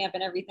development camp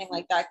and everything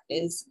like that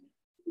is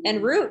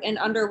en route and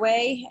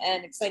underway,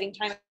 and exciting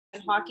time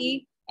in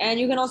hockey. And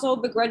you can also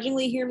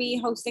begrudgingly hear me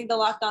hosting the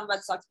Locked On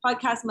Red Sox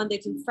podcast Monday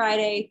through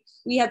Friday.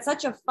 We had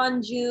such a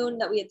fun June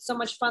that we had so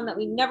much fun that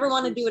we never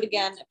want to do it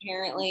again,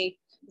 apparently,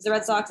 because the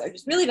Red Sox are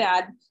just really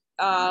bad.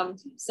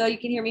 So you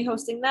can hear me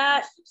hosting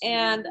that.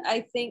 And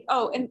I think,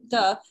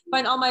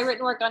 find all my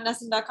written work on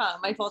Nesson.com,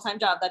 my full-time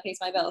job that pays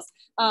my bills.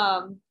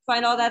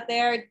 Find all that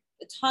there.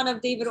 A ton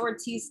of David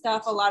Ortiz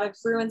stuff, a lot of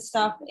Bruins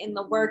stuff in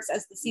the works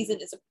as the season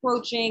is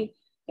approaching,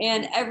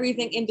 and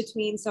everything in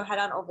between. So head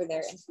on over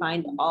there and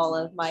find all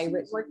of my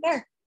written work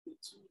there.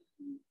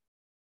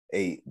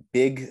 A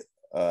big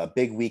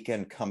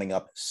weekend coming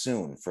up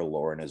soon for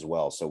Lauren as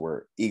well. So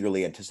we're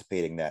eagerly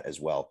anticipating that as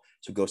well.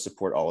 So go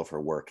support all of her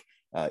work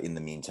in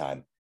the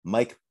meantime.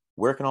 Mike,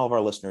 where can all of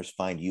our listeners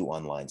find you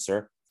online,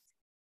 sir?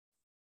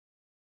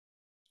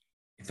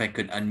 If I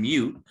could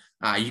unmute,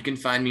 you can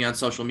find me on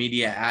social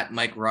media at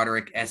Mike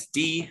Roderick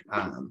SD.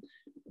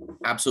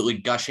 Absolutely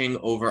gushing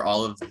over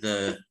all of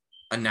the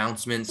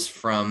announcements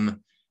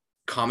from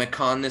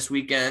Comic-Con this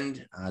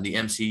weekend, the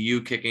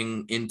MCU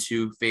kicking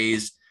into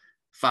phase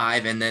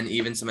 5, and then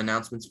even some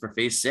announcements for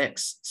phase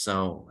 6.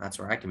 So that's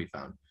where I can be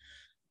found.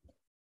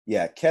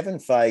 Yeah, Kevin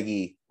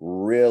Feige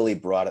really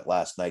brought it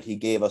last night. He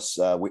gave us,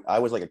 I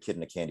was like a kid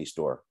in a candy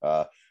store.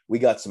 We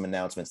got some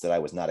announcements that I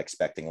was not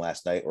expecting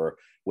last night, or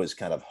was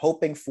kind of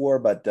hoping for,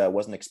 but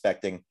wasn't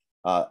expecting.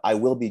 I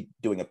will be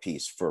doing a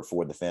piece for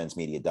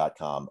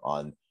thefansmedia.com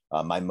on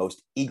my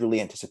most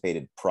eagerly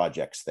anticipated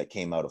projects that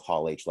came out of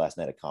Hall H last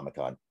night at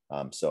Comic-Con.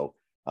 So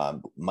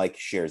Mike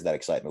shares that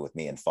excitement with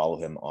me, and follow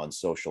him on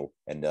social,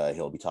 and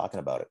he'll be talking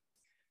about it.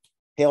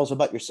 Hales,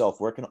 about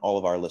yourself, where can all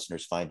of our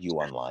listeners find you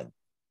online?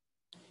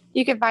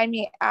 You can find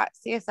me at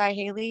CSI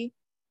Haley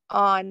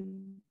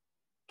on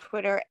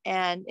Twitter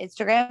and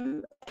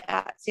Instagram,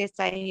 at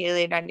CSI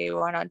Haley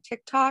 91 on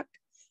TikTok.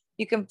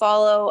 You can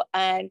follow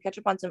and catch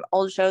up on some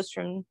old shows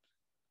from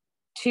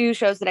 2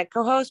 shows that I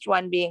co-host,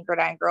 one being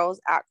Gridiron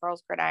Girls at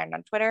Girls Gridiron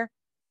on Twitter,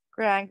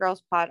 Gridiron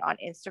Girls Pod on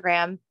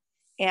Instagram,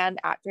 and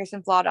at Fierce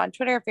and Flawed on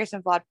Twitter, Fierce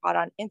and Flawed Pod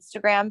on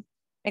Instagram.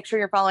 Make sure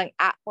you're following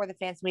at For the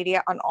Fans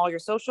Media on all your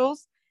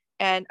socials,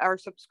 and are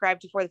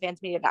subscribed to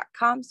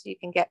forthefansmedia.com so you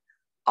can get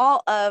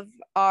all of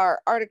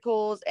our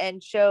articles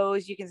and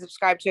shows. You can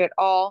subscribe to it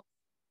all.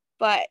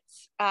 But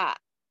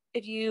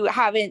if you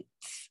haven't,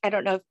 I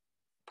don't know,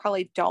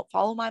 probably don't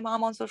follow my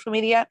mom on social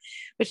media,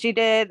 but she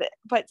did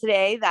put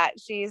today that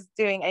she's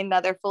doing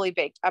another Fully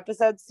Baked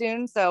episode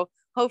soon. So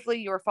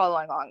hopefully you're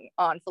following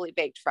on Fully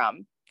Baked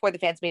from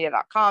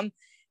forthefansmedia.com.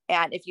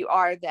 And if you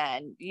are,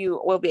 then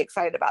you will be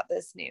excited about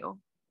this new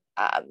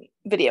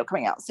video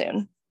coming out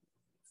soon.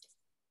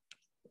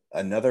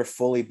 Another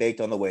Fully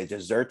Baked on the way.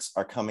 Desserts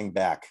are coming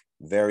back.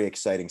 Very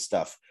exciting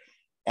stuff.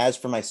 As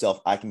for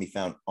myself, I can be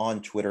found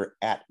on Twitter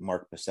at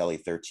Mark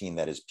Pacelli13.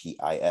 That is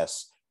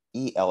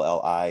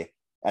Piselli.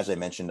 As I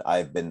mentioned,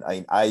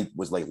 I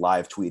was like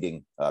live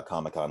tweeting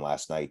Comic-Con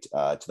last night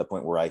to the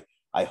point where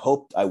I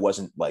hoped I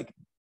wasn't like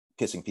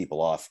pissing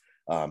people off.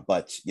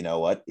 But you know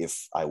what?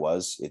 If I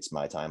was, it's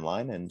my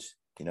timeline, and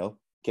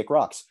kick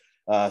rocks.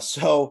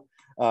 So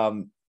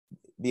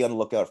be on the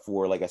lookout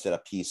for, like I said,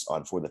 a piece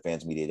on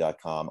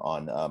forthefansmedia.com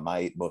on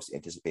my most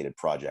anticipated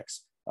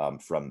projects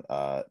from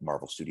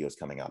Marvel Studios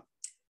coming up.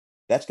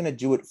 That's going to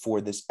do it for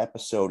this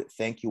episode.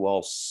 Thank you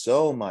all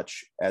so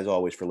much, as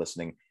always, for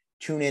listening.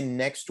 Tune in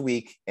next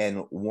week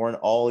and warn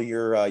all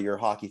your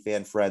hockey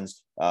fan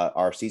friends.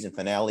 Our season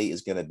finale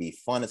is going to be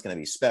fun. It's going to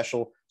be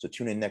special. So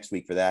tune in next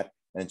week for that.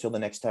 And until the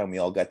next time we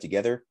all got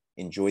together,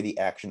 enjoy the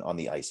action on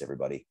the ice,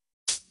 everybody.